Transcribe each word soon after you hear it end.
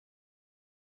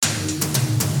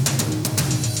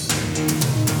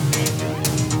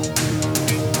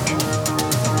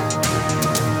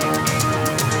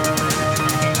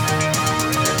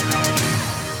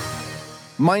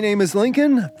My name is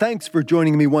Lincoln. Thanks for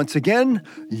joining me once again.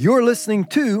 You're listening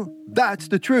to That's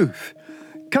the Truth.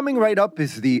 Coming right up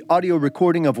is the audio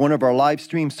recording of one of our live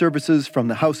stream services from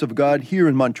the House of God here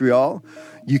in Montreal.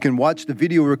 You can watch the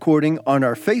video recording on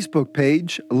our Facebook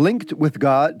page, Linked with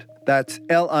God. That's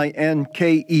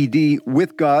LINKED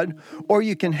with God. Or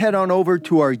you can head on over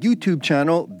to our YouTube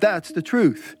channel, That's the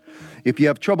Truth. If you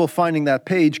have trouble finding that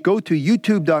page, go to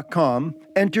youtube.com,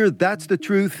 enter That's the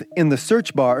Truth in the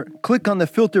search bar, click on the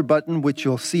filter button, which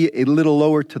you'll see a little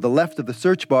lower to the left of the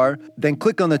search bar, then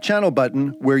click on the channel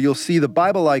button, where you'll see the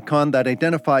Bible icon that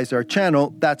identifies our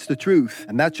channel, That's the Truth,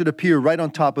 and that should appear right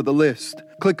on top of the list.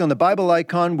 Click on the Bible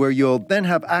icon, where you'll then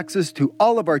have access to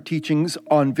all of our teachings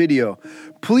on video.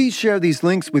 Please share these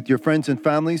links with your friends and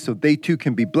family so they too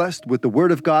can be blessed with the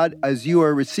Word of God as you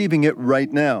are receiving it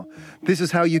right now. This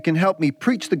is how you can help me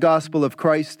preach the gospel of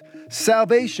Christ,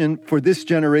 salvation for this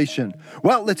generation.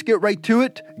 Well, let's get right to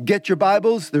it. Get your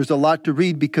Bibles. There's a lot to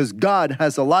read because God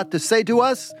has a lot to say to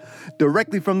us.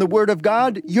 Directly from the Word of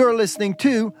God, you're listening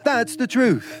to That's the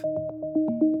Truth.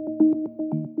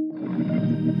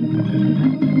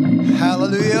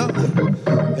 Hallelujah.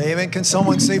 Amen. Can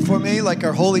someone say for me, like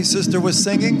our holy sister was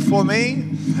singing, for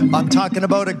me? I'm talking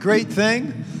about a great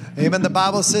thing. Amen. The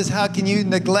Bible says, how can you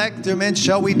neglect, amen,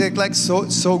 shall we neglect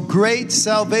so great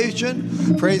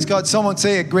salvation? Praise God. Someone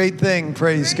say a great thing.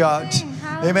 Praise God.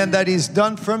 Amen. That He's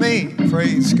done for me.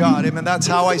 Praise God. Amen. That's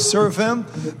how I serve Him.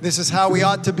 This is how we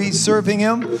ought to be serving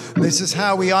Him. This is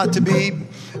how we ought to be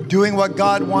doing what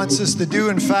God wants us to do.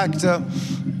 In fact,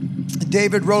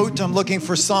 David wrote, I'm looking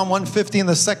for Psalm 150 in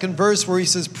the second verse, where he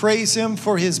says, praise Him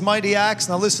for His mighty acts.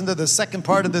 Now listen to the second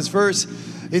part of this verse.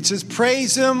 It says,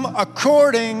 praise Him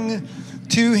according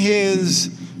to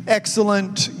His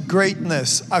excellent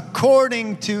greatness.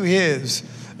 According to His.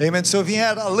 Amen. So if He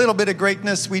had a little bit of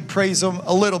greatness, we'd praise Him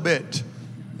a little bit.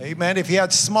 Amen. If He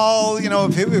had small,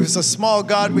 if it was a small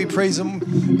God, we praise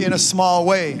Him in a small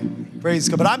way. Praise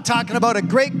God. But I'm talking about a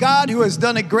great God who has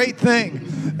done a great thing.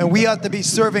 And we ought to be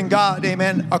serving God,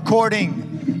 amen,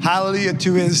 according, hallelujah,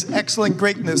 to His excellent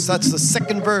greatness. That's the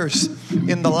second verse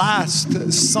in the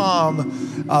last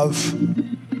Psalm of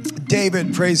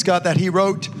David, praise God, that he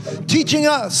wrote, teaching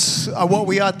us what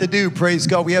we ought to do, praise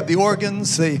God. We have the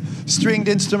organs, the stringed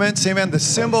instruments, amen, the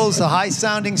cymbals, the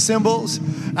high-sounding cymbals.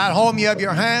 At home, you have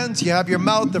your hands, you have your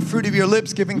mouth, the fruit of your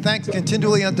lips, giving thanks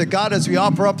continually unto God as we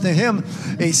offer up to Him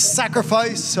a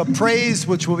sacrifice of praise,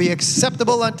 which will be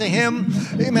acceptable unto Him.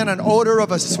 Amen, an odor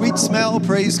of a sweet smell,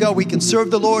 praise God. We can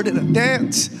serve the Lord in a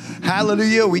dance.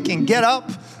 Hallelujah. We can get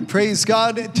up, praise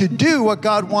God, to do what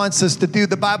God wants us to do.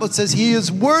 The Bible says He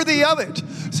is worthy of it.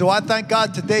 So I thank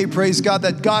God today, praise God,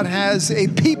 that God has a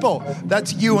people.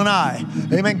 That's you and I.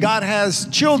 Amen. God has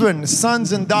children,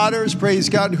 sons and daughters, praise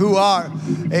God, who are,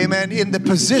 amen, in the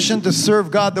position to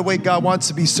serve God the way God wants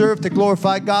to be served, to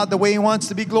glorify God the way He wants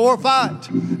to be glorified.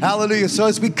 Hallelujah. So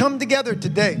as we come together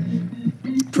today,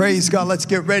 praise God, let's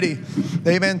get ready,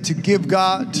 amen, to give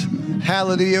God,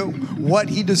 hallelujah, what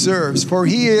He deserves. For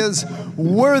He is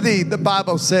worthy, the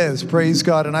Bible says, praise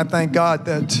God. And I thank God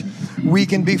that we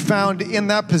can be found in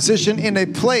that position, in a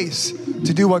place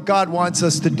to do what God wants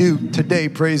us to do today,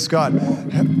 praise God.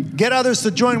 Get others to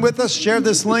join with us. Share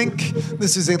this link.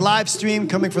 This is a live stream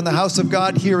coming from the House of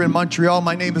God here in Montreal.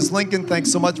 My name is Lincoln.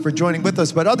 Thanks so much for joining with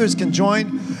us. But others can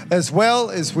join as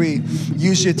well, as we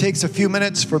usually, it takes a few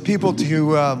minutes for people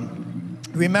to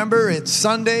remember it's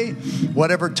Sunday.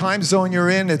 Whatever time zone you're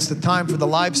in, it's the time for the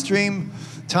live stream.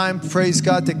 Time, praise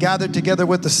God, to gather together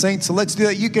with the saints. So let's do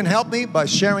that. You can help me by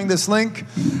sharing this link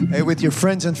with your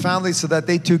friends and family so that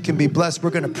they too can be blessed.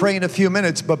 We're going to pray in a few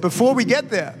minutes. But before we get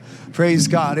there, praise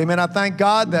God. Amen. I thank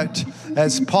God that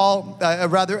as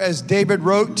David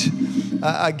wrote,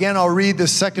 again, I'll read the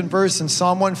second verse in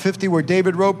Psalm 150 where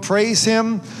David wrote, praise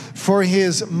Him for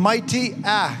His mighty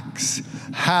acts.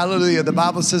 Hallelujah. The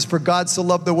Bible says, for God so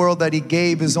loved the world that He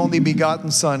gave His only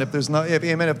begotten Son. If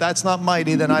that's not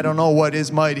mighty, then I don't know what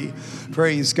is mighty.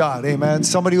 Praise God. Amen.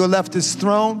 Somebody who left His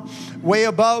throne way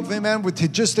above, amen,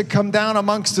 just to come down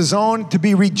amongst His own, to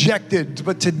be rejected.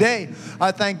 But today,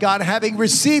 I thank God, having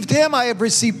received Him, I have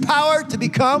received power to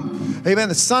become, amen,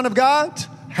 the Son of God.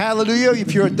 Hallelujah.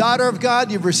 If you're a daughter of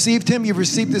God, you've received Him, you've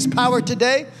received this power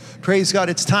today. Praise God.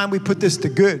 It's time we put this to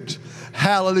good.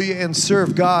 Hallelujah. And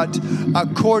serve God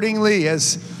accordingly.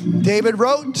 As David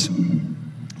wrote,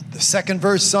 the second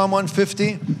verse, Psalm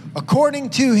 150, according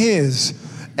to His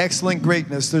excellent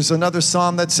greatness. There's another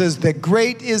psalm that says, that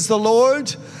great is the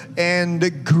Lord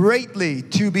and greatly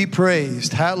to be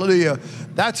praised. Hallelujah.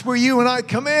 That's where you and I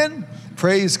come in.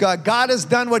 Praise God. God has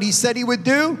done what He said He would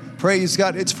do. Praise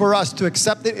God. It's for us to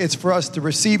accept it. It's for us to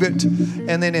receive it.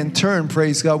 And then in turn,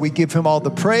 praise God, we give him all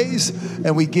the praise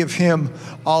and we give him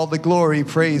all the glory.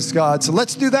 Praise God. So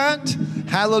let's do that.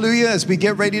 Hallelujah. As we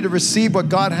get ready to receive what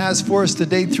God has for us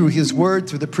today through his word,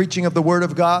 through the preaching of the word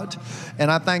of God. And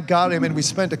I thank God. Amen. We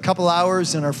spent a couple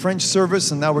hours in our French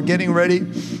service and now we're getting ready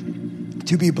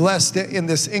to be blessed in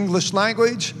this English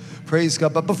language. Praise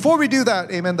God. But before we do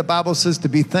that, amen, the Bible says to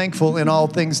be thankful in all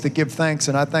things, to give thanks.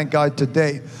 And I thank God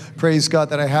today, praise God,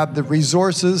 that I have the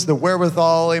resources, the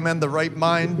wherewithal, amen, the right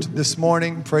mind this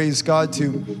morning, praise God,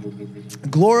 to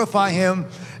glorify him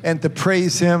and to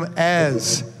praise him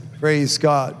as, praise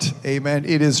God, amen.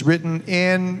 It is written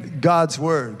in God's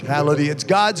word. Hallelujah. It's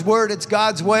God's word. It's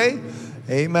God's way.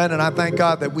 Amen. And I thank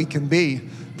God that we can be,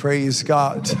 praise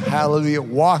God, hallelujah,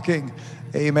 walking,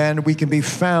 amen. We can be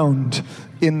found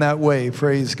in that way,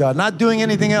 praise God. Not doing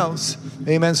anything else,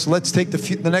 amen. So let's take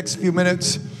the next few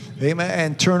minutes, amen,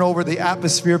 and turn over the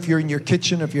atmosphere. If you're in your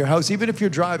kitchen, if your house, even if you're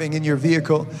driving in your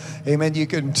vehicle, amen, you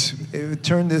can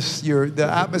turn the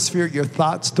atmosphere, your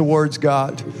thoughts towards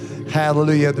God.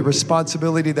 Hallelujah. The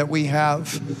responsibility that we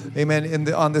have,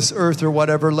 amen, on this earth or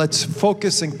whatever, let's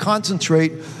focus and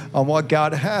concentrate on what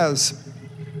God has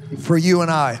for you and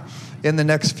I in the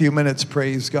next few minutes,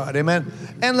 praise God, amen.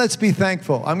 And let's be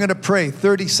thankful. I'm going to pray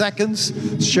 30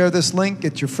 seconds, share this link,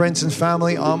 get your friends and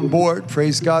family on board,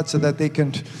 praise God, so that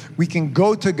we can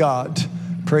go to God,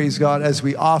 praise God, as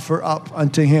we offer up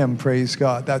unto him, praise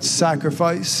God, that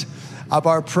sacrifice of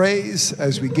our praise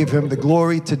as we give him the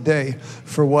glory today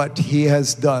for what he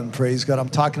has done, praise God. I'm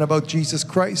talking about Jesus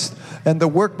Christ and the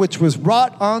work which was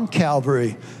wrought on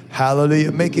Calvary.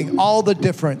 Hallelujah, making all the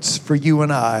difference for you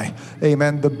and I.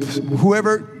 Amen.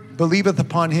 Whoever believeth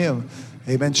upon him,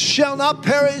 amen, shall not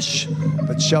perish,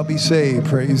 but shall be saved.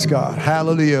 Praise God.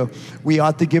 Hallelujah. We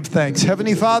ought to give thanks.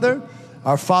 Heavenly Father,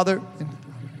 our Father,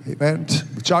 amen,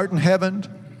 which art in heaven,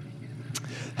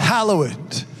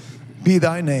 hallowed be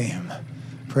thy name.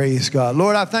 Praise God.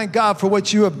 Lord, I thank God for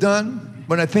what you have done.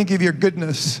 When I think of your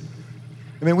goodness,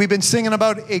 I mean, we've been singing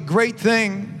about a great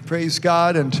thing, praise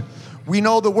God, and we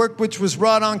know the work which was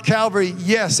wrought on Calvary.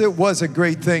 Yes, it was a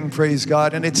great thing, praise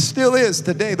God, and it still is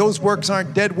today. Those works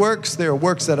aren't dead works. They are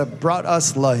works that have brought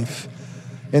us life.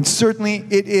 And certainly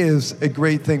it is a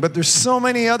great thing. But there's so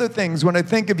many other things when I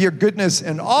think of your goodness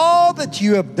and all that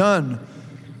you have done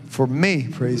for me,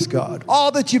 praise God.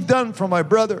 All that you've done for my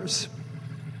brothers.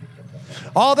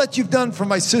 All that you've done for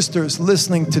my sisters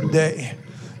listening today.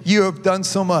 You have done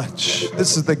so much.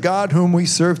 This is the God whom we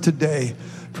serve today.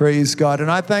 Praise God.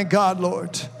 And I thank God,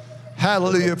 Lord,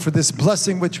 hallelujah, for this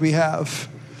blessing which we have.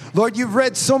 Lord, you've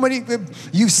said so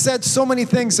many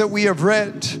things that we have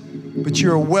read, but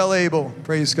you're well able,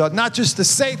 praise God, not just to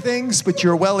say things, but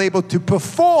you're well able to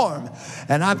perform.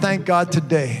 And I thank God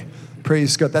today,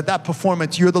 praise God, that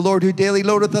performance, you're the Lord who daily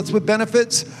loadeth us with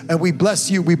benefits, and we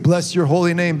bless you, we bless your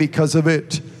holy name because of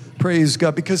it. Praise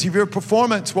God, because of your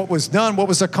performance, what was done, what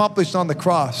was accomplished on the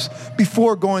cross,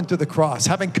 before going to the cross,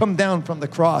 having come down from the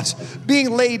cross,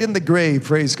 being laid in the grave,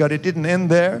 praise God. It didn't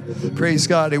end there, praise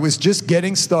God. It was just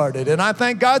getting started. And I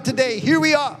thank God today, here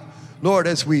we are, Lord,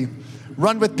 as we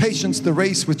run with patience the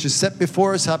race which is set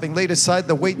before us, having laid aside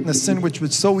the weight and the sin which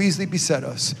would so easily beset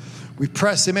us. We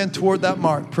press him in toward that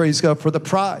mark, praise God, for the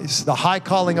prize, the high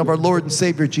calling of our Lord and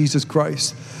Savior, Jesus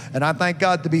Christ. And I thank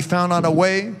God to be found on a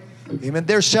way. Amen.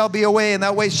 There shall be a way, and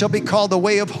that way shall be called the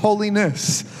way of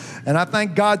holiness. And I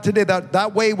thank God today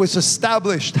that way was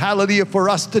established, hallelujah, for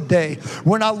us today.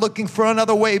 We're not looking for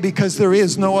another way because there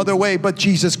is no other way but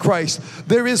Jesus Christ.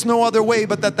 There is no other way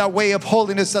but that way of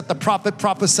holiness that the prophet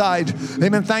prophesied.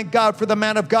 Amen. Thank God for the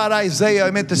man of God, Isaiah.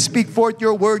 Amen. To speak forth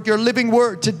your word, your living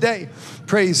word today.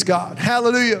 Praise God.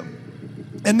 Hallelujah.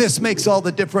 And this makes all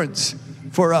the difference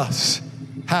for us.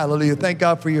 Hallelujah. Thank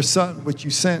God for your son, which you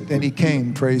sent, and he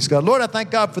came. Praise God. Lord, I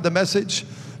thank God for the message.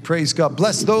 Praise God.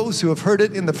 Bless those who have heard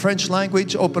it in the French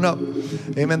language. Open up,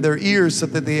 amen, their ears so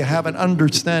that they have an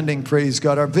understanding. Praise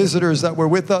God. Our visitors that were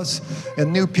with us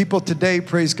and new people today,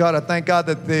 praise God. I thank God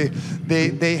that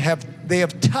they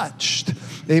have touched,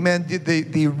 amen,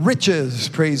 the riches,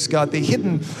 praise God, the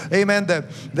hidden, amen,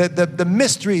 the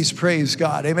mysteries, praise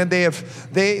God, amen.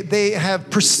 They have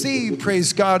perceived,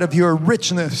 praise God, of your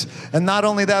richness, and not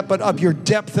only that, but of your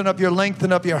depth and of your length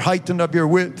and of your height and of your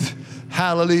width.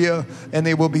 Hallelujah. And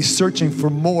they will be searching for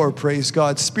more, praise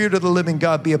God. Spirit of the living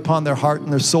God be upon their heart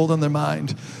and their soul and their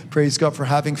mind. Praise God for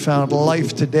having found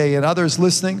life today. And others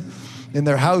listening in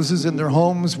their houses, in their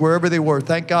homes, wherever they were.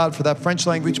 Thank God for that French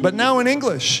language. But now in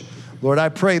English, Lord, I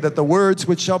pray that the words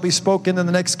which shall be spoken in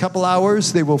the next couple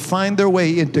hours, they will find their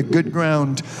way into good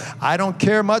ground. I don't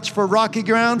care much for rocky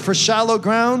ground, for shallow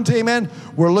ground. Amen.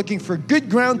 We're looking for good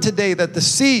ground today, that the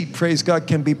seed, praise God,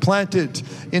 can be planted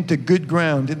into good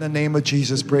ground in the name of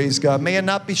Jesus. Praise God. May it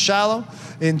not be shallow.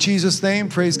 In Jesus' name,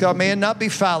 praise God. May it not be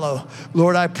fallow.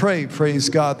 Lord, I pray, praise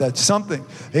God, that something,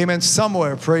 amen,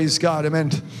 somewhere, praise God,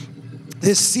 amen,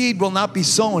 this seed will not be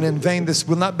sown in vain. This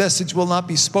message will not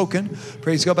be spoken.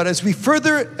 Praise God. But as we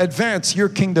further advance your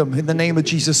kingdom in the name of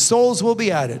Jesus, souls will be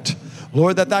added.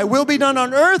 Lord, that thy will be done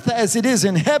on earth as it is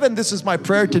in heaven. This is my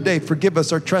prayer today. Forgive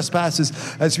us our trespasses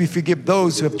as we forgive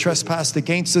those who have trespassed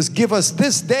against us. Give us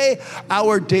this day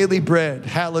our daily bread.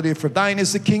 Hallelujah. For thine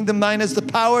is the kingdom, thine is the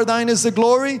power, thine is the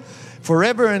glory,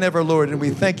 forever and ever, Lord. And we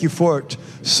thank you for it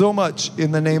so much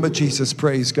in the name of Jesus.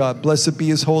 Praise God. Blessed be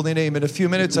his holy name. In a few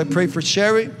minutes, I pray for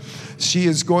Sherry. She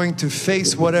is going to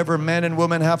face whatever men and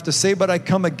women have to say, but I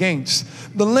come against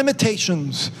the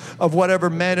limitations of whatever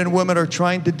men and women are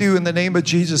trying to do in the name of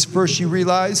Jesus. First, she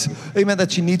realized, amen,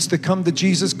 that she needs to come to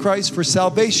Jesus Christ for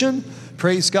salvation.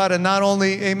 Praise God. And not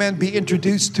only, amen, be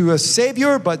introduced to a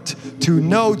Savior, but to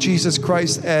know Jesus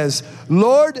Christ as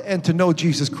Lord and to know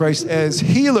Jesus Christ as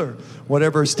healer.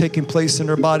 Whatever is taking place in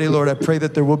her body, Lord, I pray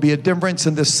that there will be a difference,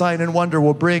 and this sign and wonder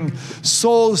will bring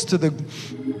souls to the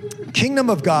kingdom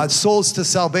of God, souls to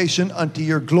salvation unto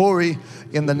your glory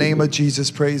in the name of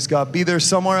Jesus. Praise God. Be there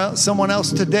someone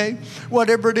else today,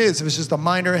 whatever it is, if it's just a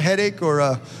minor headache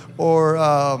or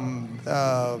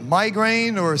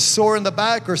migraine or sore in the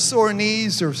back or sore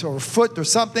knees or foot or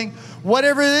something,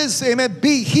 whatever it is, amen,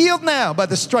 be healed now by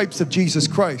the stripes of Jesus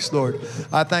Christ, Lord.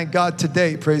 I thank God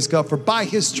today, praise God, for by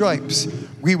his stripes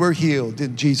we were healed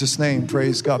in Jesus' name,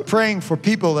 praise God. Praying for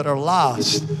people that are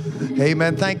lost,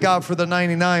 amen. Thank God for the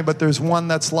 99, but there's one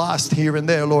that's lost here and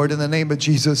there, Lord, in the name of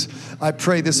Jesus. I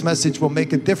pray this message will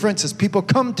make a difference as people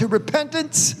come to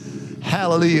repentance,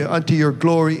 hallelujah, unto your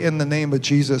glory in the name of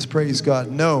Jesus, praise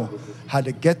God. Know how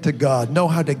to get to God, know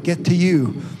how to get to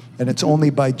you, and it's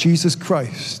only by Jesus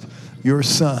Christ, your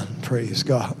Son, praise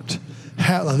God.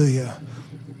 Hallelujah.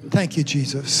 Thank you,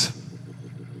 Jesus.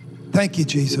 Thank you,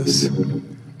 Jesus.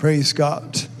 Praise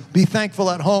God. Be thankful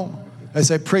at home.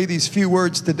 As I pray these few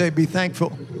words today, be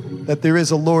thankful that there is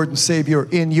a Lord and Savior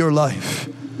in your life.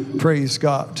 Praise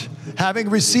God. Having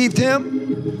received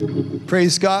him,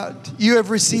 praise God, you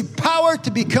have received power to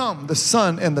become the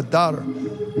son and the daughter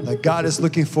that God is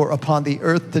looking for upon the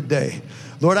earth today.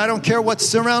 Lord, I don't care what's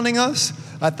surrounding us.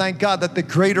 I thank God that the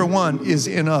greater one is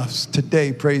in us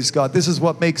today. Praise God. This is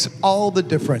what makes all the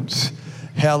difference.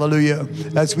 Hallelujah.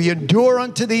 As we endure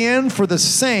unto the end, for the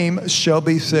same shall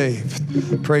be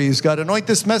saved. Praise God. Anoint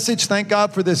this message. Thank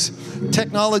God for this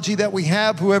technology that we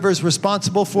have. Whoever is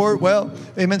responsible for it, well,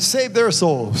 amen, save their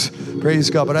souls. Praise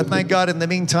God. But I thank God in the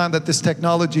meantime that this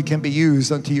technology can be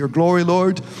used unto your glory,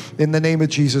 Lord, in the name of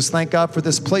Jesus. Thank God for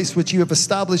this place which you have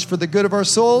established for the good of our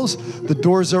souls. The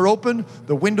doors are open.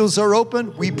 The windows are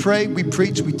open. We pray, we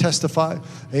preach, we testify.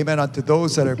 Amen. Unto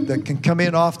those that can come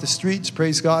in off the streets.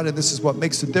 Praise God. And this is what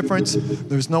makes a difference.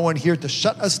 There's no one here to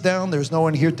shut us down. There's no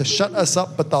one here to shut us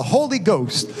up, but the Holy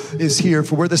Ghost is here.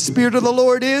 For where the Spirit of the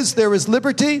Lord is, there is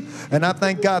liberty. And I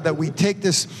thank God that we take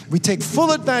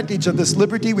full advantage of this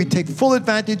liberty. We take full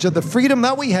advantage of the freedom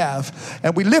that we have.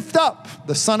 And we lift up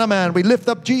the Son of Man. We lift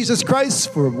up Jesus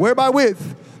Christ, for whereby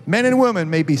with men and women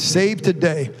may be saved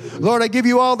today. Lord, I give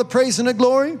you all the praise and the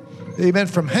glory. Amen.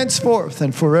 From henceforth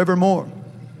and forevermore.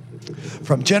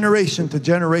 From generation to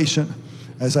generation.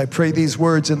 As I pray these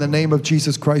words in the name of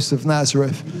Jesus Christ of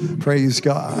Nazareth, praise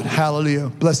God. Hallelujah.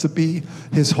 Blessed be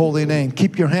his holy name.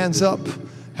 Keep your hands up.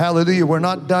 Hallelujah. We're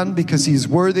not done because he's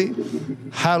worthy.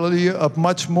 Hallelujah. Of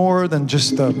much more than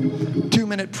just a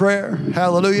 2-minute prayer.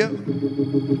 Hallelujah.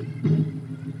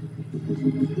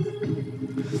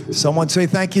 Someone say,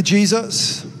 thank you,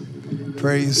 Jesus.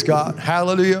 Praise God.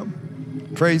 Hallelujah.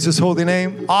 Praise his holy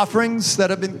name. Offerings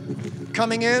that have been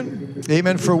coming in.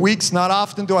 Amen. For weeks, not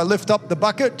often do I lift up the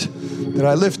bucket. Did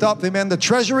I lift up, amen, the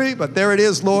treasury? But there it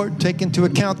is, Lord. Take into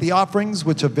account the offerings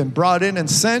which have been brought in and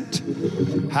sent.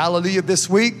 Hallelujah. This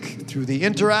week, through the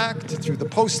Interact, through the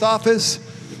post office,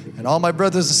 and all my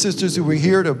brothers and sisters who were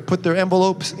here to put their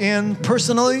envelopes in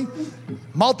personally,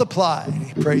 multiply,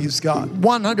 praise God,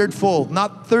 100-fold.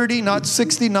 Not 30, not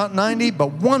 60, not 90,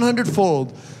 but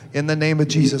 100-fold in the name of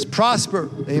Jesus. Prosper,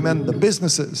 amen, the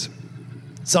businesses.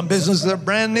 Some businesses are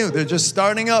brand new. They're just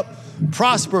starting up.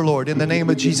 Prosper, Lord, in the name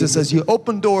of Jesus, as you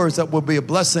open doors that will be a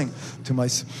blessing to my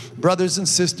brothers and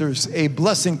sisters, a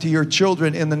blessing to your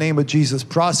children in the name of Jesus.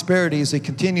 Prosperity as they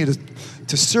continue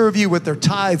to serve you with their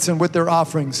tithes and with their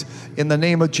offerings in the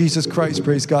name of Jesus Christ.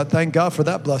 Praise God. Thank God for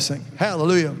that blessing.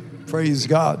 Hallelujah. praise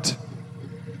God.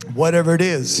 Whatever it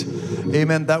is,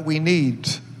 amen, that we need,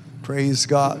 praise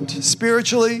God.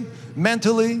 Spiritually,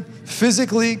 mentally,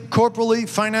 physically, corporally,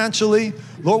 financially,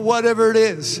 Lord, whatever it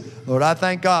is, Lord, I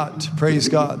thank God, praise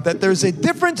God, that there's a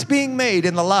difference being made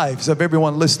in the lives of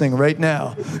everyone listening right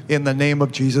now in the name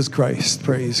of Jesus Christ,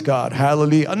 praise God,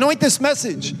 hallelujah. Anoint this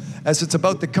message as it's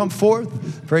about to come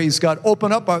forth, praise God.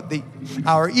 Open up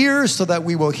our ears so that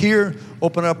we will hear,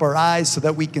 open up our eyes so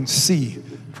that we can see,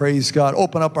 praise God.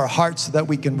 Open up our hearts so that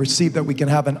we can receive, that we can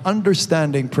have an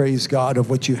understanding, praise God, of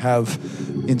what you have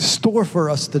in store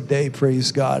for us today,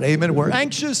 praise God. Amen. We're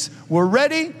anxious, we're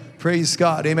ready, praise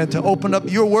God, amen, to open up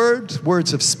your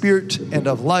words of spirit and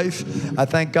of life. I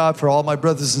thank God for all my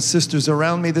brothers and sisters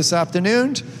around me this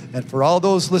afternoon, and for all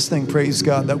those listening, praise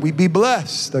God, that we be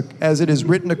blessed as it is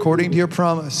written according to your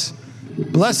promise.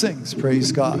 Blessings,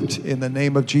 praise God, in the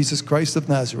name of Jesus Christ of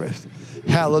Nazareth.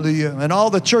 Hallelujah. And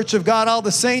all the church of God, all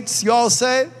the saints, you all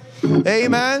say,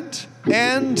 amen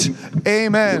and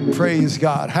amen. Praise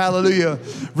God. Hallelujah.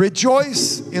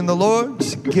 Rejoice in the Lord.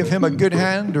 Give him a good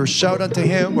hand or shout unto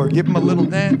him or give him a little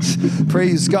dance.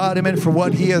 Praise God. Amen. For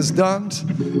what he has done.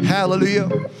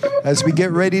 Hallelujah. As we get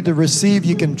ready to receive,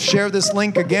 you can share this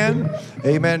link again.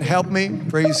 Amen. Help me.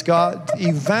 Praise God.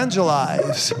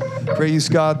 Evangelize. Praise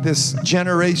God. This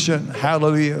generation.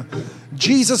 Hallelujah.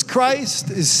 Jesus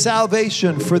Christ is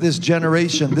salvation for this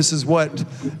generation. This is what,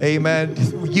 amen,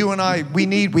 you and I, we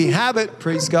need. We have it,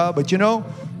 praise God. But you know,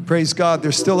 praise God,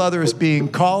 there's still others being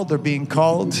called. They're being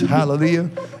called. Hallelujah.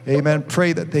 Amen.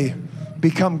 Pray that they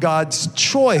become God's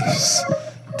choice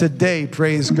today.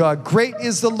 Praise God. Great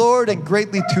is the Lord and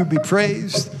greatly to be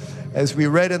praised. As we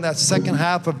read in that second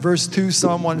half of verse 2,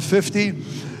 Psalm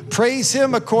 150, praise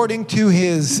him according to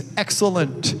his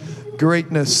excellent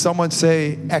greatness. Someone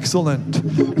say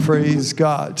excellent. Praise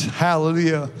God.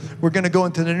 Hallelujah. We're going to go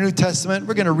into the New Testament.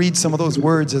 We're going to read some of those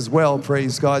words as well.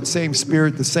 Praise God. Same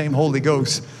Spirit, the same Holy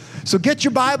Ghost. So get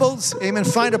your Bibles. Amen.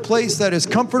 Find a place that is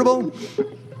comfortable.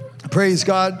 Praise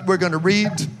God. We're going to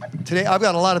read today. I've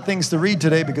got a lot of things to read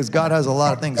today because God has a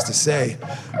lot of things to say.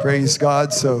 Praise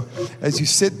God. So as you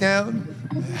sit down,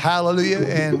 hallelujah,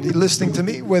 and listening to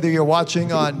me, whether you're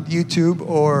watching on YouTube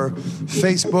or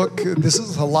Facebook, this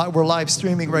is a lot. We're live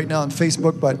streaming right now on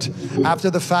Facebook, but after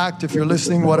the fact, if you're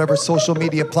listening, whatever social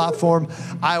media platform,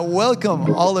 I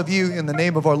welcome all of you in the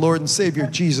name of our Lord and Savior,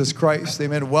 Jesus Christ.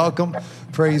 Amen. Welcome.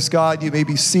 Praise God. You may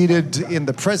be seated in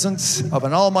the presence of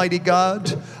an almighty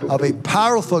God, of a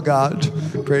powerful God.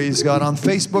 Praise God. On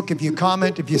Facebook, if you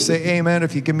comment, if you say amen,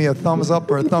 if you give me a thumbs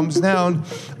up or a thumbs down,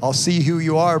 I'll see who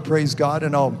you are. Praise God.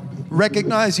 And I'll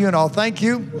recognize you and I'll thank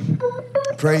you.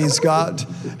 Praise God.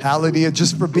 Hallelujah.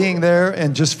 Just for being there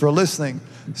and just for listening.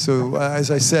 So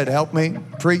as I said, help me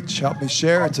preach, help me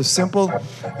share. It's as simple,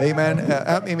 amen.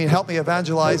 Help me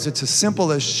evangelize. It's as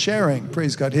simple as sharing.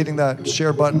 Praise God, hitting that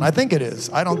share button. I think it is.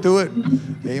 I don't do it,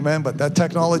 amen. But that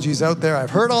technology's out there. I've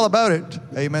heard all about it,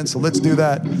 amen. So let's do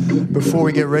that before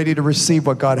we get ready to receive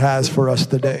what God has for us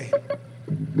today.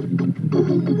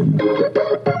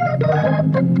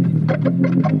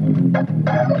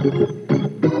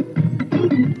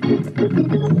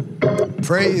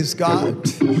 Praise God.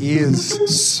 He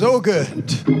is so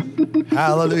good.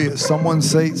 Hallelujah. Someone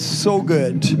say, so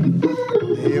good.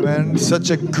 Amen. Such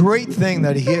a great thing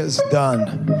that he has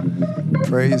done.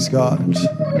 Praise God.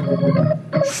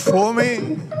 For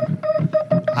me,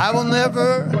 I will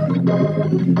never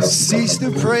cease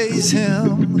to praise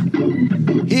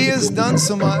him. He has done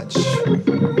so much.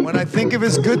 When I think of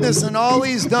his goodness and all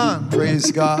he's done, praise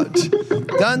God,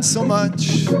 done so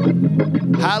much.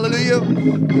 Hallelujah.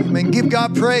 Amen. Give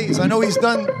God praise. I know he's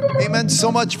done, amen,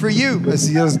 so much for you as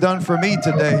he has done for me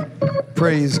today.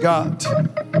 Praise God.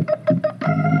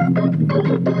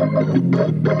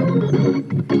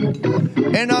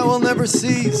 And I will never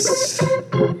cease,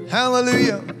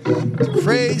 hallelujah, to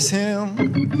praise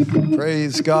him.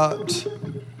 Praise God.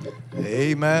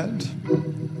 Amen.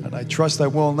 And I trust I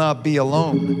will not be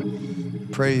alone.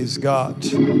 Praise God.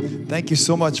 Thank you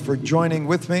so much for joining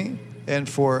with me and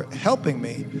for helping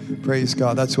me. Praise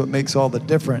God. That's what makes all the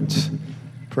difference.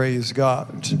 Praise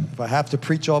God. If I have to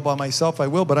preach all by myself, I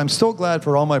will, but I'm so glad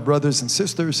for all my brothers and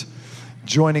sisters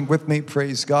joining with me.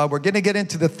 Praise God. We're going to get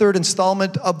into the third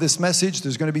installment of this message.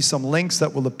 There's going to be some links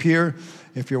that will appear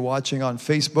if you're watching on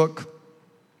Facebook.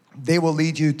 They will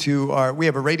lead you to we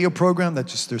have a radio program that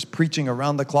there's preaching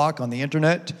around the clock on the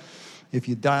internet. If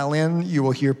you dial in, you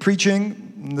will hear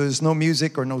preaching. There's no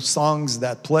music or no songs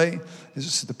that play. This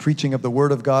is the preaching of the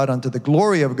Word of God unto the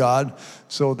glory of God,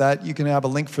 so that you can have a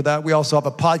link for that. We also have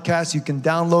a podcast. You can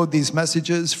download these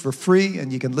messages for free,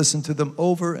 and you can listen to them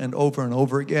over and over and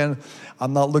over again.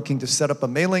 I'm not looking to set up a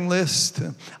mailing list.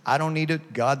 I don't need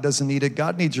it. God doesn't need it.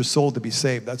 God needs your soul to be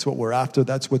saved. That's what we're after.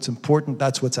 That's what's important.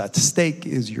 That's what's at stake,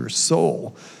 is your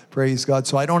soul. Praise God.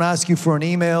 So I don't ask you for an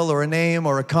email or a name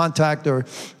or a contact or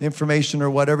information or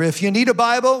whatever. If you need a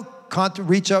Bible,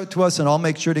 reach out to us, and I'll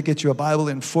make sure to get you a Bible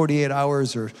in 48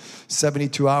 hours or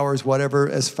 72 hours, whatever,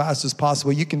 as fast as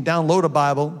possible. You can download a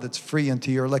Bible that's free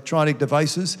into your electronic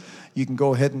devices. You can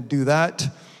go ahead and do that.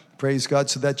 Praise God,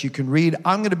 so that you can read.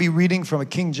 I'm going to be reading from a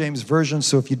King James Version,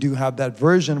 so if you do have that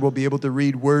version, we'll be able to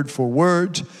read word for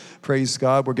word. Praise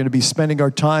God. We're going to be spending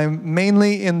our time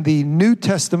mainly in the New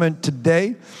Testament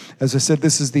today. As I said,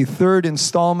 this is the third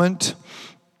installment,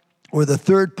 or the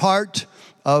third part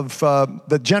of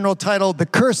the general title, The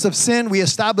Curse of Sin. We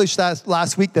established that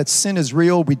last week, that sin is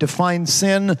real. We define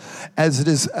sin as it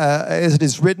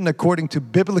is written according to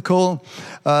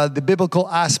the biblical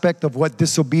aspect of what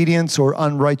disobedience or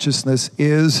unrighteousness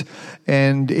is.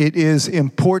 And it is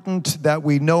important that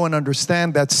we know and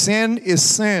understand that sin is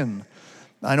sin.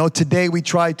 I know today we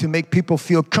try to make people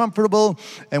feel comfortable,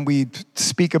 and we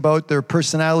speak about their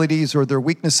personalities or their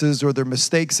weaknesses or their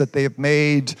mistakes that they have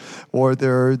made, or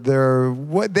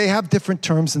they have different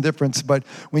terms and difference. But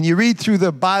when you read through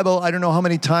the Bible, I don't know how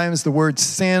many times the word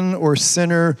sin or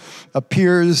sinner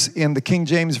appears in the King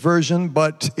James Version,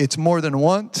 but it's more than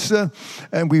once.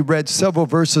 And we read several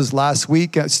verses last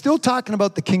week, still talking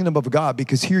about the kingdom of God,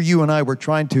 because here you and I were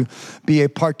trying to be a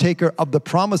partaker of the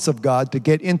promise of God to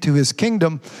get into his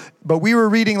kingdom. But we were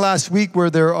reading last week where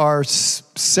there are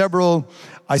several,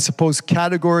 I suppose,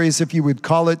 categories, if you would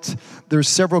call it. There's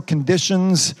several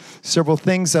conditions, several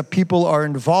things that people are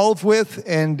involved with,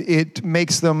 and it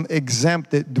makes them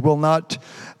exempt.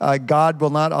 God will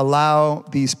not allow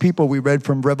these people. We read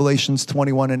from Revelations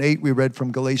 21:8. We read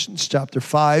from Galatians chapter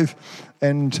 5.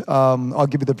 And I'll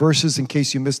give you the verses in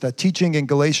case you missed that teaching. In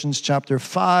Galatians chapter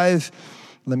 5,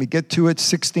 let me get to it,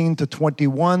 16 to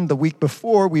 21. The week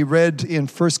before, we read in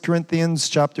 1 Corinthians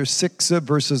chapter 6,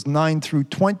 verses 9 through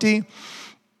 20.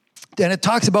 And it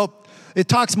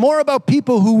talks more about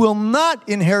people who will not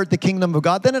inherit the kingdom of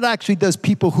God than it actually does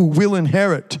people who will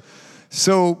inherit.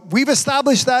 So we've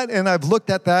established that, and I've looked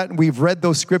at that, and we've read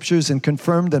those scriptures and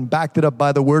confirmed and backed it up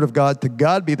by the word of God. To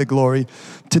God be the glory.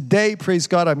 Today, praise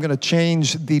God, I'm going to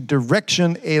change the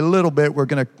direction a little bit. We're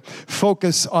going to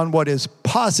focus on what is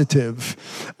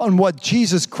positive, on what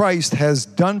Jesus Christ has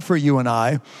done for you and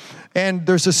I. And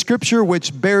there's a scripture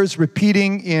which bears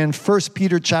repeating in 1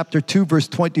 Peter chapter 2, verse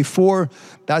 24.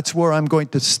 That's where I'm going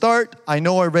to start. I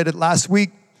know I read it last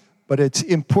week, but it's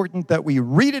important that we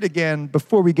read it again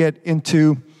before we get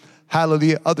into,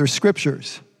 hallelujah, other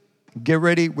scriptures. Get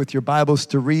ready with your Bibles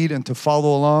to read and to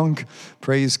follow along.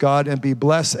 Praise God and be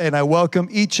blessed. And I welcome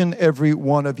each and every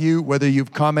one of you, whether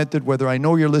you've commented, whether I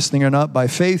know you're listening or not, by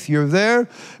faith, you're there.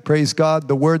 Praise God.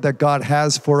 The word that God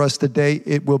has for us today,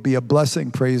 it will be a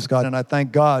blessing. Praise God. And I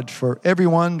thank God for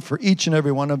everyone, for each and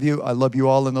every one of you. I love you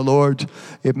all in the Lord.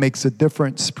 It makes a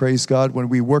difference. Praise God. When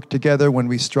we work together, when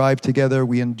we strive together,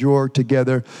 we endure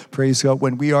together. Praise God.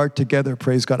 When we are together,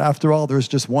 praise God. After all, there's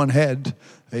just one head.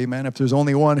 Amen. If there's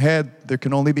only one head, there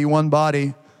can only be one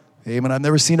body. Amen. I've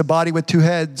never seen a body with two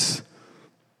heads.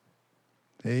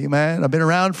 Amen. I've been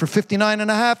around for 59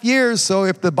 and a half years. So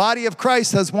if the body of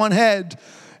Christ has one head,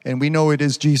 and we know it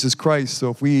is Jesus Christ.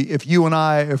 So if you and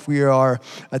I, if we are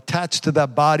attached to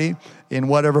that body in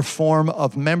whatever form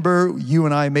of member you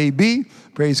and I may be,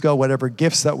 praise God, whatever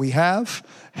gifts that we have,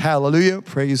 hallelujah,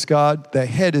 praise God. The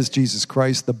head is Jesus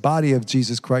Christ, the body of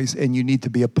Jesus Christ, and you need to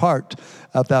be a part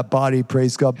of that body,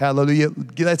 praise God, hallelujah.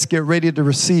 Let's get ready to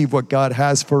receive what God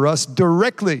has for us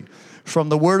directly from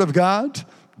the Word of God.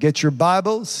 Get your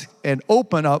Bibles and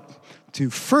open up to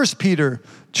 1 Peter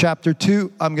chapter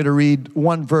 2. I'm going to read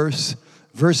one verse,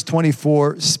 verse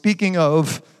 24, speaking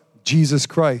of Jesus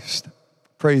Christ.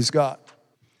 Praise God.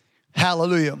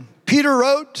 Hallelujah. Peter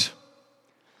wrote,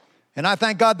 and I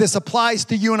thank God this applies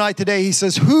to you and I today. He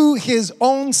says, who his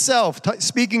own self,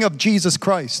 speaking of Jesus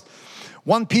Christ,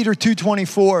 1 Peter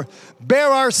 2:24, bear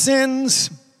our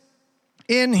sins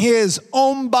in his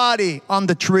own body on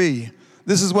the tree.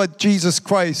 This is what Jesus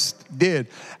Christ did.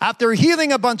 After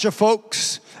healing a bunch of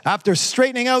folks, after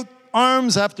straightening out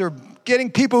arms, after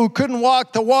getting people who couldn't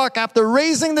walk to walk, after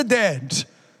raising the dead,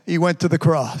 he went to the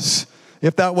cross.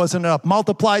 If that wasn't enough,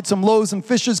 multiplied some loaves and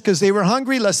fishes because they were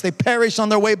hungry, lest they perish on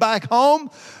their way back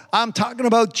home. I'm talking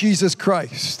about Jesus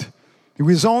Christ.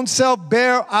 His own self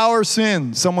bare our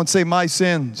sins. Someone say, my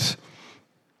sins.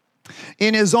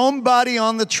 in his own body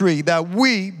on the tree, that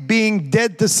we, being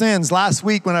dead to sins. Last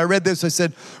week when I read this, I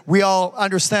said, we all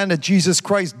understand that Jesus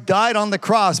Christ died on the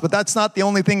cross, but that's not the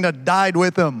only thing that died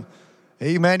with him.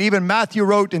 Amen. Even Matthew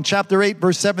wrote in chapter 8,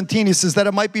 verse 17, he says that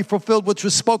it might be fulfilled which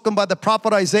was spoken by the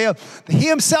prophet Isaiah. He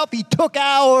himself, he took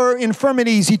our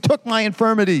infirmities. He took my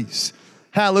infirmities.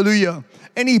 Hallelujah.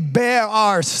 And he bare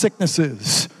our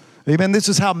sicknesses. Amen. This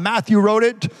is how Matthew wrote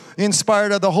it,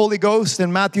 inspired of the Holy Ghost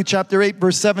in Matthew chapter 8,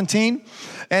 verse 17.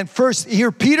 And first,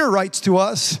 here Peter writes to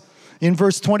us in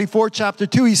verse 24, chapter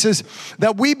 2. He says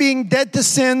that we being dead to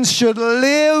sins should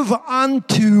live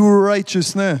unto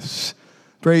righteousness.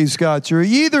 Praise God. So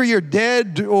you're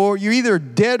dead or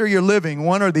you're living,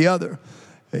 one or the other.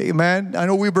 Amen. I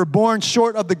know we were born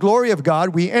short of the glory of God.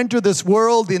 We enter this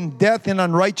world in death and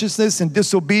unrighteousness and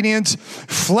disobedience,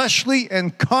 fleshly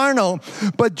and carnal.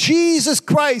 But Jesus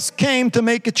Christ came to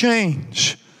make a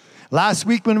change. Last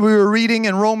week when we were reading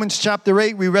in Romans chapter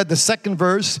 8, we read the second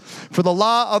verse. For the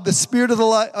law of the Spirit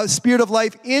of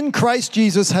life in Christ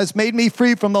Jesus has made me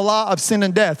free from the law of sin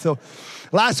and death. So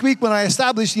last week when I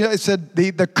established, it said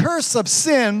the curse of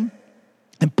sin,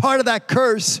 and part of that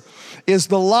curse is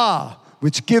the law,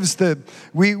 which gives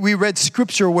we read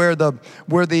scripture where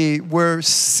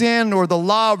sin or the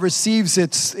law receives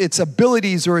its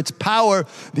abilities or its power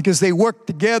because they work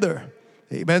together.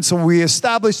 Amen. So we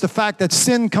established the fact that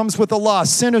sin comes with the law.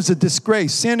 Sin is a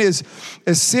disgrace. Sin is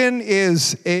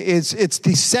it's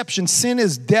deception. Sin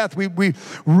is death. We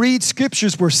read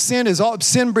scriptures where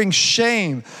sin brings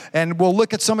shame, and we'll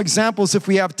look at some examples if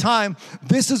we have time.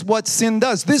 This is what sin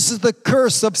does. This is the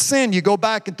curse of sin. You go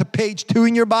back into page 2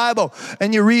 in your Bible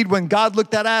and you read when God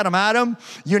looked at Adam. Adam,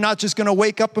 you're not just going to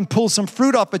wake up and pull some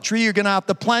fruit off a tree. You're going to have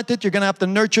to plant it. You're going to have to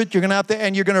nurture it.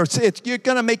 You're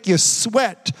going to make you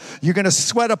sweat. You're going to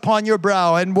sweat upon your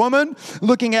brow. And woman,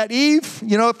 looking at Eve,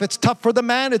 if it's tough for the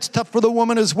man, it's tough for the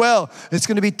woman as well. It's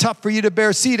going to be tough for you to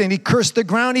bear seed. And he cursed the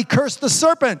ground. He cursed the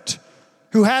serpent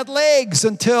who had legs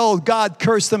until God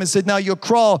cursed them and said, now you'll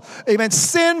crawl. Amen.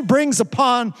 Sin brings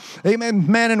upon,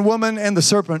 amen, man and woman and the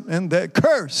serpent. And the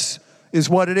curse is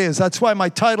what it is. That's why my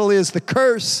title is The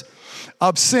Curse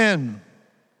of Sin.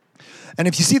 And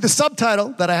if you see the subtitle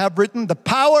that I have written, The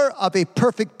Power of a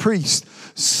Perfect Priest,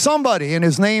 somebody, and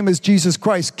his name is Jesus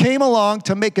Christ, came along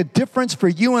to make a difference for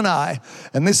you and I.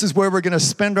 And this is where we're going to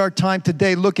spend our time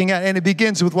today looking at, and it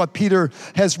begins with what Peter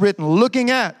has written, looking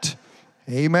at,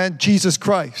 amen, Jesus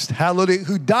Christ, hallelujah,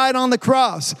 who died on the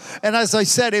cross. And as I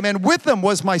said, amen, with him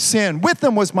was my sin. With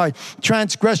him was my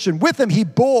transgression. With him he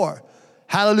bore,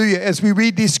 hallelujah, as we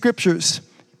read these scriptures,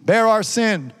 bear our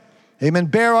sin, amen,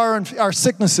 bear our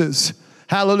sicknesses.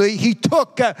 Hallelujah. He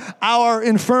took our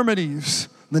infirmities.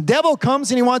 The devil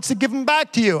comes and he wants to give them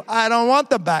back to you. I don't want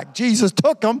them back. Jesus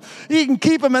took them. He can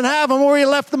keep them and have them, or he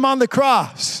left them on the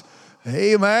cross.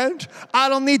 Amen. I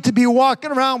don't need to be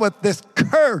walking around with this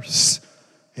curse.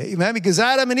 Amen. Because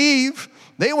Adam and Eve,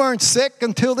 they weren't sick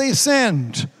until they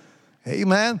sinned.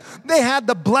 Amen. They had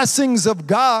the blessings of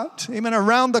God. Amen.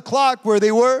 Around the clock where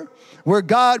they were, where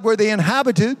they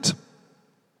inhabited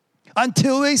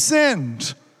until they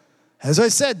sinned. As I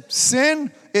said,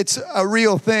 sin, it's a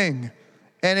real thing,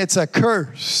 and it's a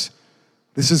curse.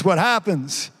 This is what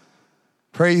happens,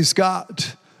 praise God,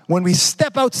 when we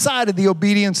step outside of the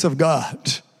obedience of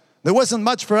God. There wasn't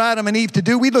much for Adam and Eve to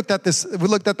do. We looked at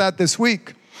that this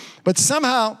week. But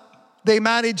somehow they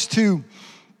managed to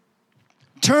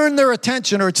turn their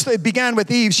attention, or it began with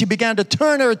Eve. She began to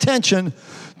turn her attention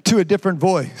to a different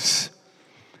voice.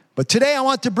 But today I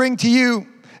want to bring to you,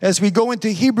 as we go into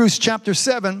Hebrews chapter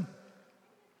 7,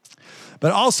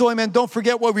 but also, amen, don't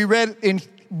forget what we read in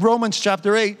Romans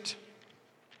chapter 8,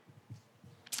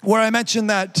 where I mentioned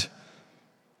that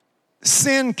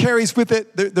sin carries with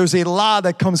it, there's a law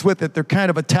that comes with it. They're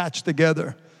kind of attached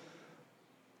together.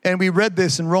 And we read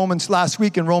this in Romans last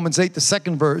week in Romans 8, the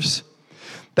second verse,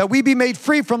 that we be made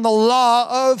free from the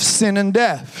law of sin and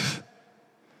death.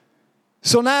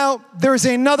 So now there's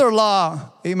another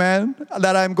law, amen,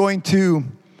 that I'm going to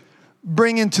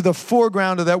bring into the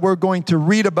foreground that we're going to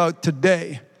read about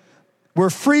today.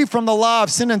 We're free from the law of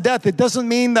sin and death. It doesn't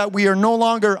mean that we are no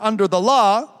longer under the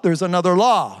law. There's another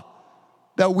law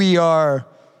that we are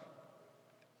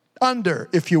under,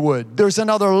 if you would. There's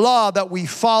another law that we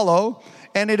follow,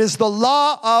 and it is the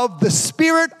law of the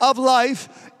Spirit of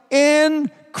life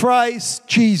in Christ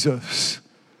Jesus.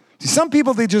 See, some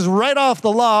people, they just write off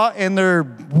the law and they're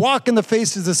walking the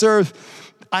face of this earth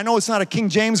I know it's not a King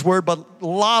James word, but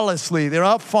lawlessly. They're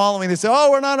not following. They say,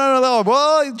 oh, we're not under the law.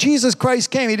 Well, Jesus Christ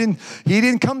came. He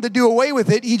didn't come to do away with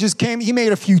it. He just came. He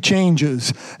made a few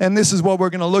changes. And this is what we're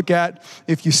going to look at.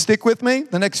 If you stick with me,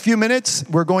 the next few minutes,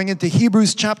 we're going into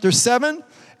Hebrews chapter 7,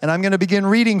 and I'm going to begin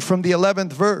reading from the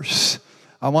 11th verse.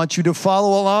 I want you to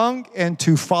follow along and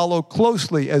to follow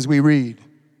closely as we read.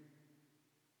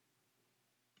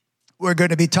 We're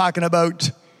going to be talking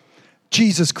about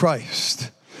Jesus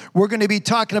Christ. We're going to be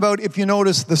talking about, if you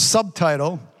notice the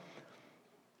subtitle,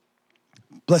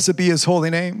 blessed be his holy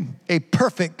name, a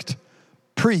perfect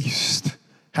priest.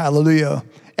 Hallelujah.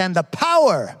 And the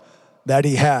power that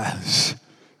he has.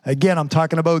 Again, I'm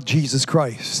talking about Jesus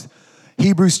Christ.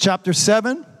 Hebrews chapter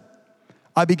 7,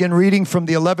 I begin reading from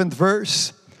the 11th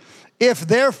verse. If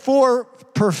therefore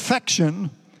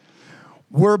perfection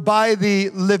were by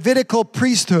the Levitical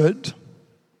priesthood,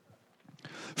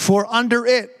 for under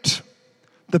it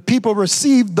the people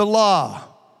received the law.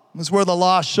 This is where the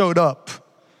law showed up,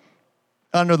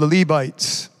 under the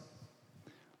Levites.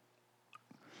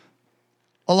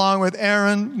 Along with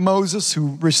Aaron, Moses,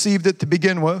 who received it to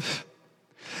begin with.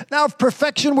 Now, if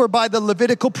perfection were by the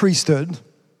Levitical priesthood,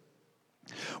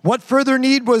 what further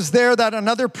need was there that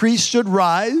another priest should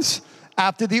rise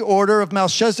after the order of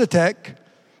Melchizedek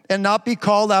and not be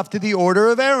called after the order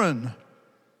of Aaron?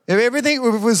 If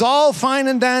everything was all fine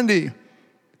and dandy,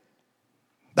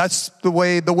 that's the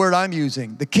word I'm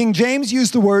using. The King James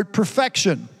used the word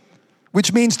perfection,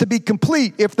 which means to be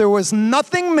complete. If there was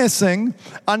nothing missing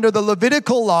under the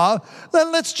Levitical law,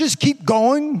 then let's just keep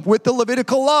going with the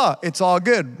Levitical law. It's all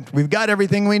good. We've got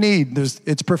everything we need.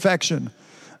 It's perfection.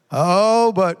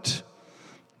 Oh, but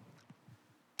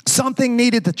something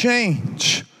needed to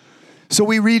change. So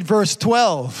we read verse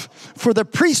 12. For the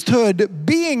priesthood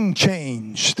being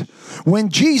changed, when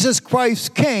Jesus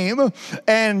Christ came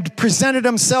and presented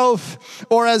himself,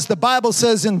 or as the Bible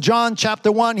says in John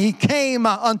chapter 1, he came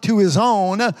unto his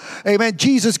own. Amen.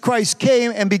 Jesus Christ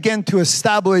came and began to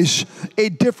establish a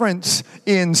difference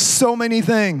in so many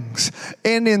things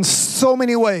and in so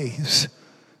many ways.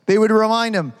 They would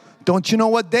remind him, don't you know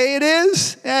what day it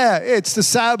is? Yeah, it's the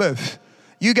Sabbath.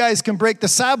 You guys can break the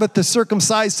Sabbath to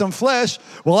circumcise some flesh.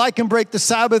 Well, I can break the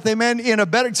Sabbath, amen, in a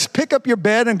bed. Just pick up your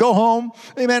bed and go home,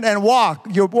 amen, and walk.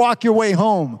 You walk your way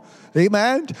home,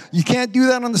 amen. You can't do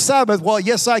that on the Sabbath. Well,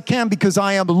 yes, I can, because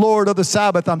I am the Lord of the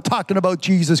Sabbath. I'm talking about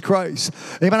Jesus Christ,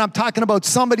 amen. I'm talking about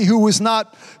somebody who was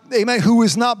not, amen, who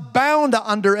was not bound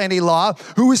under any law,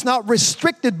 who was not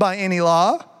restricted by any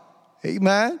law,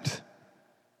 amen.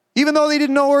 Even though they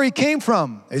didn't know where he came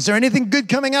from. Is there anything good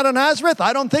coming out of Nazareth?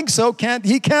 I don't think so.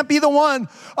 He can't be the one.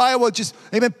 I will just,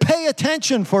 amen, pay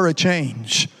attention for a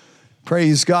change.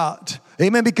 Praise God.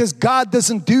 Amen, because God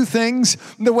doesn't do things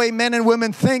the way men and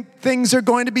women think things are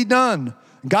going to be done.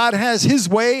 God has his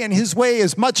way, and his way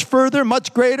is much further,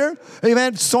 much greater.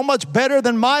 Amen, so much better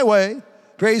than my way.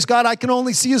 Praise God, I can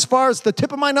only see as far as the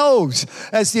tip of my nose,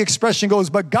 as the expression goes.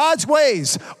 But God's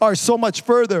ways are so much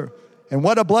further. And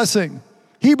what a blessing.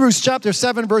 Hebrews chapter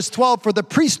 7, verse 12, for the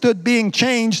priesthood being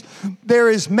changed, there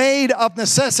is made of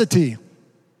necessity.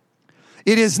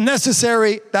 It is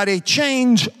necessary that a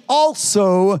change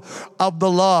also of the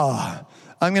law.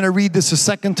 I'm going to read this a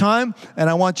second time,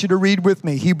 and I want you to read with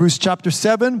me. Hebrews chapter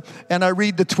 7, and I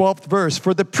read the 12th verse.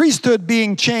 For the priesthood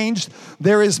being changed,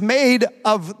 there is made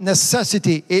of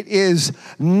necessity. It is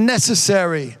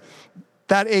necessary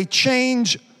that a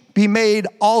change be made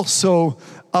also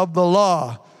of the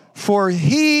law. For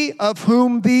he of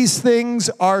whom these things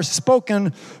are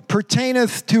spoken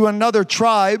pertaineth to another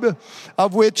tribe,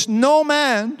 of which no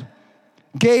man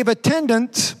gave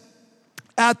attendance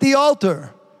at the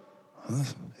altar.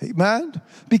 Amen.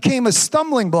 Became a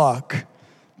stumbling block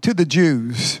to the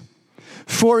Jews.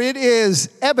 For it is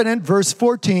evident, verse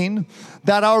 14,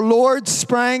 that our Lord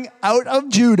sprang out of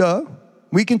Judah.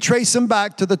 We can trace him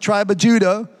back to the tribe of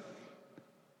Judah.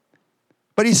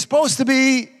 But he's supposed to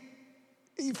be,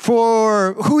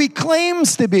 for who he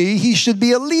claims to be, he should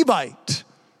be a Levite,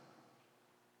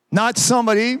 not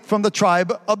somebody from the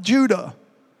tribe of Judah.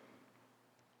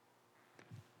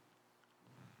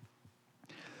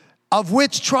 Of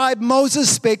which tribe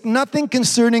Moses spake nothing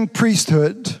concerning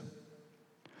priesthood,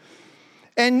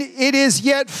 and it is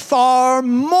yet far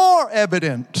more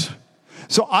evident.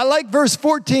 So I like verse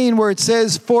 14 where it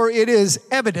says, for it is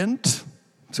evident.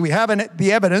 So we have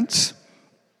the evidence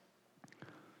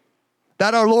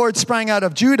that our Lord sprang out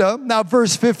of Judah. Now,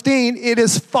 verse 15, it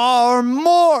is far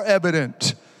more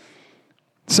evident.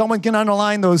 Someone can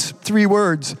underline those three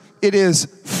words. It is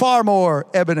far more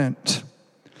evident.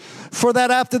 For that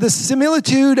after the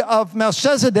similitude of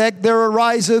Melchizedek, there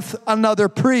ariseth another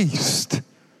priest.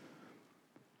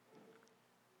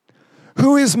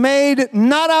 who is made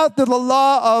not after the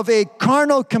law of a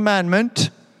carnal commandment,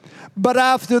 but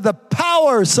after the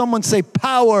power, someone say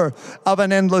power, of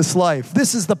an endless life.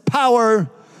 This is the power,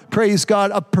 praise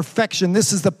God, of perfection.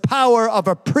 This is the power of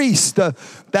a priest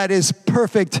that is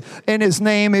perfect, and his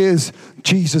name is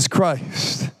Jesus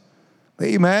Christ.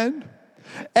 Amen.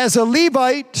 As a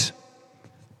Levite,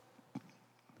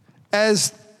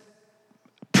 as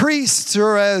priests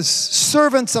or as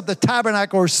servants of the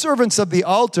tabernacle or servants of the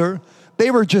altar,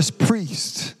 they were just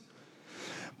priests.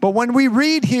 But when we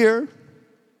read here,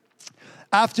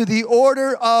 after the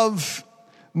order of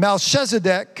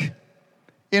Melchizedek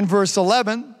in verse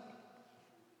 11,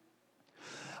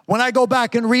 when I go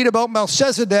back and read about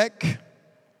Melchizedek,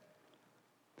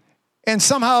 and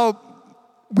somehow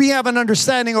we have an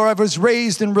understanding, or I was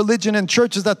raised in religion and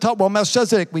churches that taught, well,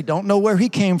 Melchizedek, we don't know where he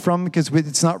came from because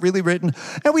it's not really written.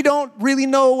 And we don't really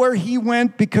know where he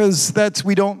went because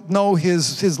we don't know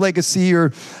his legacy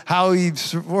or how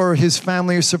or his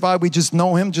family survived. We just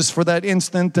know him just for that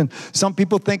instant. And some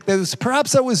people think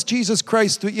perhaps that was Jesus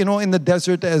Christ, in the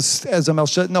desert as a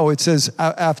Melchizedek. No, it says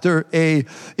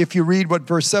if you read what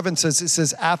verse 7 says, it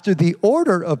says after the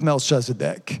order of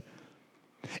Melchizedek.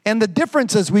 And the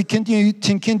difference as we continue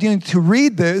to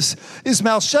read this is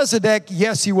Melchizedek,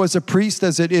 yes, he was a priest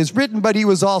as it is written, but he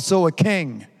was also a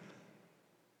king.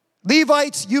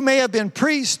 Levites, you may have been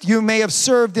priests, you may have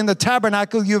served in the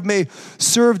tabernacle, you may have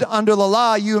served under the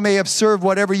law, you may have served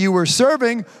whatever you were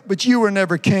serving, but you were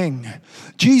never king.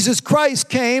 Jesus Christ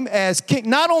came as king,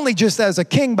 not only just as a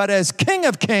king, but as King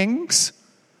of Kings.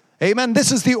 Amen.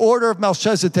 This is the order of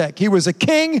Melchizedek. He was a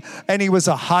king and he was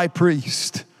a high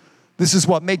priest. This is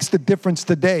what makes the difference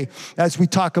today as we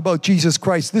talk about Jesus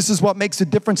Christ. This is what makes the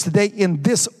difference today in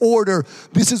this order.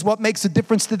 This is what makes the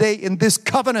difference today in this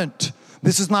covenant.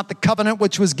 This is not the covenant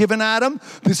which was given Adam.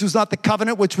 This was not the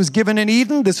covenant which was given in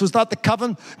Eden. This was not the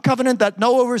covenant that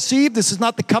Noah received. This is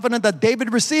not the covenant that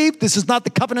David received. This is not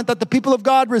the covenant that the people of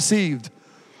God received.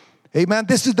 Amen.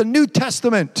 This is the New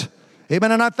Testament.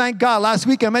 Amen. And I thank God. Last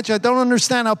week I mentioned I don't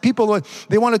understand how people,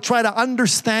 they want to try to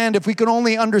understand. If we can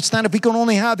only understand, if we can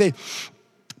only have a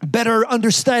better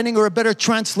understanding or a better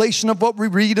translation of what we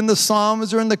read in the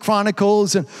Psalms or in the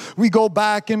Chronicles, and we go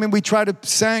back and we try to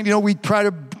say, we try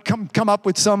to come up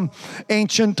with some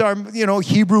ancient,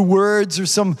 Hebrew words or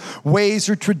some ways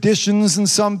or traditions and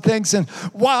some things. And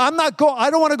I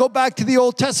don't want to go back to the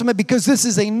Old Testament because this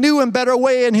is a new and better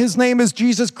way, and his name is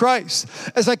Jesus Christ.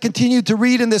 As I continue to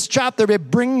read in this chapter,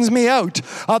 it brings me out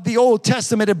of the Old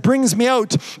Testament. It brings me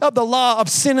out of the law of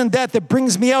sin and death. It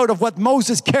brings me out of what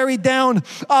Moses carried down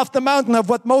off the mountain, of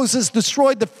what Moses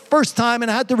destroyed the first time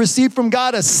and had to receive from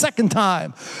God a second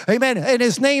time. Amen. And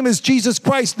his name is Jesus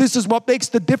Christ. This is what makes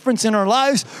the difference in our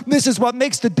lives. This is what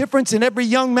makes the difference in every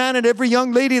young man and every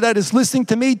young lady that is listening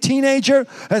to me, teenager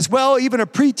as well, even a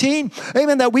preteen.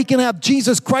 Amen. That we can have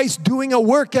Jesus Christ doing a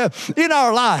work in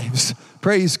our lives.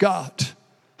 Praise God.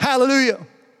 Hallelujah.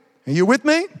 Are you with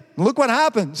me? Look what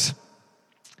happens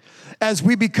as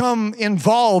we become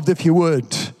involved, if you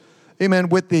would. Amen.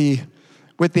 With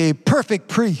a perfect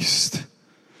priest.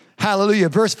 Hallelujah.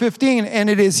 Verse 15, and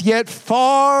it is yet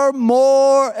far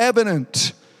more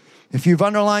evident, if you've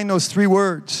underlined those three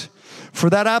words,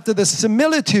 for that after the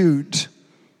similitude,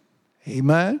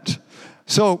 amen.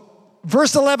 So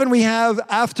verse 11 we have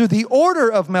after the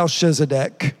order of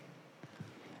Melchizedek,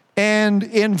 and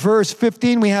in verse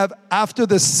 15 we have after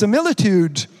the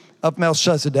similitude of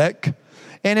Melchizedek.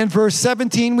 And in verse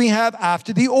 17, we have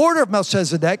after the order of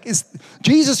Melchizedek.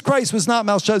 Jesus Christ was not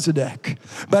Melchizedek.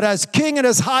 But as king and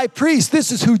as high priest,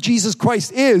 this is who Jesus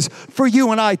Christ is for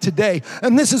you and I today.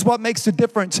 And this is what makes the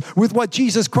difference with what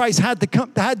Jesus Christ came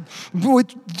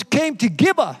to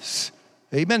give us.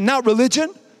 Amen. Not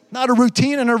religion, not a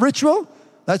routine and a ritual.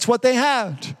 That's what they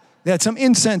had. They had some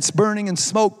incense burning and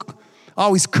smoke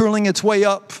always curling its way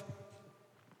up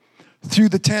through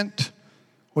the tent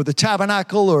or the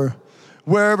tabernacle or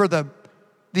wherever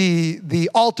the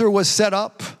altar was set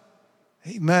up.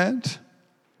 Amen.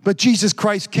 But Jesus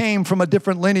Christ came from a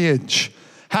different lineage.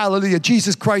 Hallelujah.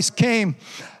 Jesus Christ came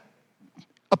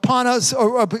upon us,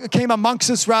 or came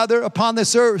amongst us rather, upon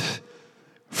this earth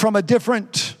from a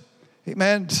different,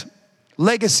 amen,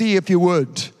 legacy, if you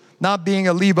would, not being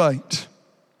a Levite.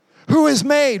 Who is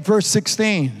made, verse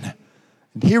 16.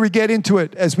 And here we get into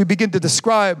it as we begin to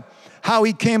describe how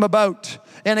he came about.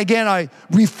 And again, I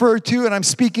refer to, and I'm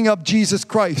speaking of Jesus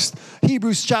Christ.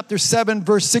 Hebrews chapter 7,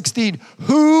 verse 16.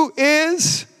 Who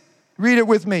is, read it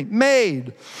with me,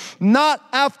 made, not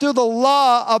after the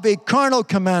law of a carnal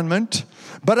commandment,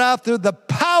 but after the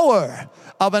power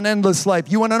of an endless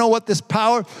life. You want to know what this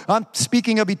power? I'm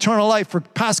speaking of eternal life. For the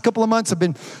past couple of months, I've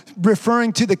been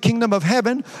referring to the kingdom of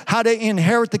heaven, how to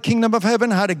inherit the kingdom of heaven,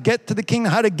 how to get to the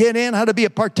kingdom, how to get in, how to be a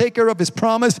partaker of his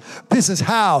promise. This is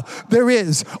how. There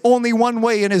is only one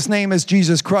way, and his name is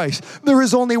Jesus Christ. There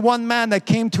is only one man that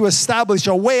came to establish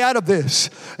a way out of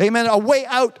this. Amen. A way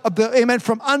out of the, amen,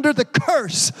 from under the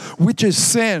curse, which is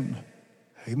sin.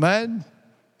 Amen.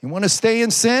 You want to stay in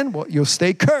sin? Well, you'll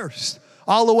stay cursed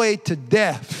all the way to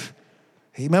death.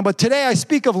 Amen. But today I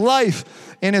speak of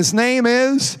life, and his name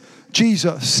is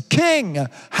Jesus, King,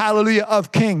 hallelujah,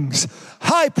 of kings,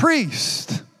 high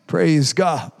priest, praise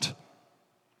God,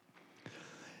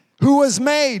 who was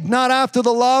made not after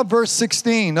the law, verse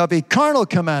 16, of a carnal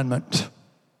commandment,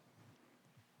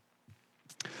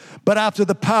 but after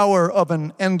the power of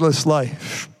an endless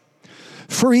life.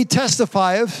 For he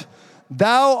testifieth,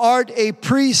 thou art a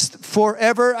priest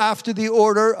forever after the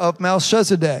order of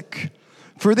Melchizedek.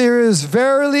 For there is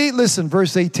verily, listen,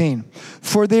 verse 18.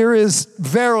 For there is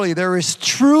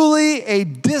truly a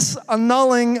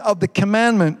disannulling of the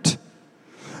commandment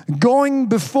going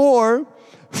before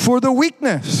for the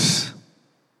weakness.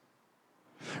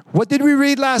 What did we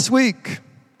read last week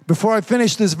before I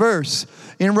finish this verse?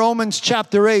 In Romans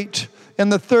chapter 8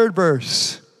 and the 3rd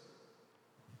verse.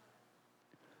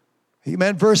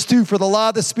 Amen. Verse 2, for the law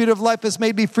of the Spirit of life has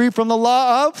made me free from the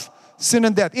law of sin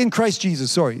and death. In Christ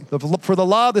Jesus, sorry. For the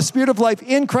law of the Spirit of life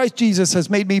in Christ Jesus has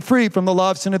made me free from the law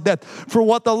of sin and death. For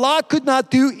what the law could not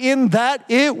do, in that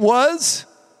it was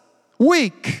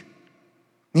weak.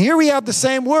 And here we have the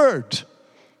same word.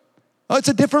 Oh, it's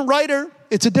a different writer.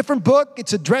 It's a different book.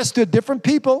 It's addressed to different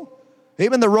people.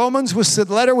 Even the Romans, the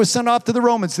letter was sent off to the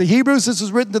Romans. The Hebrews, this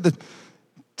was written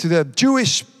to the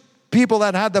Jewish people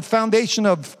that had the foundation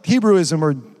of Hebrewism,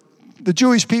 or the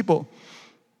Jewish people.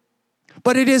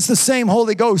 But it is the same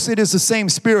Holy Ghost. It is the same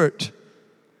Spirit.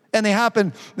 And they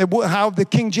happen, how the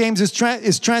King James is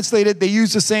translated, they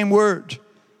use the same word.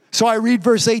 So I read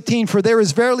verse 18, for there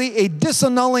is verily a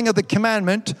disannulling of the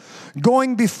commandment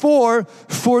going before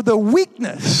for the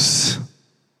weakness.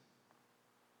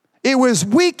 It was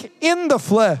weak in the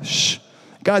flesh.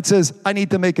 God says, I need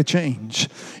to make a change.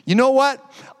 You know what?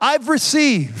 I've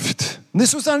received,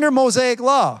 this was under Mosaic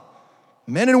law.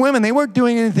 Men and women, they weren't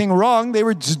doing anything wrong. They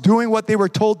were just doing what they were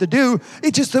told to do.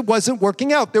 It just wasn't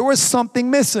working out. There was something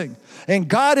missing. And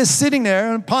God is sitting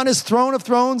there upon his throne of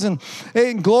thrones and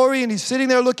in glory, and he's sitting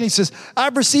there looking. He says,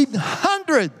 I've received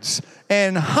hundreds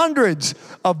and hundreds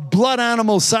of blood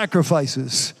animal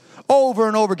sacrifices over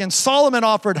and over again. Solomon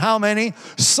offered how many?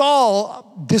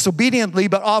 Saul disobediently,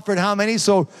 but offered how many?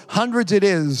 So hundreds it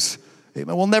is.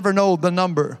 We'll never know the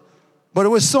number. But it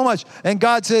was so much. And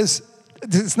God says,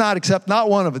 it's not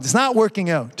one of it. It's not working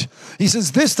out. He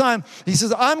says, this time, he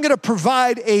says, I'm going to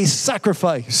provide a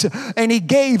sacrifice. And he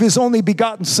gave his only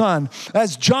begotten son.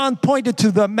 As John pointed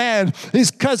to the man,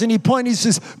 his cousin, he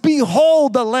says,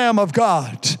 behold the Lamb of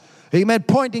God. Amen.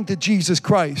 Pointing to Jesus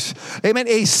Christ. Amen.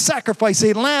 A sacrifice,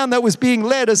 a lamb that was being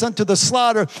led as unto the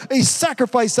slaughter. A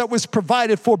sacrifice that was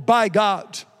provided for by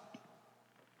God.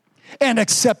 And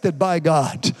accepted by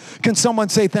God. Can someone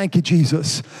say thank you,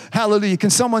 Jesus? Hallelujah. Can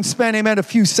someone spend, amen, a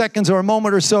few seconds or a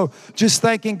moment or so just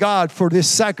thanking God for this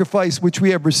sacrifice which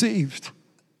we have received?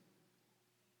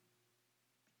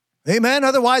 Amen.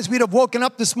 Otherwise, we'd have woken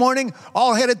up this morning,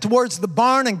 all headed towards the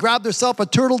barn and grabbed herself a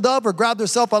turtle dove or grabbed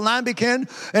herself a lambkin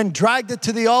and dragged it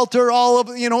to the altar, all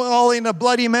in a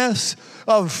bloody mess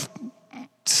of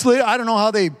slit. I don't know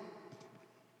how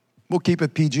we'll keep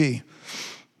it PG.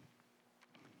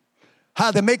 How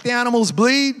they make the animals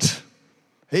bleed.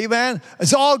 Amen.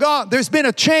 It's all gone. There's been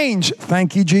a change.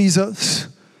 Thank you, Jesus.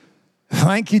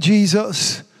 Thank you,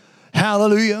 Jesus.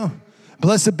 Hallelujah.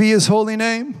 Blessed be his holy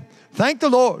name. Thank the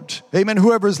Lord. Amen.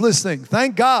 Whoever's listening.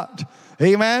 Thank God.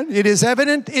 Amen. It is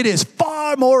evident. It is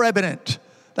far more evident.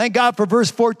 Thank God for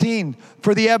verse 14,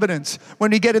 for the evidence.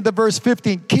 When you get into verse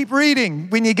 15, keep reading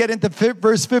when you get into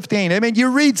verse 15. Amen.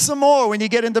 You read some more when you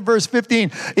get into verse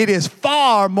 15. It is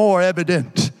far more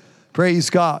evident. Praise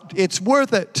God. It's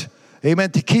worth it.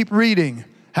 Amen. To keep reading.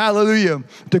 Hallelujah.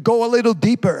 To go a little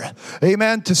deeper.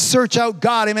 Amen. To search out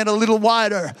God. Amen. A little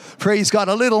wider. Praise God.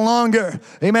 A little longer.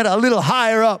 Amen. A little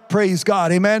higher up. Praise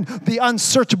God. Amen. The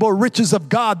unsearchable riches of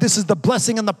God. This is the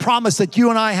blessing and the promise that you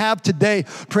and I have today.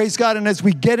 Praise God. And as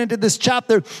we get into this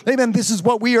chapter, amen, this is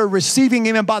what we are receiving,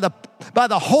 amen, by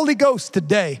the Holy Ghost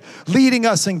today, leading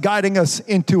us and guiding us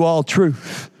into all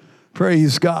truth.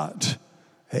 Praise God.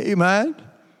 Amen.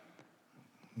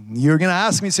 You're going to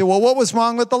ask me, say, well, what was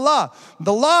wrong with the law?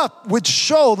 The law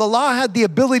had the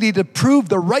ability to prove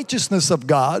the righteousness of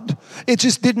God. It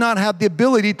just did not have the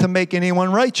ability to make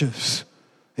anyone righteous.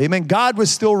 Amen. God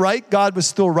was still right. God was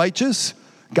still righteous.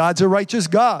 God's a righteous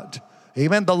God.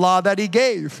 Amen. The law that he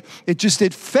gave, it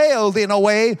failed in a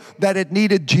way that it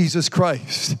needed Jesus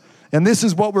Christ. And this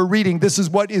is what we're reading. This is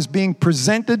what is being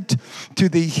presented to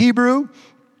the Hebrews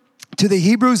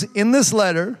in this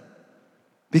letter,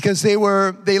 because they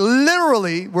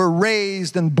literally were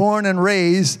raised and born and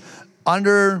raised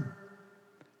under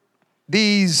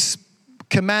these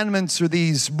commandments or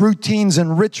these routines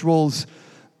and rituals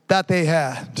that they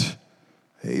had.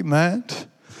 Amen.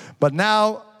 But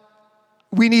now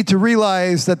we need to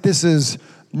realize that this is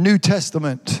New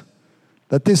Testament,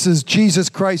 that this is Jesus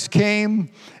Christ came,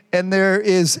 and there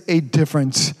is a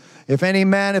difference. If any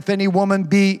man, if any woman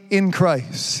be in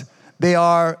Christ, they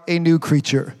are a new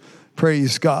creature.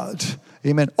 Praise God.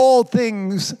 Amen. All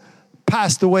things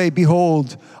passed away.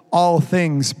 Behold, all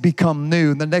things become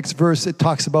new. In the next verse, it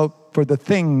talks about for the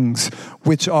things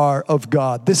which are of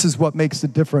God. This is what makes the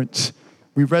difference.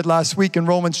 We read last week in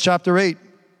Romans chapter 8,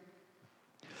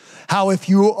 how if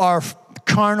you are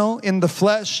carnal in the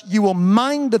flesh, you will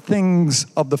mind the things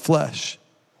of the flesh.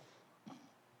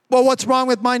 Well, what's wrong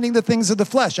with minding the things of the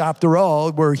flesh? After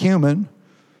all, we're human.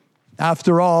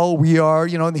 After all, we are,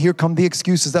 here come the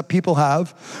excuses that people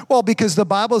have. Well, because the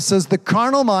Bible says the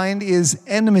carnal mind is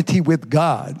enmity with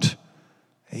God.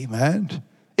 Amen.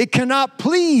 It cannot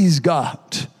please God.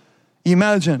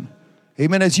 Imagine.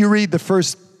 Amen. As you read the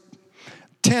first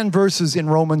 10 verses in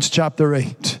Romans chapter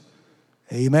 8.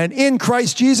 Amen. In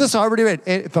Christ Jesus, I already read,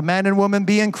 if a man and woman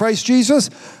be in Christ Jesus,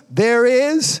 there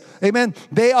is, amen,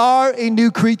 they are a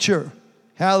new creature.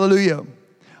 Hallelujah.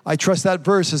 I trust that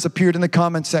verse has appeared in the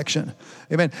comment section.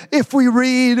 Amen. If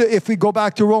we go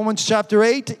back to Romans chapter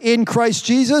 8, in Christ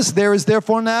Jesus, there is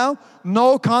therefore now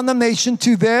no condemnation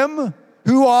to them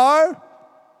who are,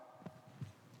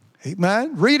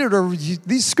 amen. Read it, or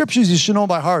these scriptures you should know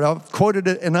by heart. I've quoted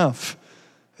it enough.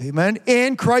 Amen.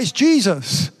 In Christ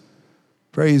Jesus.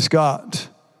 Praise God.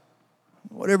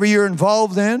 Whatever you're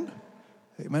involved in,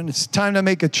 amen, it's time to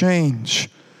make a change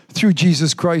through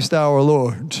Jesus Christ our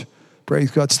Lord. Praise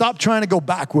God. Stop trying to go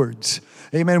backwards.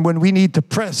 Amen. When we need to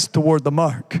press toward the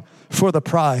mark for the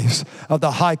prize of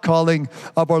the high calling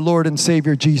of our Lord and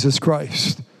Savior Jesus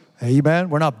Christ. Amen.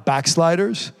 We're not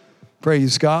backsliders.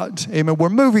 Praise God. Amen. We're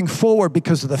moving forward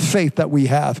because of the faith that we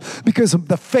have, because of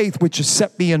the faith which has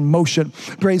set me in motion.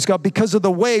 Praise God. Because of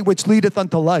the way which leadeth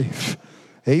unto life.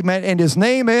 Amen. And his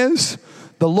name is,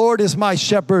 the Lord is my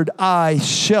shepherd, I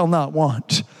shall not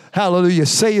want. Hallelujah.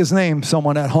 Say his name,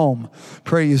 someone at home.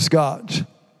 Praise God.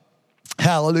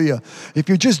 Hallelujah. If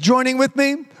you're just joining with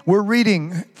me, we're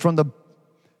reading from the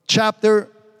chapter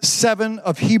 7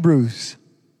 of Hebrews.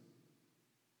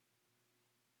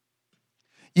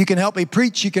 You can help me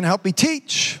preach. You can help me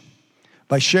teach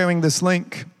by sharing this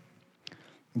link.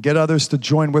 Get others to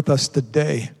join with us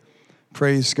today.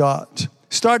 Praise God.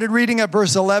 Started reading at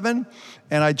verse 11,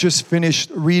 and I just finished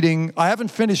reading. I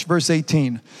haven't finished verse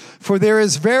 18. For there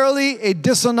is verily a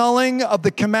disannulling of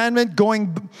the commandment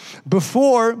going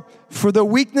before for the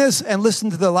weakness, and listen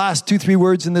to the last 2-3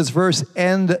 words in this verse,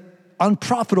 and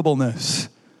unprofitableness.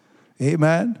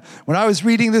 Amen. When I was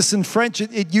reading this in French,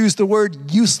 it used the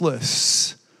word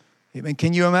useless. Amen.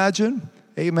 Can you imagine?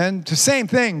 Amen. It's the same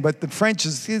thing, but the French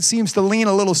it seems to lean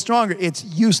a little stronger. It's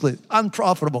useless,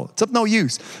 unprofitable. It's of no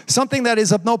use. Something that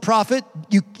is of no profit,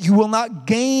 you will not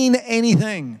gain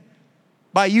anything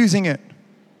by using it,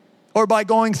 or by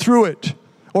going through it,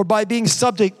 or by being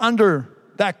subject under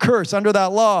that curse, under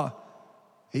that law.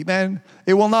 Amen.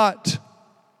 It will not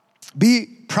be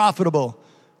profitable.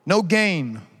 No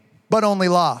gain, but only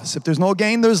loss. If there's no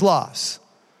gain, there's loss.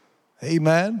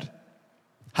 Amen.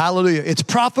 Hallelujah. It's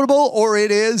profitable or it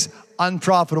is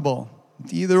unprofitable.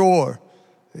 It's either or.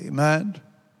 Amen.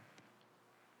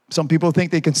 Some people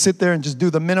think they can sit there and just do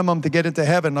the minimum to get into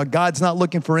heaven. Now, God's not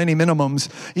looking for any minimums.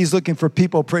 He's looking for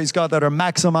people, praise God, that are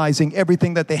maximizing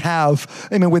everything that they have,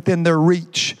 amen, within their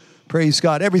reach. Praise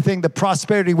God. Everything, the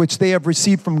prosperity which they have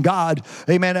received from God,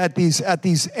 amen, at these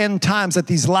end times, at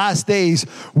these last days,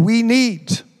 we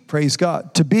need, praise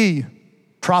God, to be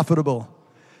profitable.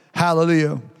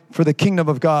 Hallelujah. For the kingdom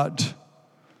of God.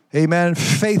 Amen.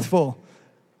 Faithful.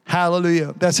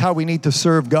 Hallelujah. That's how we need to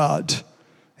serve God.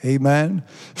 Amen.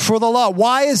 For the law.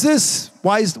 Why is this?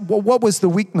 What was the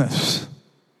weakness?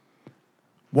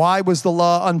 Why was the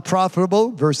law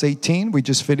unprofitable? Verse 18, we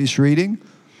just finished reading.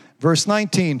 Verse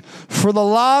 19, for the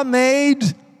law made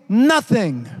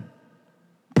nothing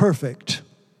perfect.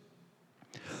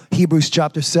 Hebrews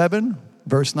chapter 7,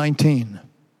 verse 19.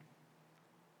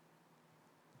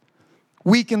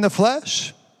 Weak in the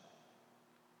flesh,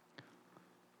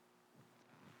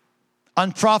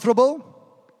 unprofitable,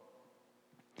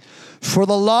 For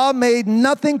the law made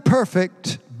nothing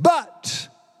perfect, but,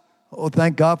 oh,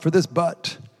 thank God for this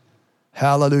but.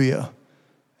 Hallelujah.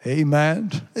 Amen.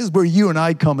 This is where you and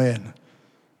I come in.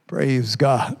 Praise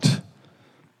God.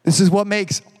 This is what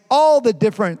makes all the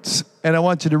difference. And I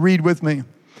want you to read with me.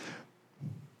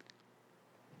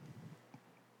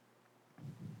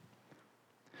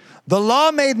 The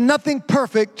law made nothing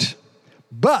perfect,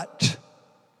 but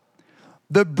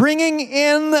the bringing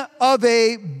in of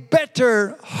a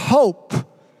better hope.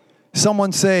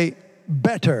 Someone say,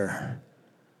 better.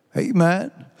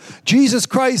 Amen. Jesus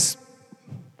Christ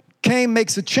came,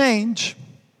 makes a change,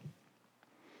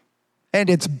 and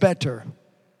it's better.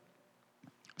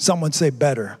 Someone say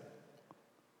better.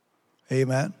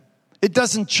 Amen. It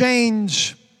doesn't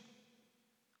change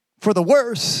for the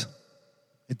worse.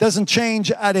 It doesn't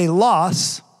change at a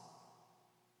loss.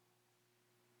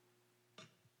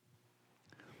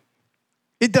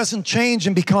 It doesn't change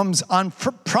and becomes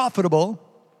unprofitable.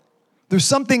 There's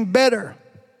something better.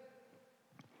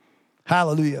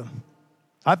 Hallelujah.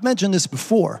 I've mentioned this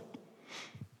before.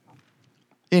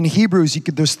 In Hebrews,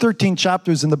 there's 13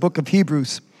 chapters in the book of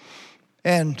Hebrews.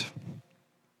 And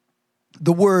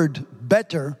the word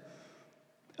better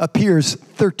appears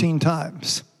 13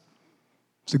 times.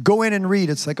 So go in and read.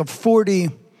 It's like a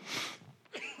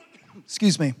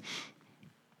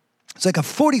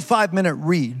 45-minute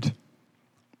read.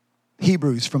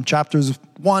 Hebrews from chapters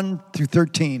 1 through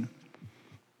 13.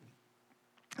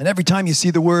 And every time you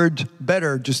see the word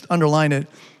better, just underline it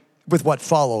with what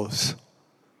follows.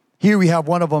 Here we have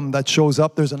one of them that shows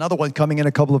up. There's another one coming in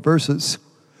a couple of verses.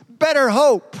 Better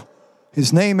hope.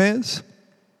 His name is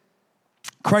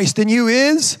Christ in you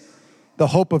is the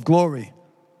hope of glory.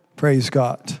 Praise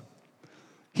God.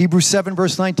 Hebrews 7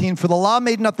 verse 19. For the law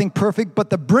made nothing perfect,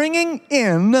 but the bringing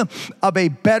in of a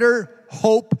better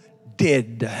hope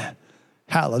did.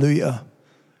 Hallelujah.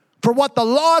 For what the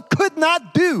law could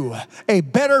not do, a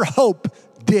better hope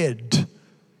did.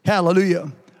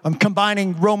 Hallelujah. I'm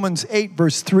combining Romans 8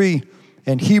 verse 3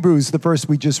 and Hebrews, the verse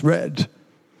we just read.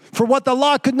 For what the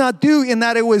law could not do in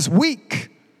that it was weak.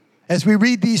 As we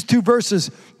read these two verses,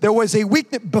 there was a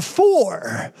weakness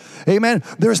before. Amen.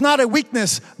 There's not a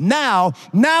weakness now.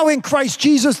 Now in Christ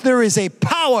Jesus, there is a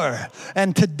power.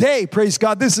 And today, praise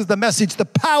God, this is the message, the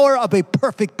power of a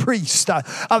perfect priest,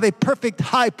 of a perfect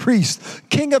high priest,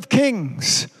 King of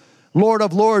kings, Lord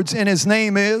of lords, and his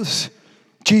name is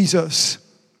Jesus.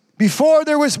 Before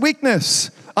there was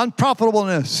weakness,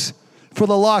 unprofitableness, for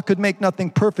the law could make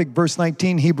nothing perfect. Verse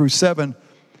 19, Hebrews 7.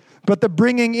 But the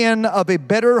bringing in of a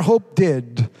better hope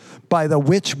did, by the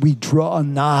which we draw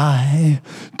nigh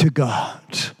to God.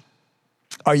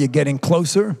 Are you getting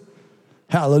closer?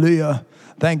 Hallelujah.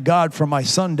 Thank God for my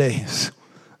Sundays.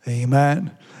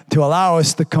 Amen. To allow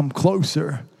us to come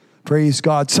closer. Praise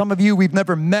God. Some of you we've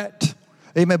never met.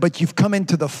 Amen. But you've come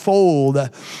into the fold.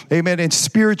 Amen. And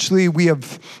spiritually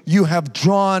you have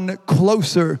drawn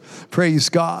closer. Praise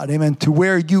God. Amen. To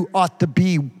where you ought to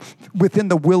be within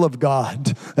the will of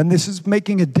God. And this is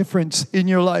making a difference in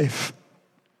your life.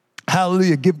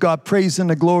 Hallelujah. Give God praise and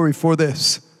the glory for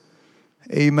this.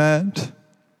 Amen.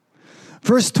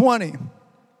 Verse 20.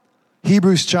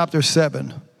 Hebrews chapter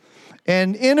 7.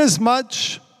 And inasmuch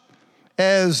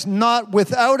as not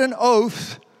without an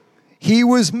oath he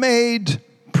was made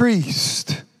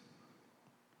priest.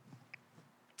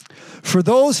 For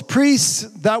those priests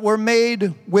that were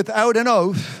made without an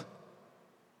oath,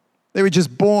 they were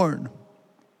just born.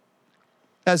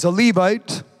 As a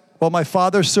Levite, while my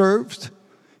father served,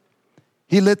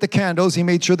 he lit the candles. He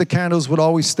made sure the candles would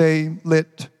always stay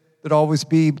lit. There'd always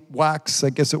be wax, I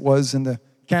guess it was, in the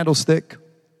candlestick.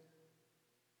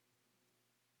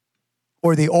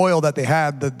 Or the oil that they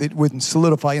had, that it wouldn't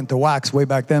solidify into wax way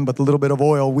back then, but the little bit of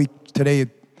oil, today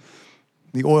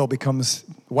the oil becomes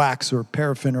wax or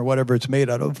paraffin or whatever it's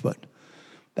made out of, but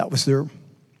that was their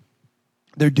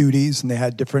duties, and they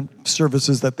had different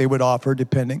services that they would offer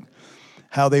depending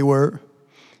how they were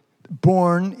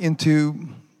born into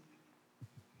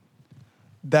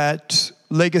that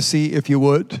legacy, if you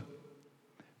would.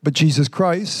 But Jesus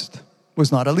Christ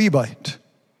was not a Levite.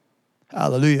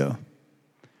 Hallelujah.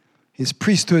 His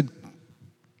priesthood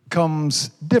comes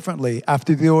differently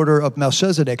after the order of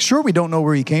Melchizedek. Sure, we don't know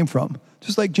where he came from.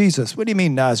 Just like Jesus. What do you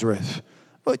mean Nazareth?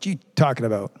 What are you talking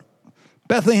about?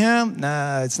 Bethlehem?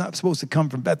 Nah, it's not supposed to come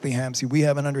from Bethlehem. See, we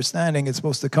have an understanding it's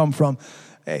supposed to come from,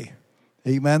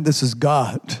 amen, this is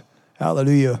God.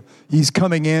 Hallelujah. He's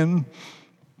coming in,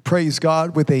 praise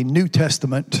God, with a New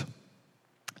Testament.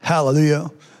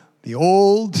 Hallelujah. The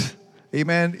old,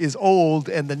 amen, is old,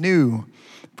 and the new,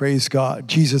 praise God.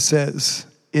 Jesus says,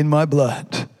 in my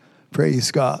blood,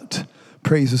 praise God,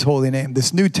 Praise his holy name.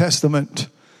 This New Testament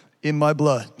in my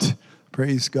blood.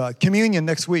 Praise God. Communion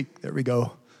next week. There we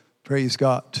go. Praise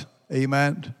God.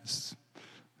 Amen.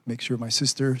 Make sure my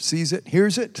sister sees it,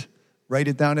 hears it. Write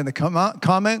it down in the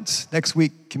comments. Next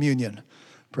week, communion.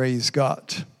 Praise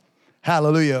God.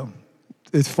 Hallelujah.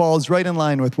 It falls right in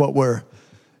line with what we're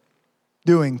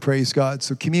doing, praise God.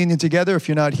 So communion together, if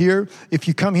you're not here. If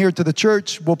you come here to the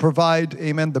church, we'll provide,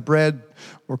 amen, the bread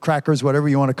or crackers, whatever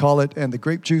you want to call it, and the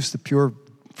grape juice, the pure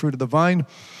fruit of the vine.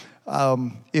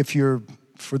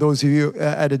 For those of you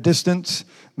at a distance,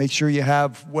 make sure you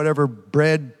have whatever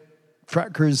bread,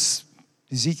 crackers,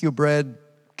 Ezekiel bread,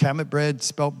 Kamet bread,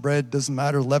 spelt bread, doesn't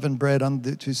matter, leavened bread,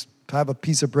 just have a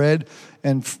piece of bread.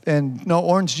 And no,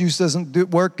 orange juice doesn't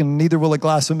work, and neither will a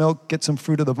glass of milk. Get some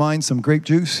fruit of the vine, some grape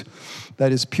juice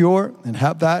that is pure, and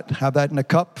have that in a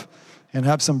cup, and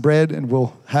have some bread, and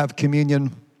we'll have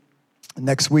communion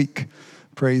next week.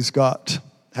 Praise God.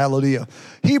 Hallelujah.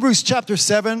 Hebrews chapter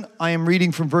 7, I am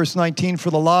reading from verse 19. For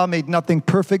the law made nothing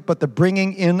perfect, but the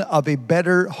bringing in of a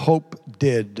better hope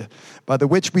did, by the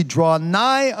which we draw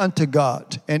nigh unto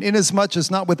God. And inasmuch as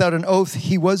not without an oath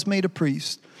he was made a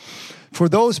priest. For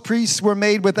those priests were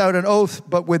made without an oath,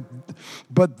 but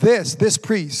this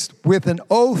priest with an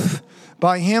oath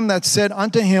by him that said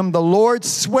unto him, the Lord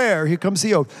swear, here comes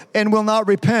the oath, and will not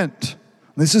repent.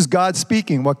 This is God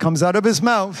speaking. What comes out of his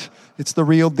mouth, it's the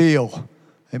real deal.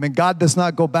 Amen. God does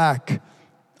not go back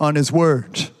on his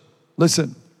word.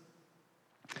 Listen.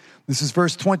 This is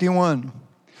verse 21.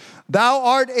 Thou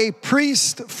art a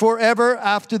priest forever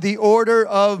after the order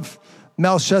of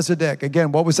Melchizedek.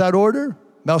 Again, what was that order?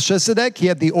 Melchizedek, he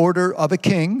had the order of a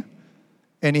king,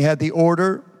 and he had the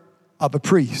order of a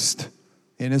priest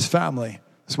in his family.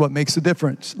 That's what makes the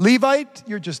difference. Levite,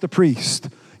 you're just a priest.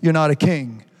 You're not a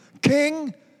king.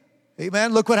 King,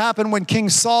 amen. Look what happened when King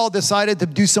Saul decided to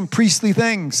do some priestly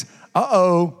things.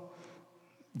 Uh-oh.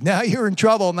 Now you're in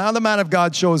trouble. Now the man of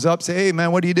God shows up, say, hey,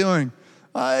 man, what are you doing?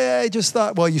 I just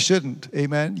thought, well, you shouldn't.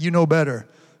 Amen. You know better.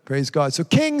 Praise God. So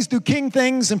kings do king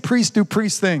things and priests do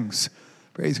priest things.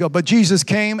 Praise God. But Jesus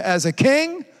came as a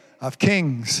king of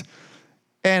kings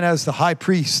and as the high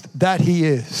priest that he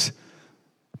is.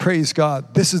 Praise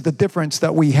God. This is the difference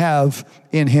that we have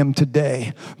in him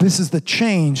today. This is the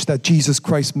change that Jesus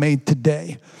Christ made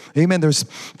today. Amen. There's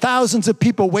thousands of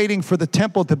people waiting for the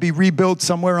temple to be rebuilt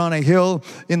somewhere on a hill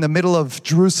in the middle of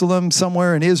Jerusalem,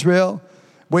 somewhere in Israel,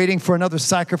 waiting for another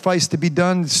sacrifice to be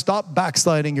done. Stop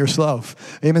backsliding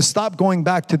yourself. Amen. Stop going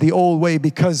back to the old way,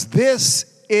 because this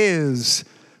is,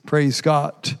 praise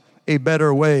God, a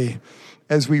better way.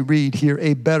 As we read here,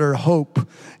 a better hope.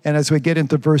 And as we get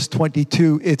into verse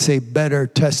 22, it's a better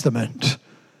testament.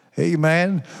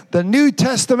 Amen. The New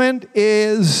Testament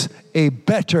is a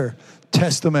better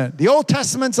testament. The Old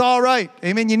Testament's all right.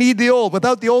 Amen. You need the Old.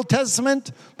 Without the Old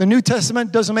Testament, the New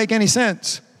Testament doesn't make any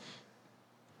sense.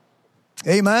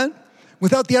 Amen.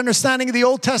 Without the understanding of the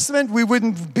Old Testament, we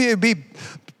wouldn't be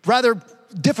rather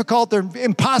difficult or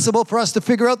impossible for us to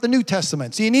figure out the New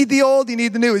Testament. So you need the Old, you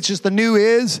need the New. It's just the New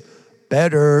is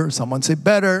better. Someone say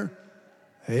better.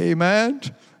 Amen.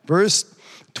 Verse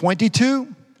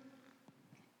 22.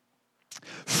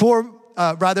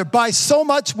 By so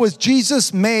much was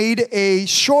Jesus made a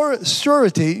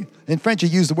surety. In French, you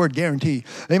use the word guarantee.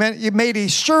 Amen. It made a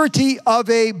surety of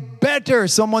a better.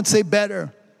 Someone say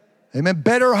better. Amen.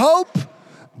 Better hope.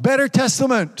 Better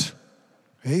testament.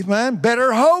 Amen.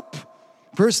 Better hope.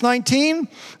 Verse 19.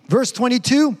 Verse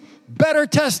 22. Better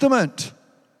testament.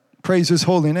 Praise his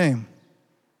holy name.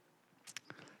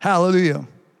 Hallelujah.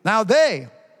 Now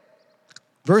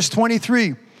verse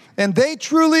 23, and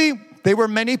they were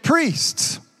many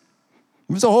priests.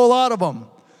 There was a whole lot of them.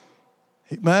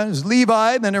 Man, it was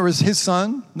Levi, then there was his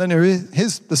son, then there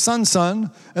was the son's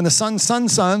son, and the son's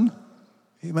son's son.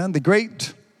 Amen, the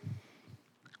great.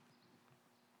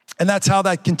 And that's how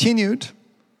that continued.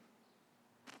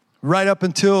 Right up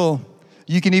until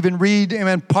you can even read,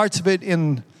 amen, parts of it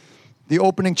in the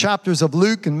opening chapters of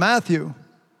Luke and Matthew.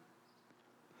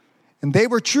 And they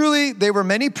were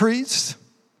many priests.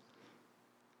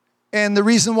 And the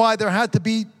reason why there had to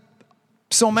be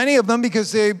so many of them,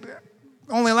 because they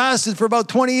only lasted for about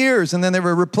 20 years and then they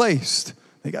were replaced.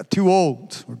 They got too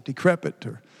old or decrepit.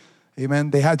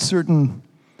 Amen. They had certain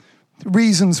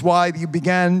reasons why you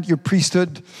began your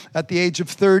priesthood at the age of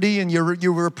 30 and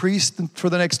you were a priest for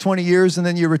the next 20 years and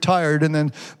then you retired and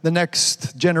then the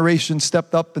next generation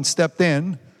stepped up and stepped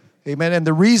in. Amen. And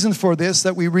the reason for this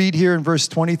that we read here in verse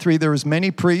 23, there was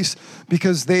many priests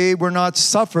because they were not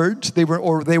suffered, they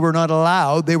were not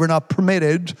allowed, they were not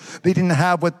permitted, they didn't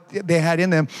have what they had in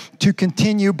them to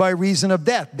continue by reason of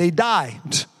death. They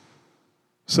died.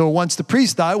 So once the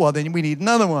priest died, well, then we need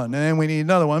another one. And then we need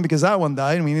another one because that one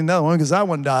died. And we need another one because that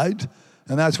one died.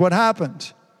 And that's what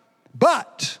happened.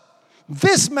 But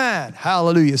this man,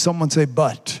 hallelujah, someone say,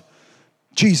 but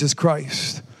Jesus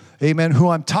Christ, amen, who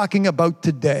I'm talking about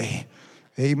today.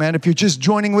 Amen. If you're just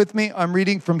joining with me, I'm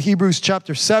reading from Hebrews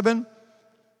chapter 7.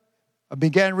 I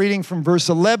began reading from verse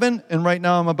 11, and right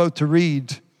now I'm about to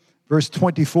read verse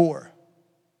 24.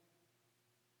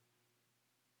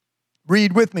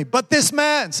 Read with me. But this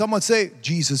man, someone say,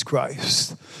 Jesus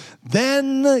Christ.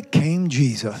 Then came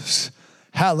Jesus.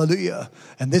 Hallelujah.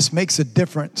 And this makes a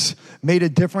difference. Made a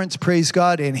difference, praise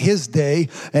God, in his day.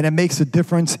 And it makes a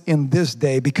difference in this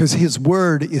day because his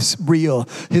word is real.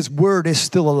 His word is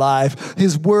still alive.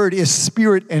 His word is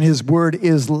spirit and his word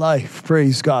is life.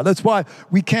 Praise God. That's why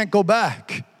we can't go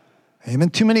back. Amen.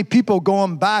 Too many people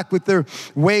going back with their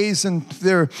ways and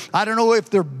I don't know if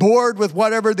they're bored with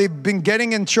whatever they've been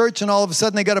getting in church and all of a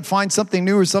sudden they got to find something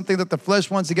new or something that the flesh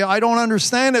wants to get. I don't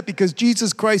understand it because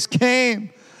Jesus Christ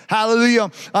came. Hallelujah.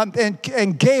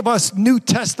 And gave us New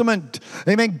Testament.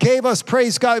 Amen. Gave us,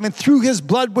 praise God. Amen. Through his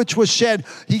blood which was shed,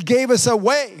 he gave us a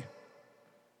way,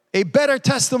 a better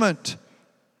testament,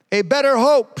 a better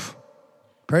hope.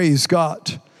 Praise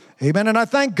God. Amen. And I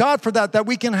thank God for that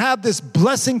we can have this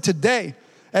blessing today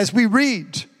as we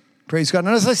read. Praise God.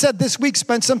 And as I said, this week,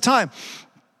 spend some time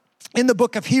in the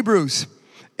book of Hebrews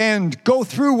and go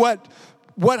through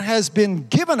what has been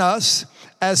given us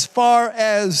as far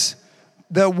as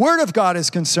the Word of God is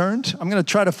concerned. I'm going to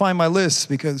try to find my list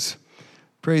because,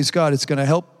 praise God, it's going to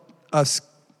help us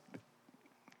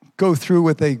go through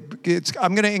with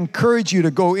I'm going to encourage you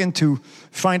to go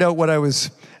find out what I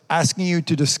was asking you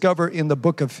to discover in the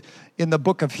book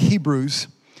of Hebrews.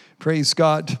 Praise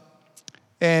God.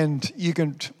 And you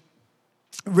can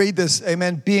read this,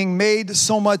 amen, being made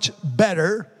so much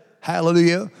better.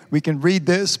 Hallelujah. We can read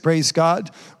this, praise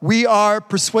God. We are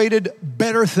persuaded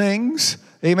better things.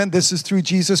 Amen. This is through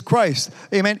Jesus Christ.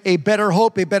 Amen. A better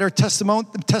hope, a better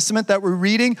testament that we're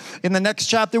reading. In the next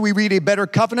chapter, we read a better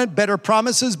covenant, better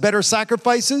promises, better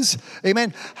sacrifices.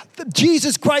 Amen.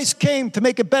 Jesus Christ came to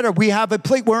make it better. We have a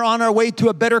plate. We're on our way to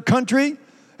a better country.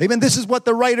 Amen. This is what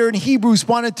the writer in Hebrews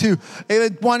wanted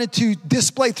to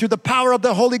display through the power of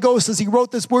the Holy Ghost as he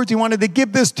wrote this words. He wanted to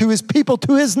give this to his people,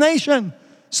 to his nation.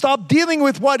 Stop dealing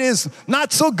with what is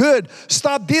not so good.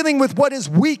 Stop dealing with what is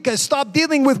weak. Stop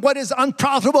dealing with what is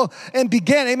unprofitable and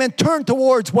begin, amen, turn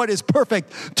towards what is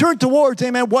perfect. Turn towards,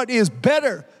 amen, what is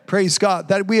better. Praise God,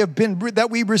 that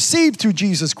we received through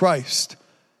Jesus Christ.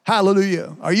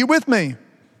 Hallelujah. Are you with me?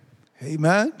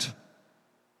 Amen.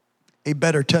 A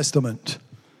better testament.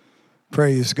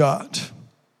 Praise God.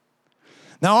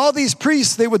 Now all these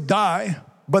priests, they would die.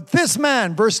 But this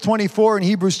man, verse 24 in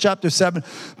Hebrews chapter 7,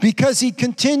 because he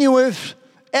continueth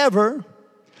ever,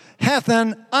 hath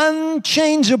an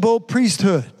unchangeable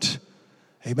priesthood.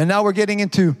 Amen. Now we're getting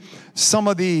into some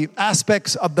of the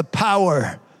aspects of the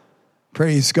power.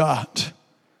 Praise God.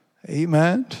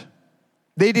 Amen.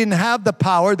 They didn't have the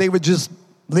power. They would just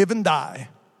live and die.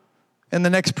 And the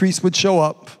next priest would show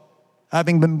up,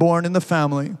 having been born in the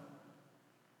family,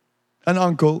 an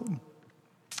uncle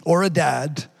or a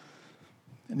dad.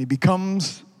 And they become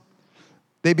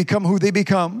who they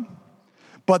become.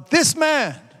 But this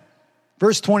man,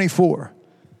 verse 24,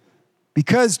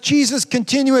 because Jesus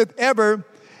continueth ever,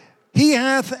 he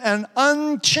hath an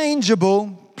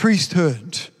unchangeable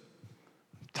priesthood.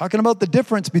 Talking about the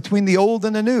difference between the old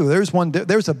and the new.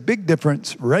 There's a big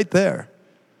difference right there.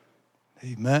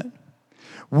 Amen.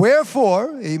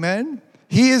 Wherefore, amen,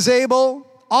 he is able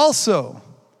also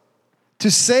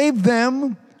to save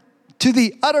them to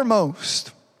the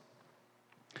uttermost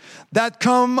that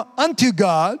come unto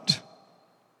God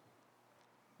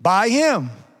by him.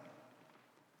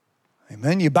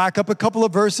 Amen. You back up a couple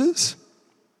of verses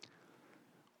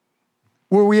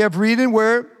where we have reading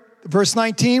verse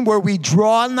 19, where we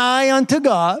draw nigh unto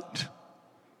God.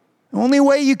 The only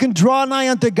way you can draw nigh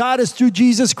unto God is through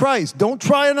Jesus Christ. Don't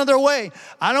try another way.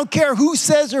 I don't care who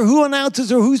says or who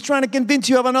announces or who's trying to convince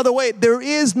you of another way. There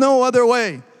is no other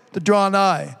way to draw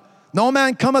nigh. No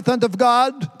man cometh unto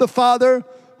God the Father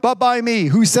but by me.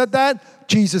 Who said that?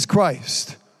 Jesus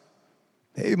Christ.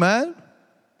 Amen.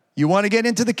 You want to get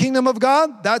into the kingdom of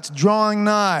God? That's drawing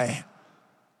nigh.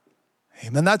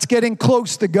 Amen. That's getting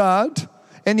close to God.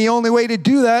 And the only way to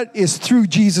do that is through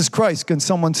Jesus Christ. Can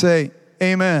someone say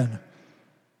amen?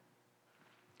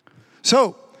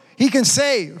 So, he can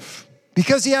save.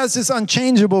 Because he has this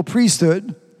unchangeable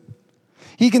priesthood,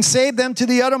 he can save them to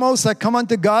the uttermost that come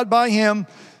unto God by him,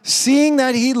 seeing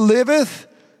that he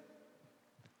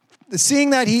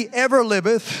ever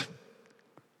liveth,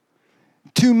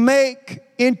 to make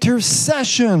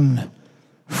intercession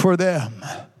for them.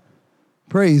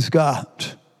 Praise God.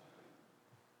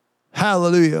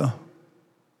 Hallelujah.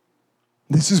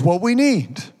 This is what we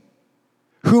need.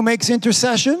 Who makes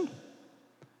intercession?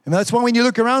 And that's why when you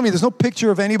look around me, there's no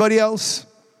picture of anybody else.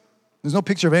 There's no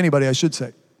picture of anybody, I should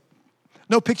say.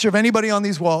 No picture of anybody on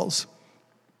these walls.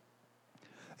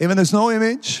 Even there's no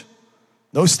image,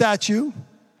 no statue.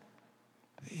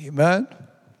 Amen.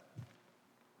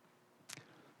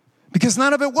 Because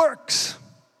none of it works.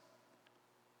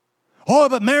 Oh,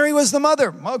 but Mary was the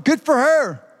mother. Well, good for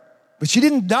her. But she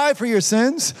didn't die for your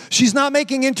sins. She's not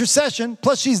making intercession.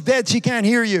 Plus, she's dead. She can't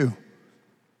hear you.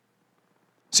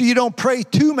 So you don't pray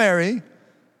to Mary.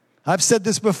 I've said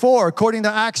this before. According to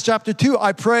Acts chapter 2,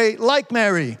 I pray like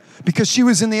Mary because she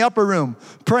was in the upper room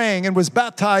praying and was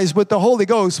baptized with the Holy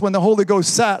Ghost when the Holy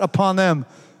Ghost sat upon them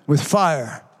with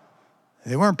fire.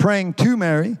 They weren't praying to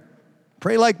Mary.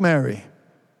 Pray like Mary.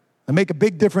 And make a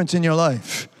big difference in your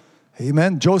life.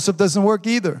 Amen. Joseph doesn't work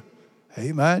either.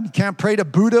 Amen. You can't pray to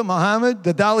Buddha, Muhammad,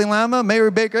 the Dalai Lama,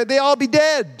 Mary Baker. They all be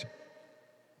dead.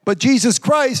 But Jesus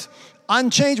Christ,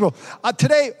 unchangeable.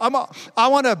 Today, I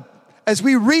want to, as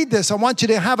we read this, I want you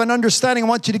to have an understanding. I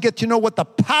want you to get to know what the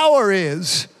power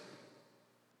is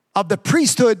of the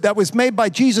priesthood that was made by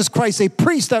Jesus Christ, a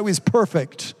priest that was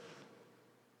perfect.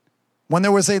 When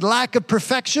there was a lack of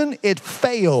perfection, it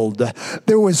failed.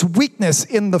 There was weakness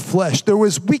in the flesh. There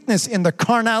was weakness in the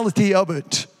carnality of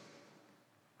it.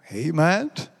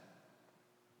 Amen.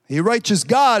 He righteous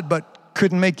God, but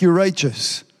couldn't make you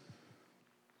righteous.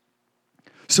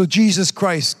 So Jesus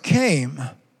Christ came.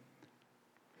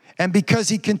 And because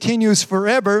he continues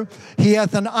forever, he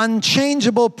hath an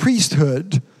unchangeable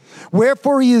priesthood.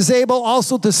 Wherefore he is able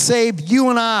also to save you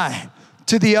and I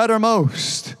to the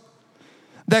uttermost.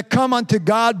 That come unto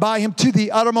God by him to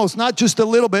the uttermost. Not just a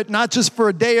little bit, not just for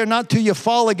a day, or not till you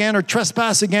fall again, or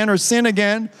trespass again, or sin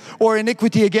again, or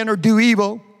iniquity again, or do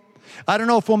evil. I don't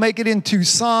know if we'll make it into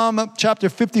Psalm chapter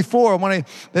 54.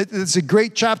 It's a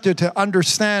great chapter to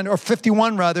understand, or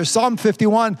 51 rather, Psalm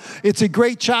 51. It's a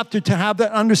great chapter to have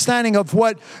that understanding of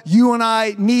what you and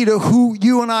I need, or who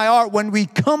you and I are when we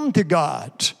come to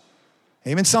God.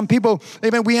 Amen. Some people,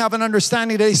 amen, we have an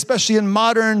understanding today, especially in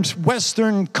modern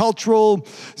Western cultural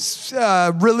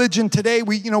religion today.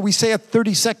 We say a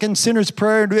 30-second sinner's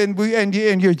prayer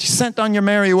and you're sent on your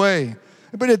merry way.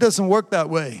 But it doesn't work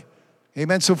that way.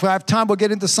 Amen. So if I have time, we'll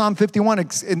get into Psalm 51.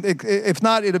 If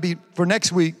not, it'll be for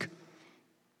next week.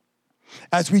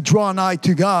 As we draw nigh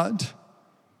to God,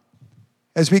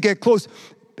 as we get close,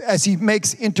 as he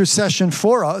makes intercession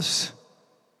for us.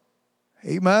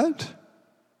 Amen.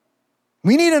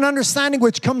 We need an understanding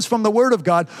which comes from the Word of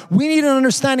God. We need an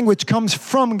understanding which comes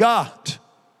from God.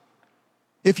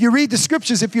 If you read the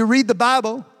Scriptures, if you read the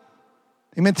Bible,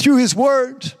 amen, through His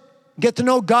Word, get to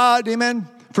know God, amen,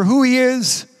 for who He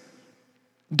is,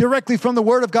 directly from the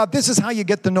Word of God. This is how you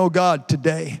get to know God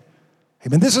today.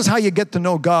 Amen. This is how you get to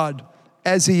know God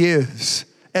as He is,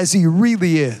 as He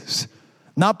really is.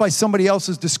 Not by somebody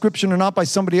else's description, or not by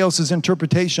somebody else's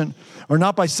interpretation, or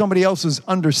not by somebody else's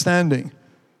understanding.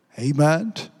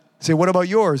 Amen. Say, what about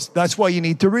yours? That's why you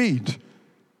need to read.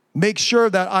 Make sure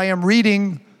that I am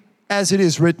reading as it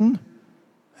is written.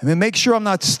 Amen. Make sure I'm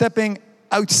not stepping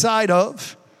outside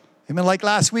of. Amen. Like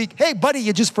last week, hey, buddy,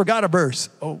 you just forgot a verse.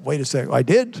 Oh, wait a second. I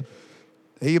did?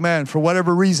 Amen. For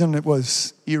whatever reason, it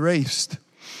was erased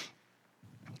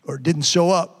or didn't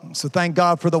show up. So thank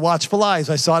God for the watchful eyes.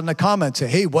 I saw it in the comments. Say,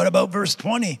 hey, what about verse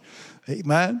 20?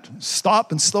 Amen.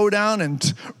 Stop and slow down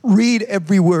and read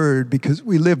every word because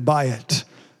we live by it.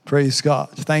 Praise God.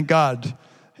 Thank God.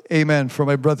 Amen. For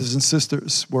my brothers and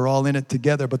sisters, we're all in it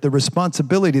together. But the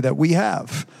responsibility that we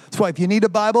have. That's why if you need a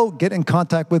Bible, get in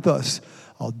contact with us.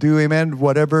 I'll do, amen,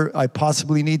 whatever I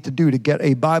possibly need to do to get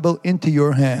a Bible into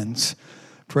your hands.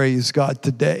 Praise God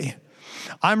today.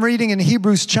 I'm reading in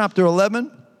Hebrews chapter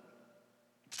 11.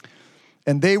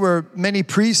 And they were many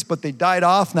priests, but they died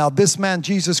off. Now this man,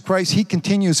 Jesus Christ, he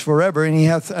continues forever, and he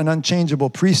hath an unchangeable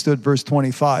priesthood, verse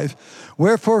 25.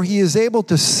 Wherefore he is able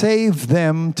to save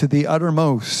them to the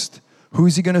uttermost.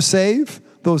 Who's he going to save?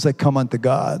 Those that come unto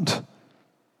God.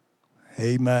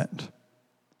 Amen.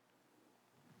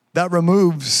 That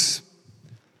removes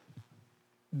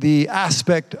the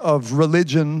aspect of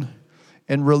religion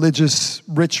and religious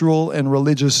ritual and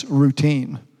religious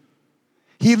routine.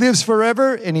 He lives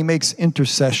forever, and he makes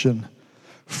intercession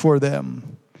for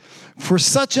them. For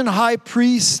such an high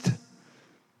priest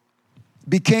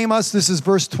became us, this is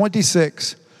verse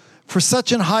 26. For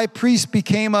such an high priest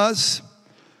became us,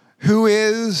 who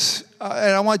is,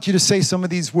 and I want you to say some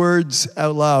of these words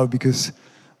out loud, because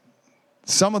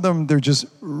some of them, they're just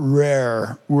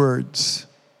rare words.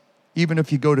 even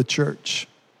if you go to church.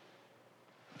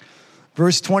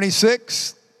 Verse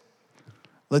 26,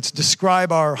 let's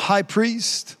describe our high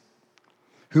priest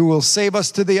who will save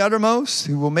us to the uttermost,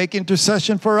 who will make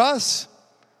intercession for us.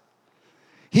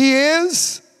 He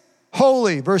is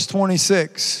holy, verse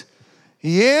 26.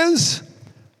 He is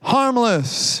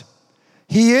harmless.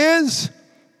 He is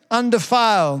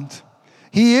undefiled.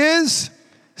 He is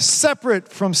separate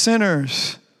from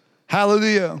sinners.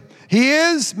 Hallelujah. He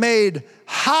is made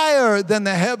higher than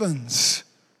the heavens.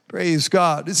 Praise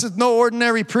God. This is no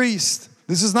ordinary priest.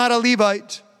 This is not a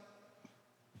Levite.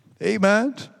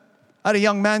 Amen. I had a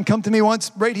young man come to me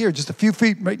once right here, just a few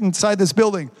feet right inside this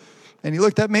building. And he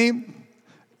looked at me.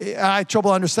 I had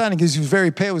trouble understanding because he was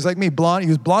very pale. He was like me, blonde. He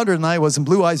was blonder than I was and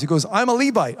blue eyes. He goes, I'm a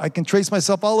Levite. I can trace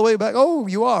myself all the way back. Oh,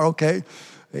 you are? Okay.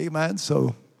 Amen.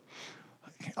 So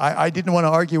I didn't want to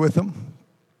argue with him.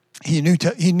 He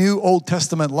knew Old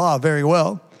Testament law very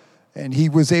well. And he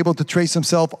was able to trace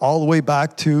himself all the way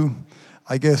back to,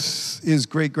 I guess, his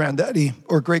great-granddaddy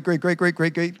or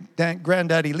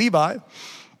great-great-great-great-great-granddaddy Levi.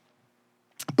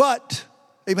 But,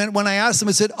 amen, when I asked him,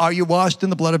 I said, are you washed in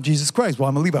the blood of Jesus Christ? Well,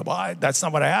 I'm a Levite. Well, that's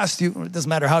not what I asked you. It doesn't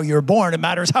matter how you're born. It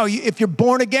matters if you're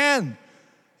born again.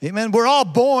 Amen. We're all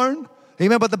born.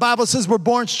 Amen. But the Bible says we're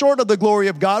born short of the glory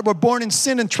of God. We're born in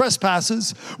sin and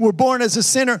trespasses. We're born as a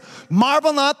sinner.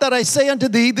 Marvel not that I say unto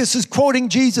thee, this is quoting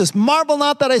Jesus, marvel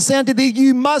not that I say unto thee,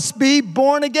 you must be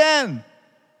born again.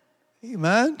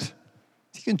 Amen.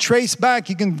 You can trace back.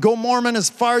 You can go Mormon as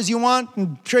far as you want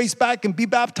and trace back and be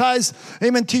baptized,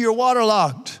 amen, till you're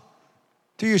waterlogged,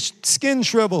 till your skin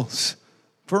shrivels,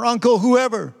 for uncle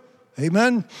whoever.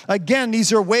 Amen. Again,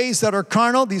 these are ways that are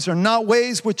carnal. These are not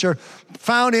ways which are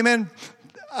found, amen,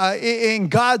 in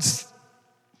God's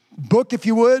book, if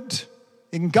you would,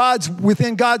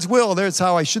 within God's will. That's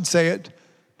how I should say it.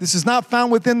 This is not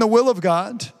found within the will of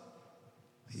God.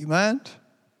 Amen.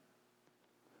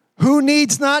 Who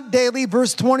needs not daily,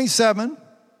 verse 27,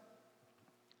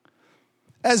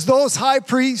 as those high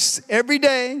priests every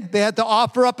day, they had to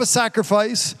offer up a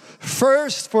sacrifice,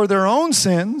 first for their own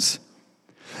sins,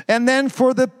 and then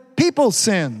for the people's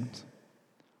sins.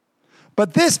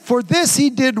 But for this he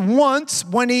did once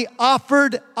when he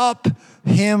offered up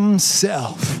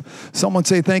himself. Someone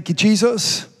say, thank you,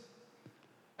 Jesus.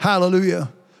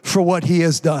 Hallelujah, for what he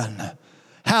has done.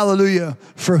 Hallelujah,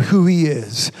 for who he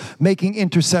is, making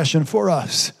intercession for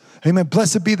us. Amen.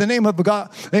 Blessed be the name of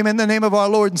God. Amen. The name of our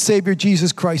Lord and Savior,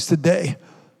 Jesus Christ, today.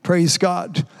 Praise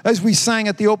God. As we sang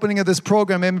at the opening of this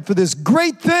program, amen, for this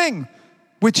great thing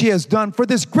which he has done, for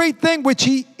this great thing which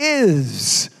he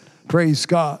is. Praise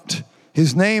God.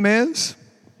 His name is,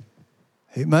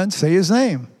 amen, say his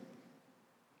name.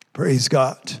 Praise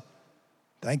God.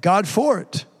 Thank God for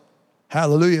it.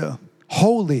 Hallelujah.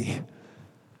 Holy,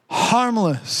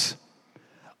 harmless,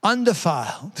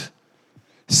 undefiled,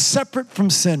 separate from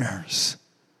sinners.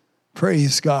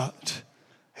 Praise God.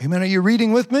 Amen. Are you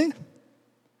reading with me?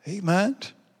 Amen.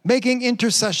 Making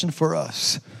intercession for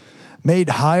us. Made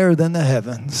higher than the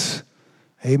heavens.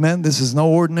 Amen. This is no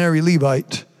ordinary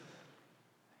Levite.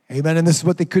 Amen. And this is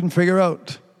what they couldn't figure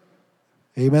out.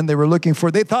 Amen. They were looking for,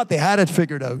 they thought they had it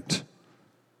figured out.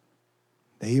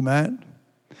 Amen.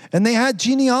 And they had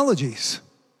genealogies.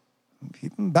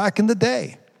 Even back in the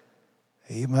day.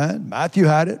 Amen. Matthew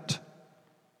had it.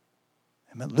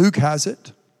 Amen. Luke has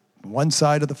it. From one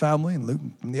side of the family and Luke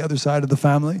from the other side of the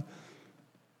family.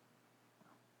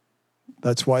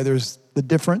 That's why there's the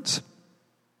difference.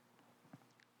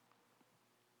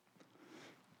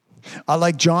 I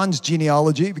like John's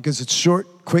genealogy because it's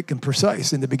short, quick, and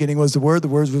precise. In the beginning was the Word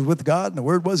was with God, and the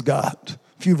Word was God.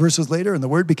 A few verses later, and the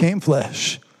Word became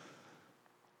flesh.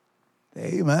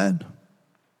 Amen.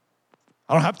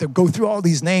 I don't have to go through all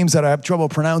these names that I have trouble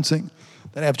pronouncing,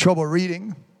 that I have trouble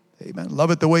reading. Amen.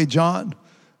 Love it the way John,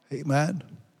 amen,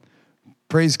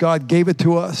 praise God, gave it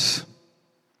to us.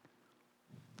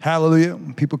 Hallelujah.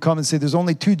 When people come and say there's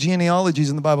only 2 genealogies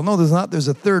in the Bible. No, there's not. There's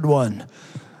a third one.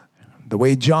 The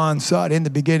way John saw it in the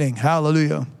beginning,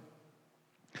 hallelujah,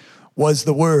 was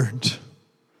the Word.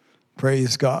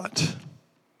 Praise God.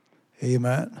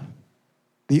 Amen.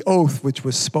 The oath which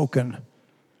was spoken,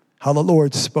 how the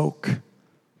Lord spoke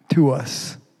to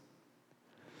us.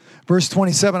 Verse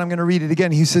 27, I'm going to read it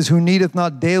again. He says, who needeth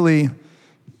not daily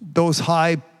those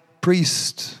high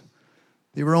priests.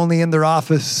 They were only in their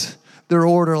office. Their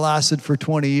order lasted for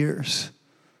 20 years.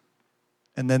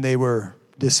 And then they were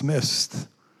dismissed.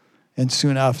 And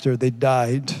soon after, they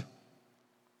died.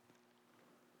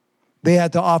 They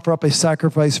had to offer up a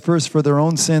sacrifice first for their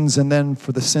own sins and then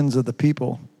for the sins of the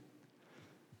people.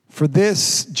 For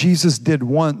this, Jesus did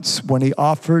once when he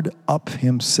offered up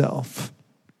himself.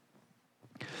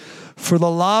 For the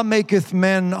law maketh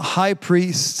men high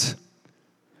priests,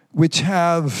 which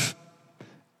have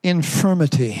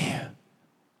infirmity.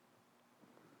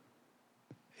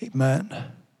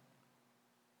 Amen.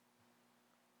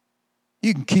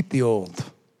 You can keep the old.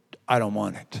 I don't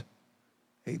want it.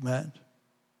 Amen.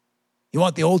 You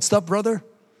want the old stuff, brother?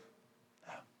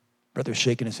 Brother's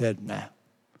shaking his head. Nah.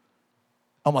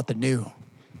 I want the new.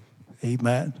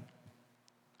 Amen.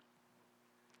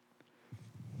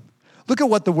 Look at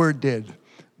what the word did.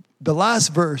 The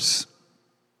last verse,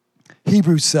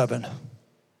 Hebrews 7.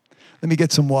 Let me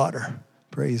get some water.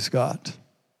 Praise God.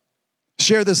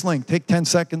 Share this link. Take 10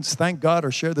 seconds. Thank God,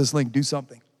 or share this link. Do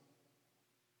something.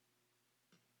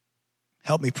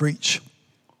 Help me preach.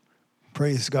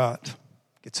 Praise God.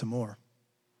 Get some more.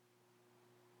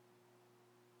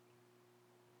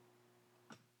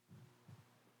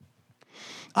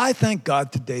 I thank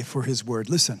God today for his word.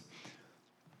 Listen.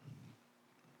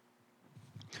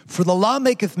 For the law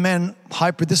maketh men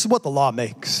high priests. This is what the law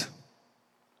makes.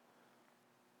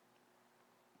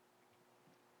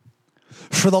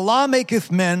 For the law maketh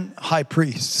men high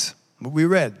priests. We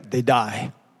read, they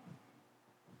die.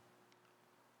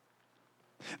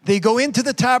 They go into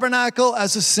the tabernacle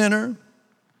as a sinner.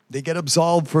 They get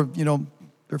absolved for,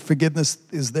 their forgiveness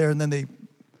is there. And then they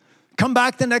come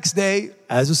back the next day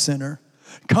as a sinner.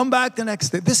 Come back the next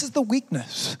day. This is the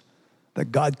weakness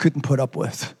that God couldn't put up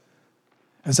with.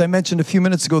 As I mentioned a few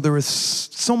minutes ago, there was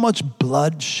so much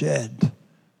blood shed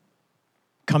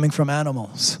coming from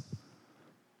animals.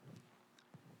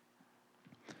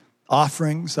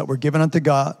 Offerings that were given unto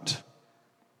God.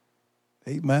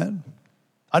 Amen.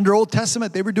 Under Old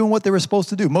Testament, they were doing what they were supposed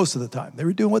to do most of the time. They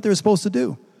were doing what they were supposed to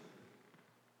do.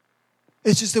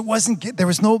 It's just there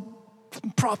was no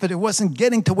profit. It wasn't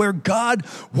getting to where God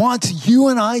wants you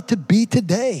and I to be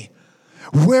today.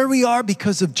 Where we are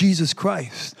because of Jesus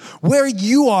Christ. Where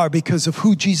you are because of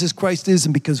who Jesus Christ is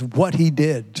and because of what he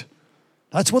did.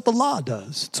 That's what the law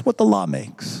does. It's what the law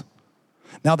makes.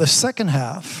 Now the second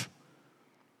half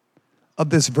of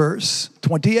this verse,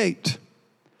 28.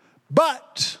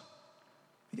 But,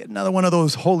 you get another one of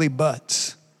those holy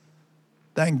buts.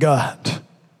 Thank God.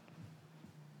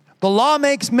 The law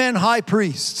makes men high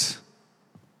priests,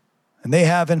 and they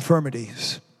have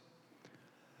infirmities.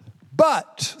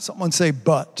 But, someone say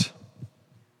but.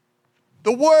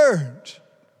 The word.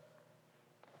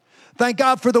 Thank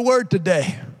God for the word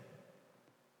today.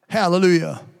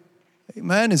 Hallelujah.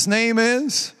 Amen. His name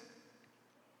is,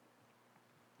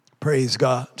 praise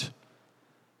God.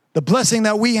 The blessing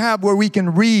that we have where we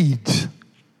can read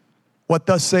what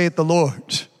thus saith the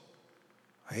Lord.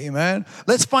 Amen.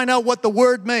 Let's find out what the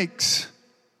word makes.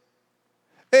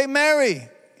 Hey, Mary,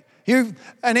 here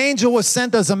an angel was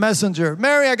sent as a messenger.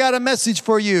 Mary, I got a message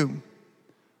for you.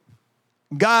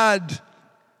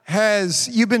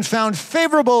 You've been found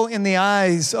favorable in the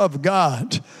eyes of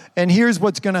God. And here's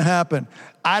what's going to happen.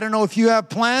 I don't know if you have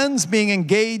plans, being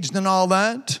engaged and all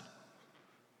that.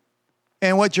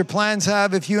 And what your plans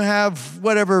have, if you have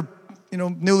whatever,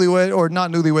 newlywed, or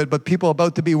not newlywed, but people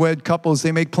about to be wed, couples,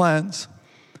 they make plans.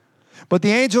 But the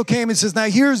angel came and says, now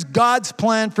here's God's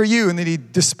plan for you. And then he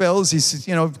dispels,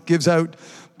 gives out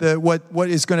what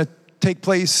is going to take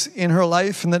place in her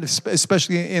life, and then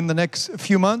especially in the next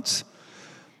few months.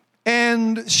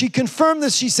 And she confirmed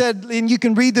this. She said, and you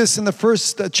can read this in the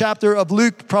first chapter of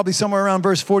Luke, probably somewhere around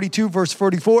verse 42, verse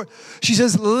 44. She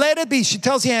says, let it be. She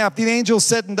tells you after the angel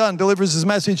said and done, delivers his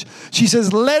message. She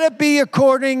says, let it be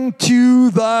according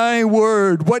to thy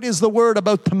word. What is the word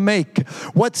about to make?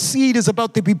 What seed is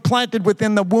about to be planted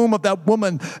within the womb of that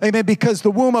woman? Amen. Because the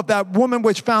womb of that woman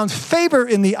which found favor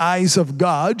in the eyes of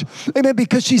God. Amen.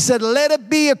 Because she said, let it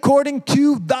be according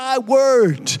to thy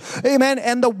word. Amen.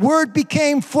 And the word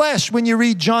became flesh. When you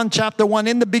read John chapter 1,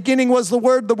 in the beginning was the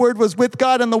word was with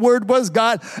God, and the word was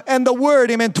God, and the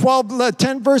word, amen,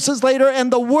 10 verses later,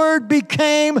 and the word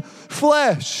became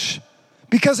flesh.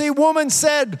 Because a woman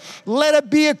said, let it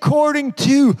be according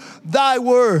to thy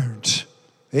word.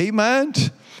 Amen.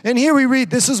 And here we read,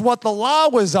 this is what the law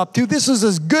was up to. This is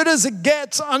as good as it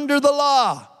gets under the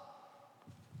law.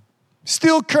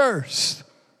 Still cursed.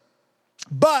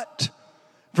 But,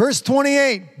 verse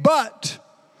 28, but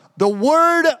the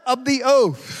word of the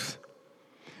oath,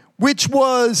 which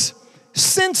was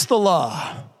since the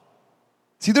law.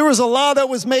 See, there was a law that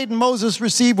was made, and Moses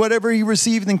received whatever he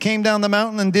received and came down the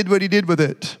mountain and did what he did with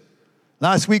it.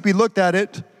 Last week we looked at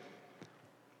it.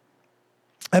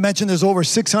 I mentioned there's over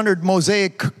 600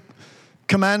 Mosaic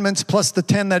commandments plus the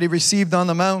 10 that he received on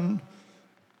the mountain.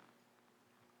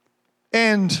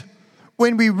 And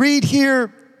when we read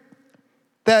here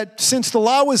that since the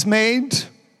law was made,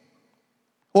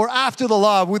 or after the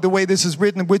law, with the way this is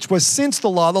written, which was since the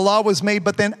law was made,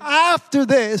 but then after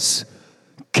this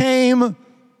came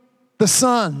the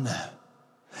Son.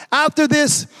 After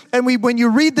this, and when you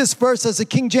read this verse as the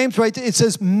King James writes, it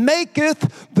says,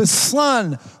 maketh the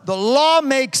Son. The law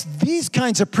makes these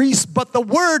kinds of priests, but the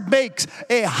Word makes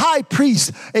a high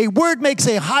priest. A Word makes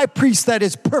a high priest that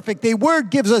is perfect. A Word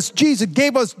gave us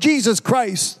Jesus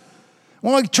Christ. I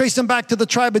want to trace him back to the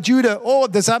tribe of Judah. Oh,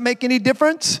 does that make any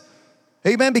difference?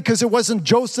 Amen. Because it wasn't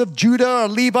Joseph, Judah, or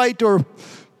Levite, or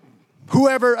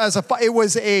whoever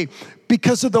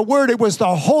because of the Word, it was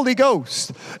the Holy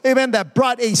Ghost. Amen. That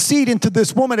brought a seed into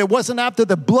this woman. It wasn't after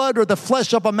the blood or the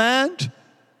flesh of a man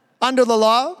under the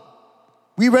law.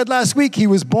 We read last week, he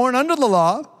was born under the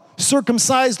law,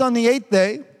 circumcised on the 8th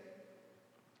day.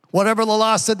 Whatever the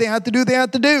law said they had to do, they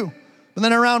had to do. But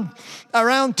then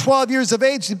around 12 years of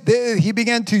age, he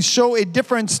began to show a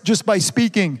difference just by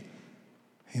speaking.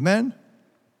 Amen.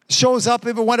 Shows up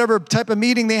in whatever type of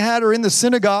meeting they had or in the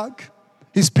synagogue.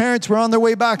 His parents were on their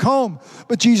way back home.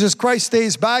 But Jesus Christ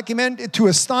stays back, amen, to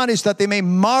astonish that they may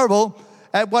marvel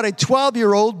at what a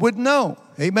 12-year-old would know.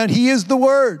 Amen. He is the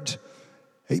Word.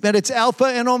 Amen. It's Alpha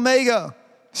and Omega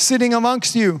sitting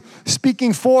amongst you,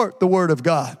 speaking forth the Word of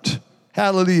God.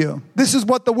 Hallelujah. This is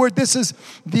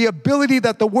the ability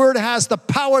that the Word has, the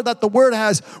power that the Word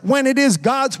has when it is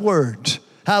God's Word.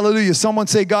 Hallelujah. Someone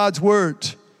say God's Word.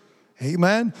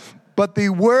 Amen. But the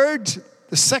Word,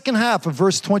 the second half of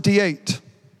verse 28.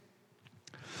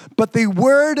 But the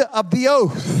word of the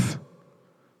oath.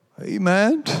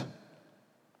 Amen.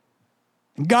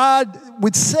 God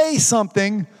would say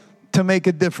something to make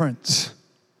a difference.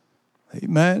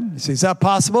 Amen. He says, is that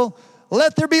possible?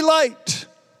 Let there be light.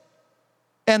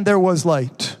 And there was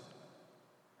light.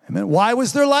 Amen. Why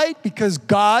was there light? Because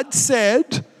God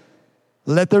said,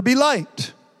 let there be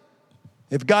light.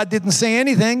 If God didn't say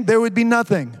anything, there would be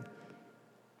nothing.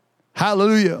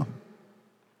 Hallelujah.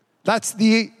 That's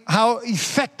how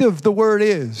effective the Word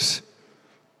is.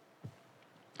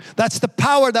 That's the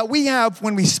power that we have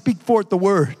when we speak forth the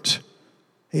Word.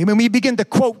 Amen. We begin to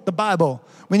quote the Bible.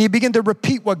 When you begin to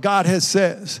repeat what God has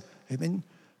says. Amen.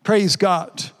 Praise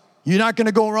God. You're not going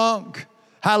to go wrong.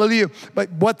 Hallelujah.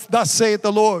 But what thus saith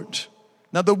the Lord?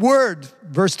 Now the Word,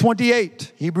 verse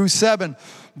 28, Hebrews 7.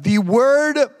 The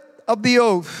word of the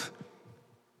oath,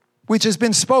 which has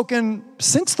been spoken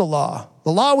since the law.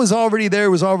 The law was already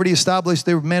there, was already established.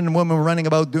 There were men and women running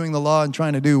about doing the law and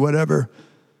trying to do whatever.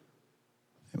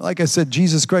 Like I said,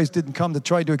 Jesus Christ didn't come to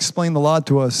try to explain the law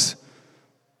to us.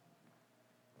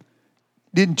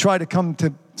 Didn't try to come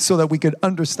to so that we could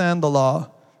understand the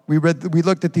law. We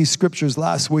looked at these scriptures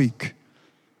last week.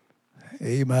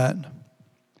 Amen.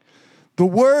 The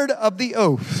word of the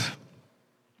oath,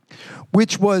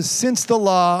 which was since the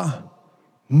law,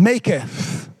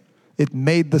 maketh. It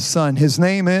made the Son. His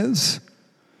name is,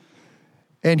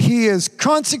 and he is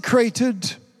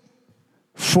consecrated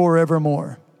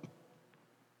forevermore.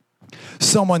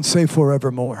 Someone say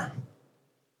forevermore.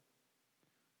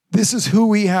 This is who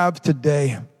we have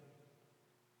today.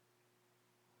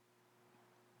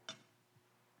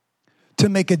 To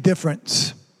make a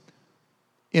difference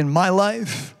in my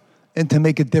life and to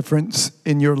make a difference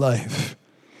in your life.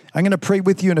 I'm going to pray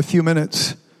with you in a few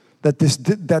minutes that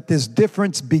this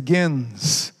difference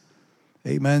begins.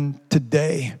 Amen.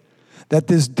 Today. That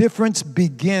this difference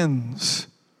begins.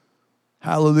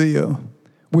 Hallelujah.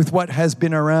 With what has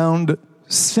been around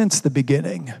since the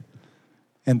beginning.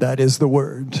 And that is the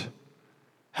Word.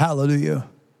 Hallelujah.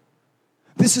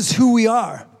 This is who we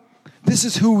are. This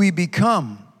is who we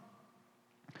become.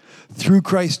 Through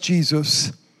Christ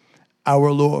Jesus,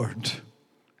 our Lord.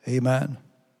 Amen.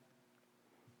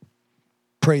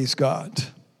 Praise God.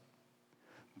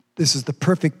 This is the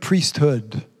perfect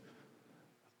priesthood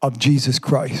of Jesus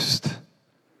Christ.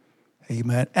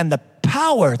 Amen. And the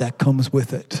power that comes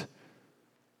with it.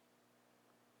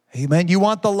 Amen. You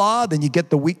want the law, then you get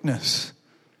the weakness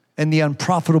and the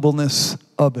unprofitableness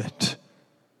of it.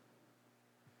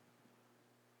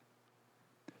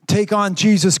 Take on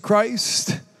Jesus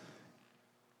Christ.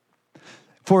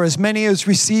 For as many as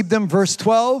received them, verse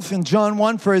 12 in John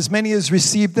 1, for as many as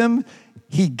received them,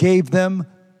 he gave them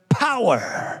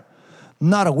power,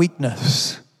 not a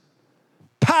weakness.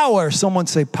 Power, someone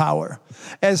say power.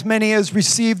 As many as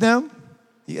received them,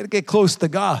 you got to get close to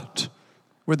God,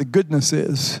 where the goodness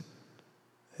is.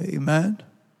 Amen.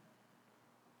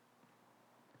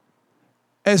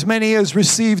 As many as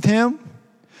received him.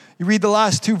 You read the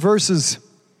last two verses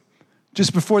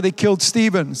just before they killed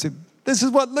Stephen.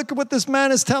 Look at what this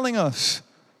man is telling us.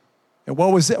 And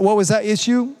what was that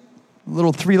issue? A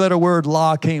little 3-letter word,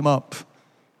 law, came up.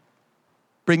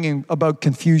 bringing about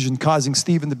confusion, causing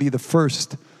Stephen to be the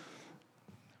first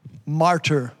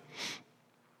martyr,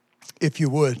 if you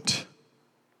would.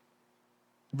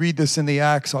 Read this in the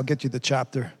Acts. I'll get you the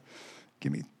chapter.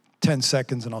 Give me 10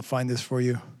 seconds and I'll find this for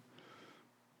you.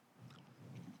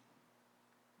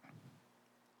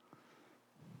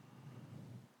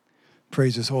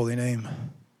 Praise his holy name.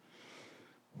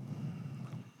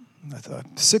 I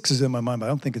thought 6 is in my mind, but I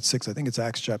don't think it's 6. I think it's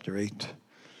Acts chapter 8.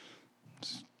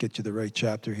 Let's get you the right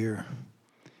chapter here.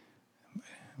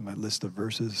 My list of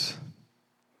verses.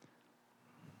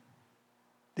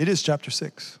 It is chapter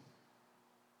 6.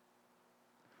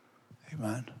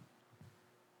 Amen.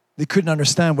 They couldn't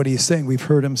understand what he's saying. We've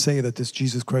heard him say that this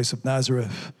Jesus Christ of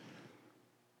Nazareth,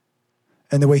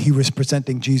 and the way he was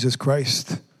presenting Jesus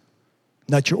Christ,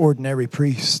 not your ordinary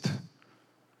priest.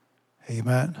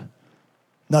 Amen.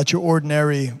 Not your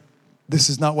ordinary, this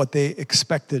is not what they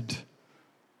expected.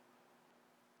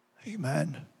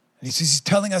 Amen. And he says, he's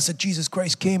telling us that Jesus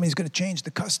Christ came and he's going to change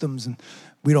the customs, and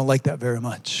we don't like that very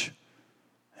much.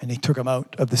 And he took him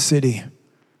out of the city,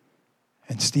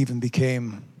 and Stephen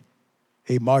became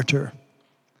a martyr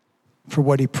for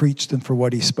what he preached and for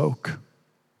what he spoke.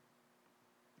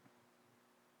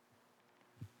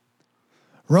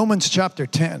 Romans chapter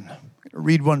 10. I'm going to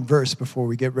read one verse before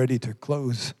we get ready to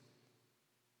close.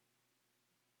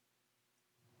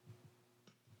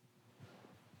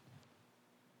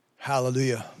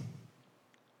 Hallelujah.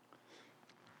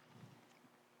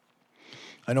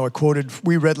 I know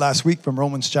we read last week from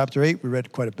Romans chapter 8. We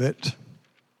read quite a bit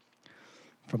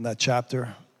from that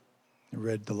chapter. We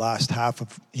read the last half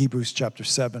of Hebrews chapter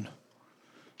 7.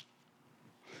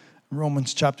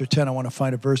 Romans chapter 10, I want to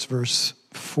find a verse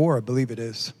 4, I believe it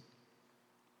is.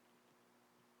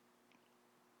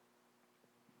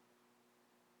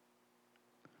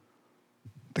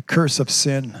 The curse of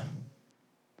sin.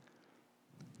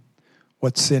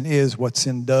 What sin is, what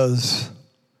sin does.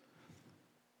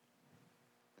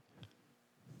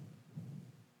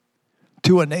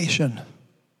 To a nation.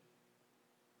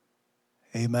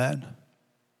 Amen.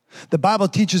 The Bible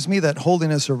teaches me that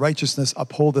holiness or righteousness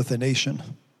upholdeth a nation.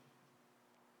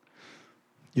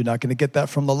 You're not going to get that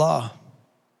from the law.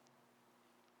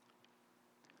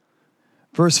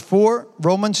 Verse 4,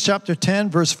 Romans chapter 10,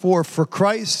 verse 4, for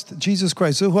Christ, Jesus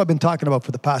Christ, who I've been talking about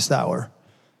for the past hour.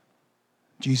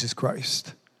 Jesus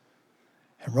Christ.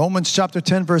 In Romans chapter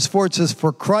 10, verse 4, it says,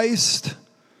 for Christ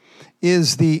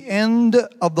is the end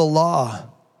of the law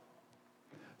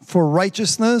for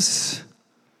righteousness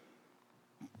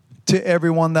to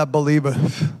everyone that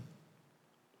believeth.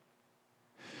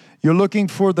 You're looking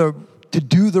for to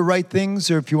do the right things,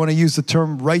 or if you want to use the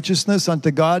term righteousness unto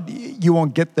God, you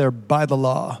won't get there by the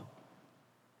law.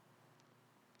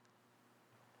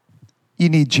 You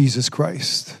need Jesus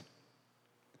Christ.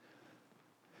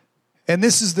 And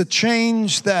this is the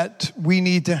change that we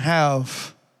need to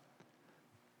have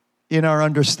in our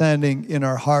understanding, in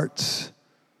our hearts,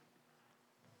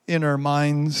 in our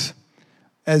minds,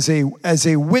 as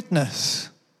a witness.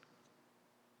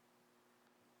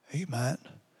 Amen.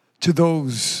 To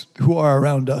those who are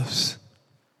around us.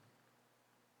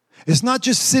 It's not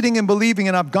just sitting and believing,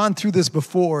 and I've gone through this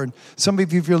before, and some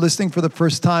of you, if you're listening for the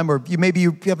first time, or maybe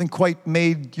you haven't quite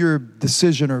made your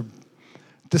decision or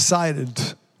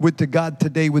decided to God,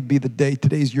 today would be the day.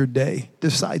 Today's your day.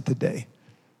 Decide today.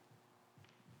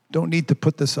 Don't need to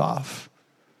put this off.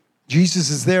 Jesus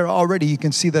is there already. You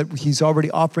can see that he's already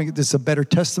offering this a better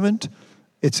testament.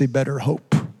 It's a better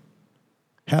hope.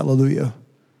 Hallelujah.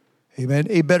 Amen.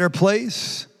 A better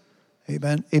place.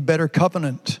 Amen. A better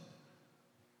covenant.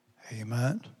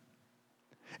 Amen.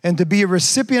 And to be a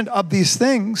recipient of these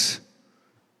things,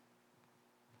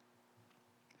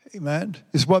 amen,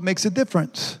 is what makes a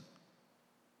difference.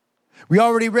 We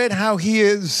already read how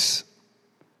he's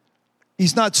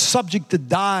not subject to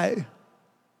die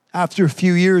after a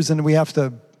few years and we have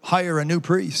to hire a new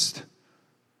priest.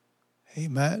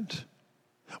 Amen.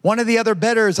 One of the other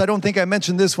betters, I don't think I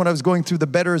mentioned this when I was going through the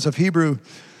betters of Hebrew.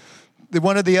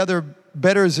 One of the other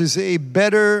betters is a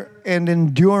better and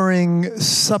enduring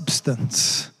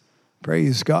substance.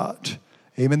 Praise God.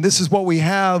 Amen. This is what we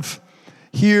have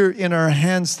here in our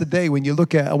hands today. When you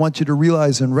look at, I want you to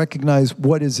realize and recognize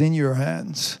what is in your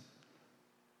hands.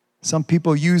 Some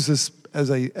people use this as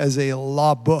a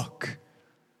law book.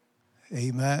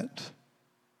 Amen.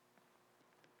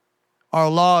 Our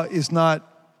law is not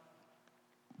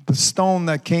the stone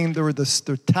that came, there were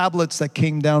the tablets that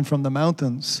came down from the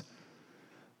mountains.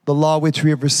 The law which we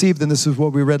have received, and this is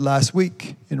what we read last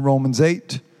week in Romans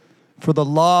 8. For the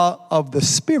law of the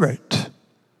Spirit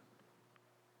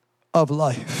of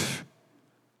life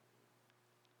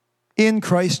in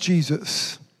Christ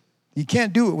Jesus You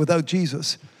can't do it without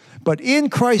Jesus. But in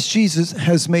Christ Jesus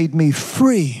has made me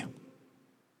free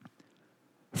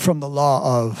from the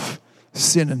law of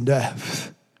sin and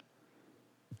death.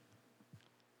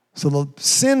 So the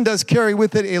sin does carry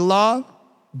with it a law,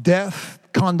 death,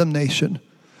 condemnation.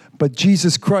 But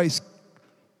Jesus Christ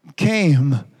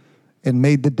came and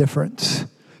made the difference.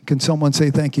 Can someone say,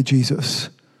 thank you, Jesus?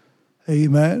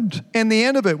 Amen. And the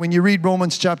end of it, when you read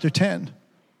Romans chapter 10,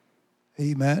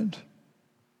 amen.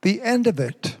 The end of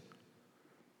it.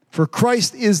 For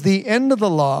Christ is the end of the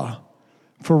law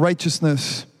for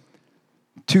righteousness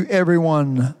to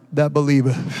everyone that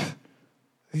believeth.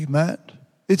 Amen.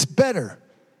 It's better.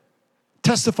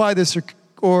 Testify this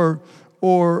or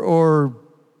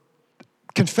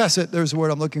confess it. There's the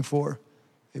word I'm looking for.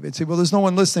 Amen. Say, well, there's no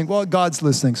one listening. Well, God's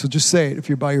listening, so just say it. If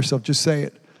you're by yourself, just say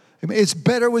it. Amen. It's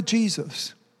better with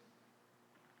Jesus.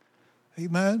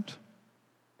 Amen.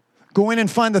 Go in and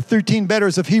find the 13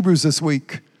 betters of Hebrews this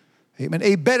week. Amen.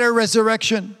 A better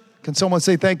resurrection. Can someone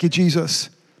say, thank you, Jesus?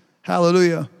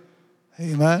 Hallelujah.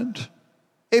 Amen.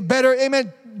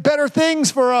 Amen. Better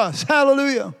things for us.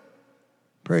 Hallelujah.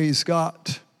 Praise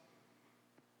God.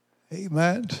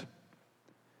 Amen.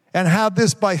 And have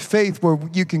this by faith where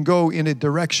you can go in a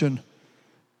direction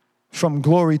from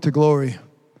glory to glory.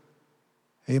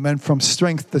 Amen. From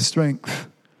strength to strength.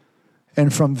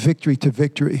 And from victory to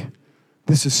victory.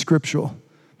 This is scriptural.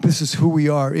 This is who we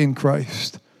are in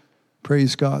Christ.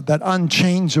 Praise God. That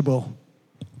unchangeable.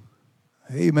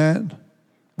 Amen.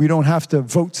 We don't have to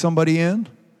vote somebody in.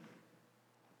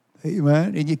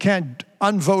 Amen. And you can't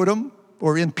unvote him,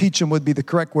 or impeach him would be the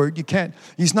correct word. You can't.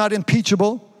 He's not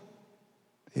impeachable.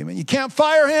 Amen. You can't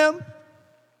fire him.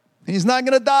 He's not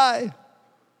going to die.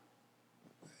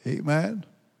 Amen.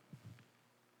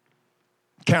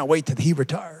 Can't wait till he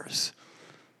retires.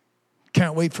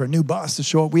 Can't wait for a new boss to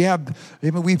show up.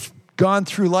 We've gone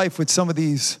through life with some of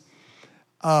these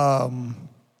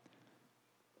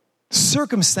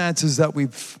circumstances that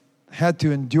we've had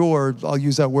to endure. I'll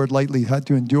use that word lightly, had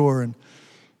to endure. And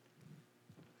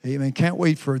amen. Can't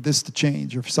wait for this to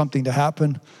change or for something to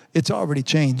happen. It's already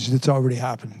changed. It's already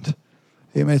happened.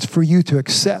 Amen. It's for you to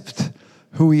accept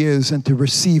who he is and to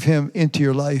receive him into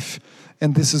your life.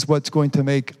 And this is what's going to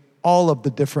make all of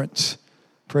the difference.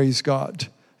 Praise God.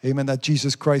 Amen. That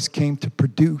Jesus Christ came to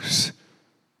produce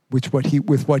with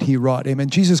what he wrought. Amen.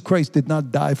 Jesus Christ did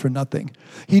not die for nothing.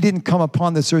 He didn't come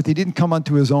upon this earth. He didn't come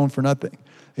unto his own for nothing.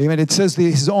 Amen. It says that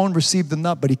his own received them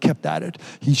not, but he kept at it.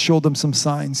 He showed them some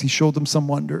signs. He showed them some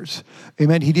wonders.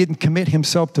 Amen. He didn't commit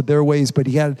himself to their ways, but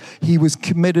he was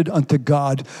committed unto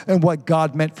God and what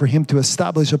God meant for him to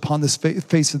establish upon this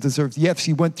face of this earth. Yes,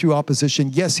 he went through opposition.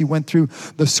 Yes, he went through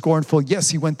the scornful. Yes,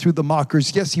 he went through the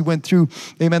mockers. Yes, he went through,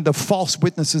 amen, the false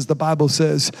witnesses, the Bible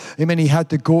says. Amen. He had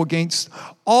to go against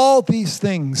all these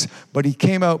things, but he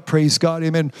came out, praise God,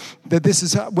 amen. That this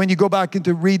is how, when you go back and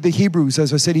to read the Hebrews,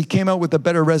 as I said, he came out with a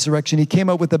better resurrection. He came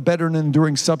out with a better and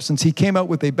enduring substance. He came out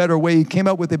with a better way. He came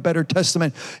out with a better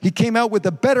testament. He came out with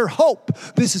a better hope.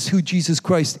 This is who Jesus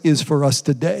Christ is for us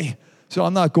today. So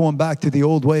I'm not going back to the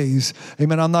old ways.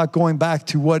 Amen. I'm not going back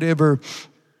to whatever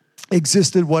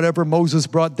existed, whatever Moses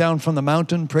brought down from the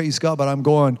mountain, praise God, but I'm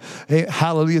going, hey,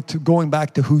 hallelujah, to going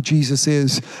back to who Jesus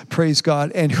is, praise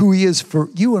God, and who he is for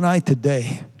you and I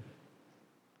today.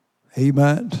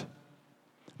 Amen.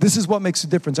 This is what makes a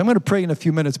difference. I'm going to pray in a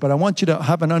few minutes, but I want you to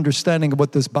have an understanding of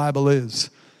what this Bible is.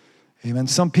 Amen.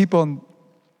 Some people,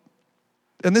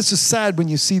 and this is sad when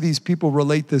you see these people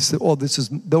relate this,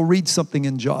 they'll read something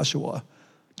in Joshua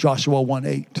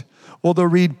 1:8. Or they'll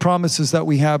read promises that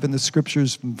we have in the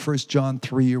scriptures from 1 John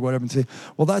 3 or whatever and say,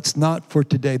 well, that's not for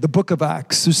today. The book of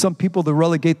Acts, there's some people that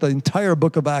relegate the entire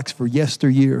book of Acts for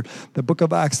yesteryear. The book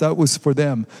of Acts, that was for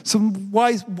them. So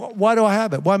why do I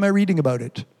have it? Why am I reading about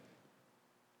it?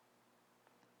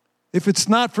 If it's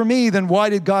not for me, then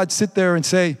why did God sit there and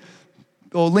say,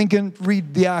 oh, Lincoln,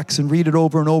 read the Acts and read it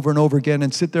over and over and over again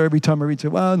and sit there every time I read it, say,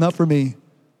 well, not for me.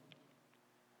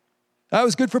 That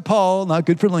was good for Paul, not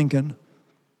good for Lincoln.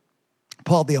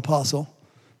 Paul the apostle.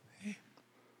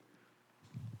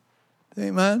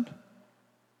 Amen.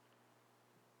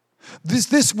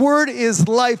 This word is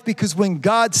life because when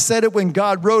God said it, when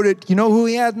God wrote it, you know who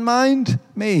he had in mind?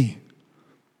 Me.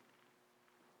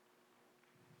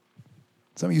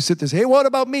 Some of you sit there and say, hey, what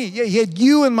about me? Yeah, he had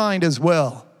you in mind as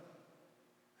well.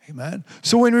 Amen.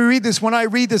 So when we read this, when I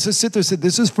read this, I sit there and say,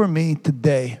 this is for me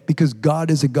today because God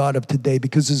is a God of today,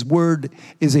 because his word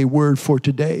is a word for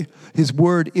today. His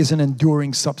word is an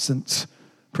enduring substance.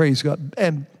 Praise God.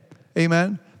 And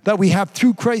amen. That we have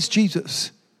through Christ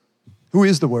Jesus, who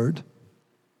is the word.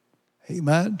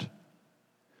 Amen.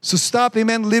 So stop,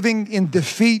 amen, living in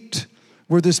defeat,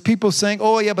 where there's people saying,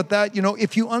 oh yeah, but that,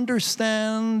 if you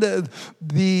understand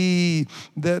the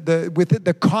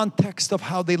context of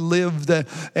how they lived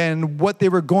and what they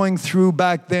were going through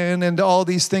back then and all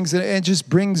these things, and it just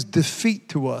brings defeat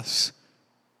to us.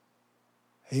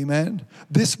 Amen.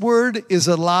 This word is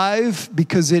alive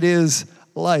because it is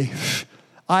life.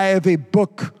 I have a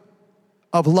book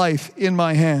of life in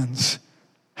my hands.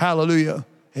 Hallelujah.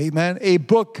 Amen. A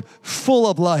book full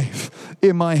of life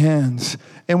in my hands.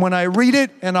 And when I read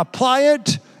it and apply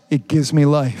it, it gives me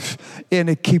life and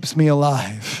it keeps me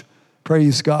alive.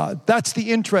 Praise God. That's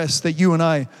the interest that you and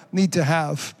I need to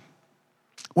have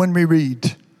when we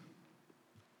read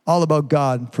all about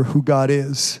God for who God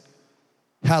is.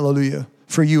 Hallelujah.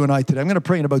 For you and I today. I'm going to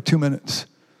pray in about 2 minutes.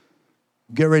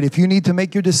 Get ready. If you need to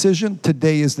make your decision,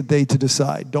 today is the day to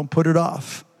decide. Don't put it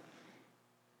off.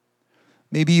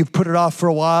 Maybe you've put it off for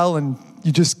a while and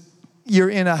you're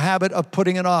in a habit of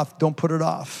putting it off. Don't put it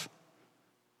off.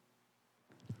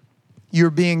 You're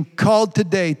being called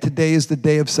today. Today is the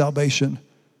day of salvation.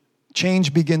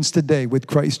 Change begins today with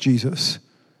Christ Jesus.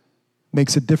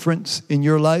 Makes a difference in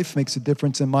your life, makes a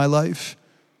difference in my life.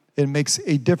 It makes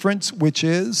a difference, which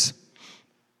is,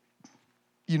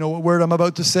 you know what word I'm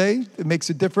about to say? It makes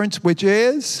a difference, which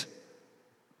is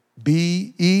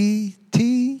B-E-T-T-E-R.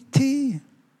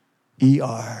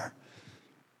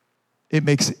 It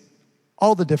makes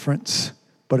all the difference,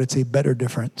 but it's a better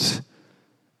difference,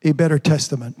 a better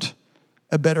testament,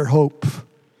 a better hope,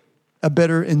 a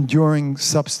better enduring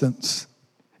substance,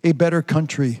 a better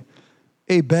country,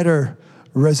 a better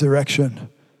resurrection.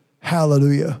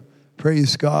 Hallelujah.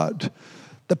 Praise God.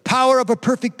 The power of a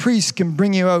perfect priest can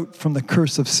bring you out from the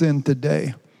curse of sin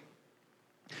today.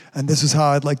 And this is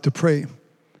how I'd like to pray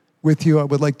with you. I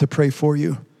would like to pray for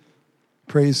you.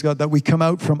 Praise God, that we come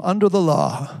out from under the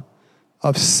law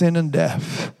of sin and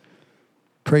death.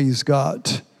 Praise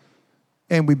God.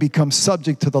 And we become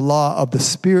subject to the law of the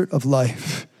Spirit of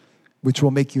life, which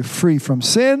will make you free from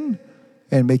sin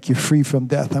and make you free from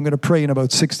death. I'm going to pray in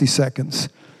about 60 seconds.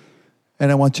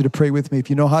 And I want you to pray with me.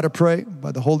 If you know how to pray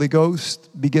by the Holy Ghost,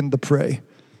 begin to pray.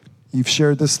 You've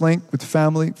shared this link with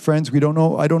family, friends. I don't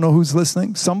know who's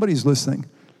listening. Somebody's listening.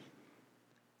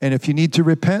 And if you need to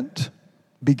repent,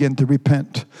 begin to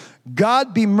repent.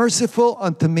 God, be merciful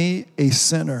unto me, a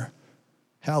sinner.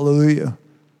 Hallelujah.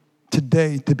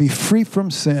 Today, to be free from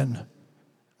sin,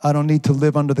 I don't need to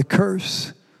live under the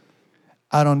curse.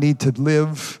 I don't need to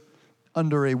live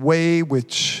under a way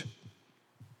which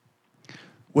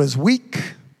was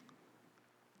weak,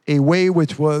 a way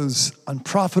which was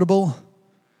unprofitable,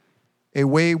 a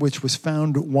way which was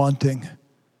found wanting.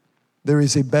 There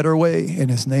is a better way, and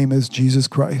his name is Jesus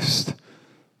Christ.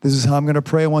 This is how I'm going to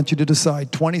pray. I want you to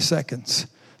decide. 20 seconds.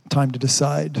 Time to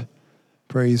decide.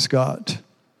 Praise God.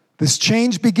 This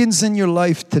change begins in your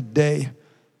life today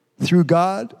through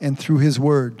God and through his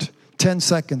word. 10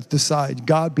 seconds, decide.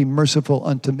 God, be merciful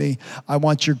unto me. I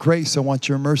want your grace. I want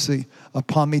your mercy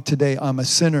upon me today. I'm a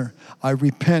sinner. I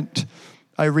repent.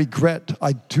 I regret.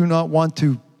 I do not want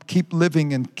to keep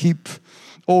living and keep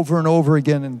over and over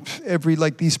again. And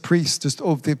like these priests,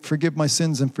 they forgive my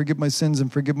sins and forgive my sins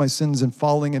and forgive my sins and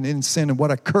falling and in sin. And what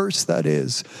a curse that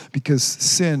is, because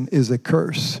sin is a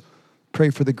curse. Pray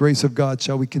for the grace of God.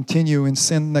 Shall we continue in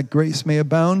sin that grace may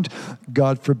abound?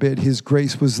 God forbid. His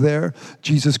grace was there.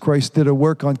 Jesus Christ did a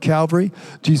work on Calvary.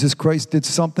 Jesus Christ did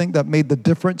something that made the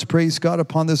difference, praise God,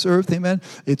 upon this earth. Amen.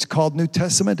 It's called New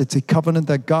Testament. It's a covenant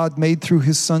that God made through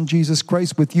his son, Jesus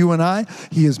Christ, with you and I.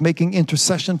 He is making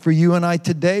intercession for you and I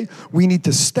today. We need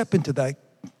to step into that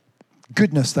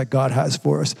goodness that God has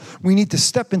for us. We need to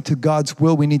step into God's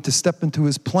will. We need to step into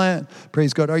his plan.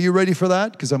 Praise God. Are you ready for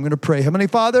that? Because I'm going to pray. Heavenly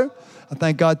Father, I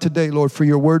thank God today, Lord, for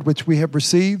your word which we have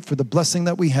received, for the blessing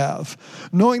that we have,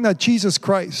 knowing that Jesus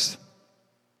Christ,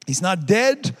 he's not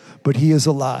dead, but he is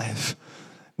alive.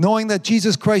 Knowing that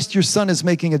Jesus Christ, your son, is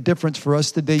making a difference for us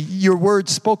today. Your word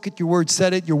spoke it, your word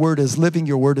said it, your word is living,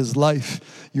 your word is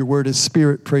life, your word is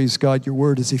spirit, praise God. Your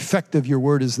word is effective, your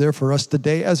word is there for us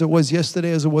today, as it was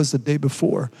yesterday, as it was the day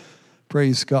before.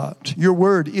 Praise God. Your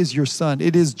word is your son.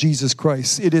 It is Jesus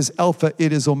Christ. It is Alpha.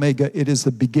 It is Omega. It is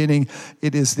the beginning.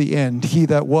 It is the end. He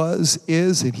that was,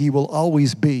 is, and he will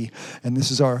always be. And this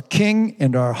is our King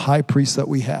and our high priest that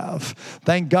we have.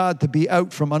 Thank God to be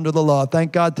out from under the law.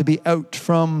 Thank God to be out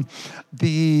from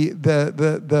the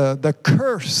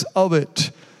curse of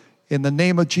it. In the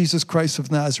name of Jesus Christ of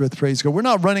Nazareth, praise God. We're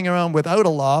not running around without a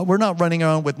law. We're not running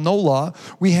around with no law.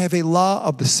 We have a law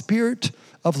of the Spirit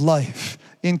of life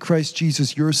in Christ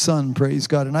Jesus, your Son, praise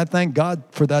God. And I thank God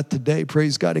for that today,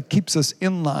 praise God. It keeps us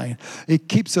in line. It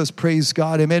keeps us, praise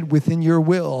God, amen, within your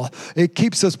will. It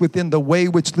keeps us within the way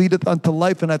which leadeth unto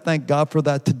life, and I thank God for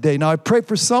that today. Now I pray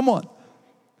for someone,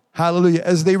 hallelujah,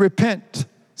 as they repent,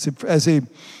 as they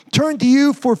turn to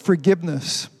you for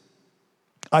forgiveness.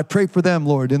 I pray for them,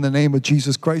 Lord, in the name of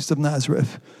Jesus Christ of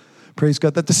Nazareth. Praise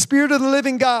God, that the Spirit of the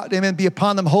living God, amen, be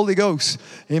upon them, Holy Ghost,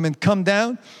 amen, come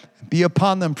down, be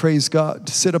upon them, praise God,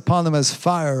 sit upon them as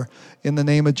fire in the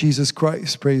name of Jesus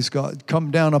Christ, praise God.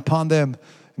 Come down upon them,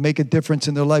 make a difference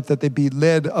in their life, that they be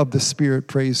led of the Spirit,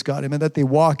 praise God, amen, that they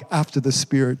walk after the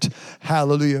Spirit,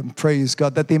 hallelujah, praise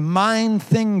God, that they mind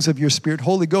things of your Spirit.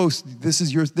 Holy Ghost,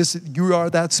 you are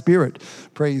that Spirit,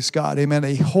 praise God, amen,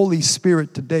 a Holy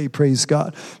Spirit today, praise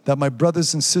God, that my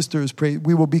brothers and sisters,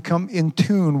 we will become in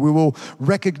tune, we will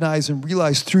recognize and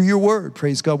realize through your word,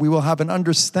 praise God, we will have an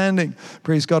understanding,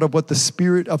 praise God, of what the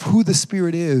Spirit, of who the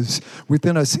Spirit is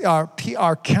within us,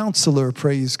 our counselor,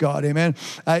 praise God, amen.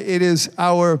 It is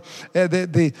our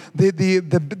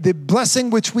the blessing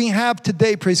which we have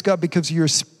today, praise God, because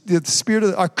the Spirit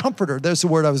of our comforter, there's the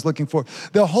word I was looking for.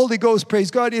 The Holy Ghost,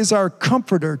 praise God, is our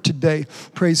comforter today,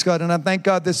 praise God. And I thank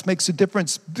God this makes a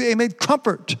difference. They made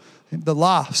comfort the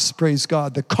lost, praise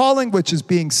God. The calling which is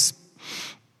being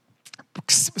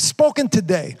spoken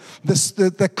today,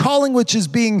 the calling which is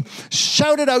being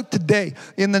shouted out today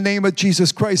in the name of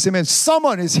Jesus Christ, amen.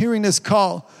 Someone is hearing this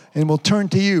call and will turn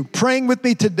to you, praying with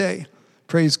me today.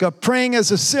 Praise God. Praying as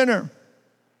a sinner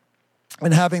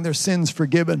and having their sins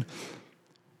forgiven.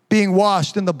 Being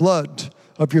washed in the blood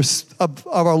of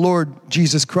our Lord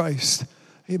Jesus Christ.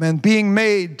 Amen. Being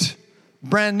made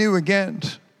brand new again.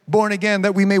 Born again,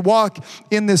 that we may walk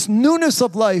in this newness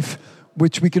of life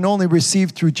which we can only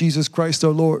receive through Jesus Christ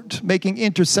our Lord. Making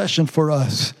intercession for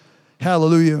us.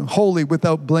 Hallelujah. Holy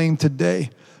without blame today.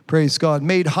 Praise God.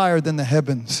 Made higher than the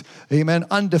heavens. Amen.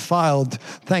 Undefiled.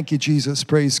 Thank you, Jesus.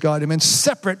 Praise God. Amen.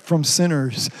 Separate from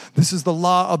sinners. This is the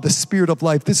law of the Spirit of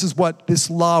life. This is what this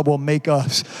law will make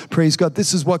us. Praise God.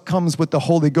 This is what comes with the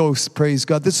Holy Ghost. Praise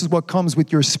God. This is what comes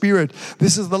with your Spirit.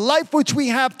 This is the life which we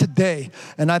have today.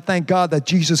 And I thank God that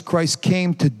Jesus Christ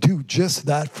came to do just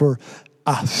that for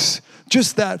us.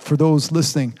 Just that for those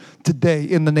listening today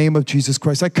in the name of Jesus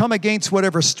Christ. I come against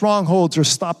whatever strongholds are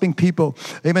stopping people,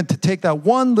 amen, to take that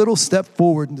one little step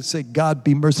forward and to say, God,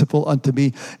 be merciful unto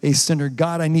me, a sinner.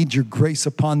 God, I need your grace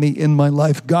upon me in my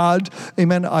life. God,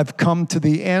 amen, I've come to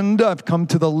the end. I've come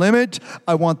to the limit.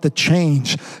 I want the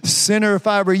change. Sinner, if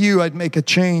I were you, I'd make a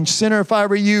change. Sinner, if I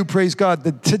were you, praise God,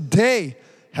 that today,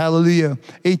 hallelujah,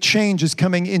 a change is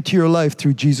coming into your life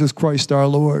through Jesus Christ our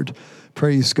Lord.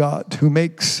 Praise God, who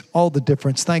makes all the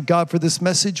difference. Thank God for this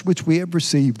message which we have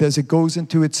received as it goes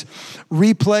into its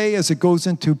replay, as it goes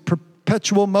into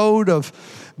perpetual mode of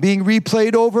being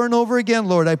replayed over and over again.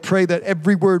 Lord, I pray that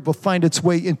every word will find its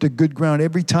way into good ground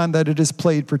every time that it is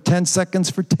played for 10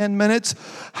 seconds, for 10 minutes,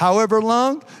 however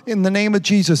long. In the name of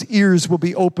Jesus, ears will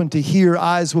be open to hear,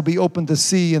 eyes will be open to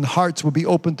see, and hearts will be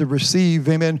open to receive.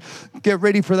 Amen. Get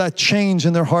ready for that change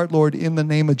in their heart, Lord, in the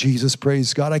name of Jesus.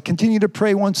 Praise God. I continue to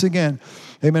pray once again,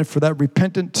 amen, for that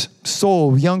repentant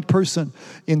soul, young person,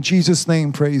 in Jesus'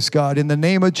 name, praise God. In the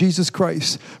name of Jesus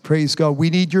Christ, praise God. We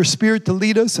need your Spirit to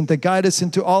lead us and to guide us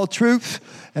into all truth.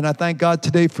 And I thank God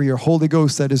today for your Holy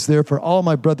Ghost that is there for all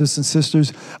my brothers and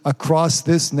sisters across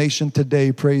this nation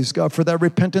today. Praise God for that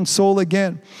repentant soul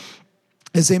again.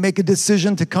 As they make a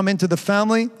decision to come into the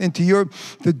family,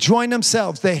 to join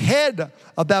themselves, the head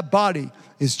of that body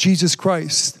is Jesus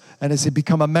Christ. And as they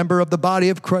become a member of the body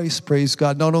of Christ, praise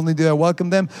God, not only do I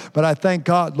welcome them, but I thank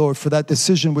God, Lord, for that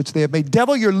decision which they have made.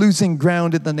 Devil, you're losing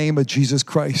ground in the name of Jesus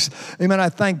Christ. Amen. I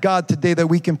thank God today that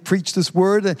we can preach this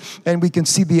word and we can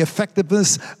see the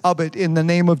effectiveness of it in the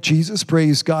name of Jesus.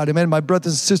 Praise God. Amen. My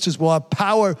brothers and sisters will have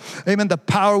power. Amen. The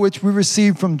power which we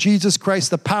receive from Jesus Christ,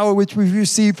 the power which we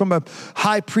receive from a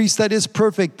high priest that is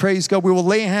perfect. Praise God. We will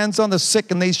lay hands on the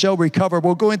sick and they shall recover.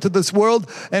 We'll go into this world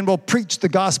and we'll preach the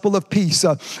gospel of peace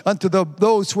unto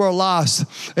those who are lost.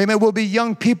 Amen. We'll be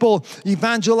young people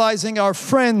evangelizing our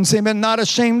friends. Amen. Not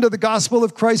ashamed of the gospel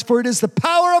of Christ, for it is the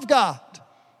power of God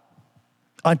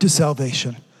unto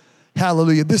salvation.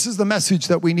 Hallelujah. This is the message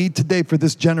that we need today for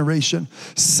this generation.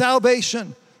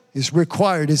 Salvation is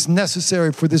required, is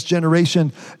necessary for this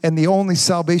generation, and the only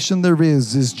salvation there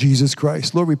is Jesus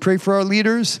Christ. Lord, we pray for our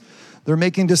leaders. They're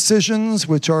making decisions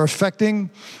which are affecting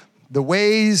the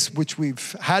ways which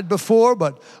we've had before,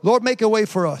 but Lord, make a way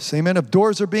for us. Amen. If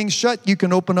doors are being shut, you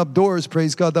can open up doors,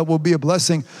 praise God, that will be a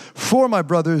blessing for my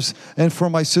brothers and for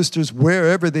my sisters,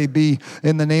 wherever they be,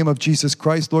 in the name of Jesus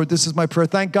Christ. Lord, this is my prayer.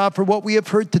 Thank God for what we have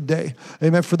heard today.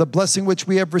 Amen. For the blessing which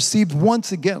we have received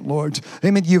once again, Lord.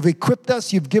 Amen. You've equipped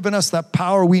us. You've given us that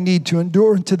power we need to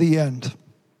endure unto the end.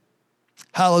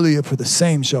 Hallelujah. For the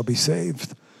same shall be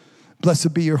saved.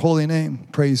 Blessed be your holy name.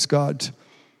 Praise God.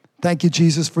 Thank you,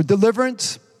 Jesus, for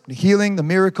deliverance, the healing, the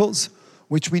miracles,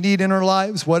 which we need in our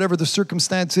lives, whatever the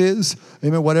circumstance is.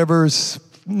 Amen. Whatever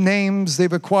names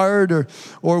they've acquired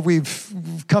or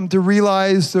we've come to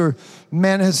realize, or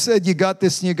man has said, you got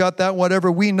this and you got that,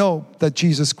 whatever. We know that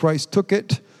Jesus Christ took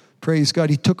it. Praise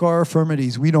God. He took our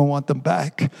infirmities. We don't want them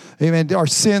back. Amen. Our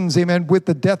sins, amen, with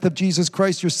the death of Jesus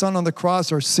Christ, your son on the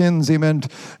cross, our sins, amen.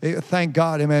 Thank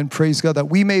God, amen. Praise God, that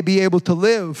we may be able to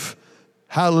live.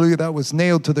 Hallelujah, that was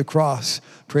nailed to the cross.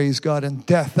 Praise God. And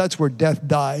death, that's where death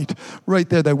died. Right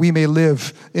there, that we may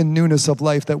live in newness of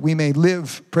life, that we may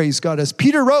live, praise God, as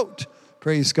Peter wrote,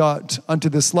 praise God, unto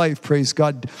this life, praise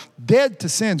God, dead to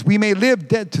sins. We may live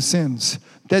dead to sins,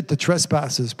 dead to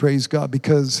trespasses, praise God,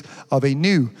 because of a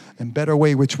new and better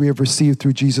way which we have received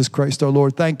through Jesus Christ our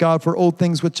Lord. Thank God for old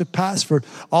things which have passed, for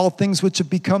all things which have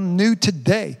become new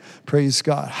today, praise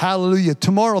God. Hallelujah.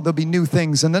 Tomorrow there'll be new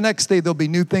things, and the next day there'll be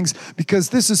new things, because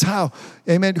this is how,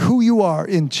 amen, who you are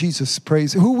in Jesus,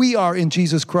 praise, who we are in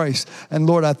Jesus Christ. And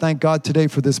Lord, I thank God today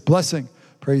for this blessing,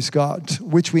 praise God,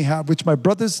 which we have, which my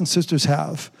brothers and sisters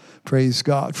have, praise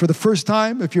God. For the first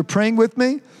time, if you're praying with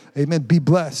me, amen, be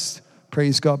blessed.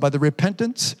 Praise God. By the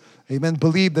repentance, amen,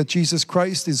 believe that Jesus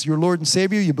Christ is your Lord and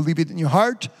Savior. You believe it in your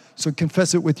heart, so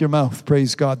confess it with your mouth.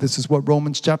 Praise God. This is what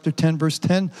Romans chapter 10, verse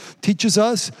 10 teaches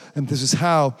us. And this is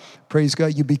how, praise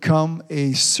God, you become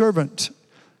a servant,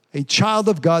 a child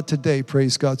of God today,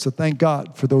 praise God. So thank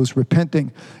God for those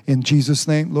repenting in Jesus'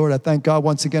 name. Lord, I thank God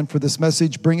once again for this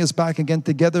message. Bring us back again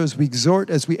together as we exhort,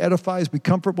 as we edify, as we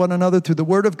comfort one another through the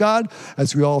word of God,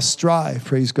 as we all strive,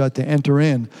 praise God, to enter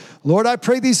in. Lord, I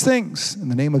pray these things in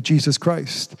the name of Jesus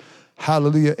Christ.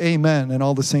 Hallelujah. Amen. And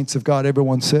all the saints of God,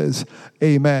 everyone says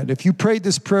amen. If you prayed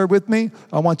this prayer with me,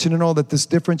 I want you to know that this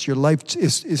difference, your life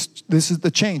this is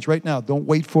the change right now. Don't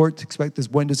wait for it to expect this.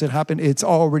 When does it happen? It's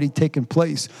already taken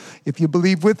place. If you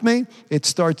believe with me, it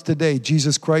starts today.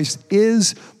 Jesus Christ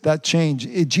is that change.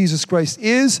 Jesus Christ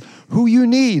is who you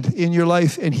need in your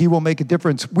life, and he will make a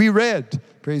difference. We read,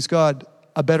 praise God,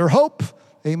 a better hope.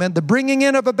 Amen. The bringing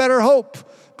in of a better hope.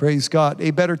 Praise God. A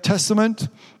better testament.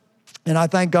 And I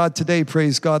thank God today,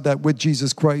 praise God, that with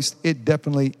Jesus Christ, it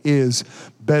definitely is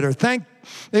better.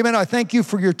 Amen. I thank you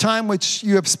for your time which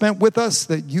you have spent with us,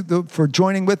 for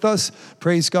joining with us.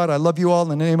 Praise God. I love you all in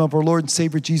the name of our Lord and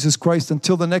Savior, Jesus Christ.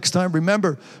 Until the next time,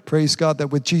 remember, praise God, that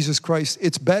with Jesus Christ,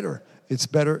 it's better. It's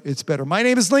better. It's better. My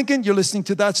name is Lincoln. You're listening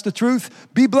to That's the Truth.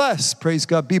 Be blessed. Praise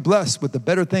God. Be blessed with the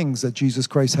better things that Jesus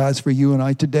Christ has for you and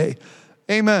I today.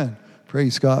 Amen.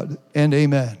 Praise God and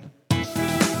amen.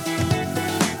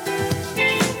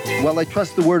 Well, I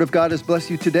trust the word of God has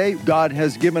blessed you today. God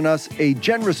has given us a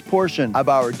generous portion of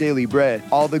our daily bread.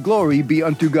 All the glory be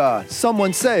unto God.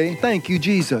 Someone say, thank you,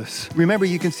 Jesus. Remember,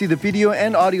 you can see the video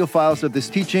and audio files of this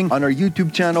teaching on our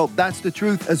YouTube channel, That's the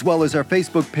Truth, as well as our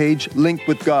Facebook page, Linked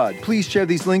with God. Please share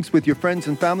these links with your friends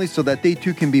and family so that they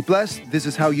too can be blessed. This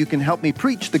is how you can help me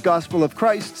preach the gospel of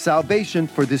Christ, salvation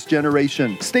for this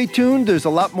generation. Stay tuned. There's a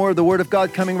lot more of the word of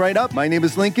God coming right up. My name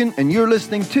is Lincoln, and you're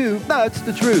listening to That's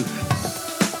the Truth.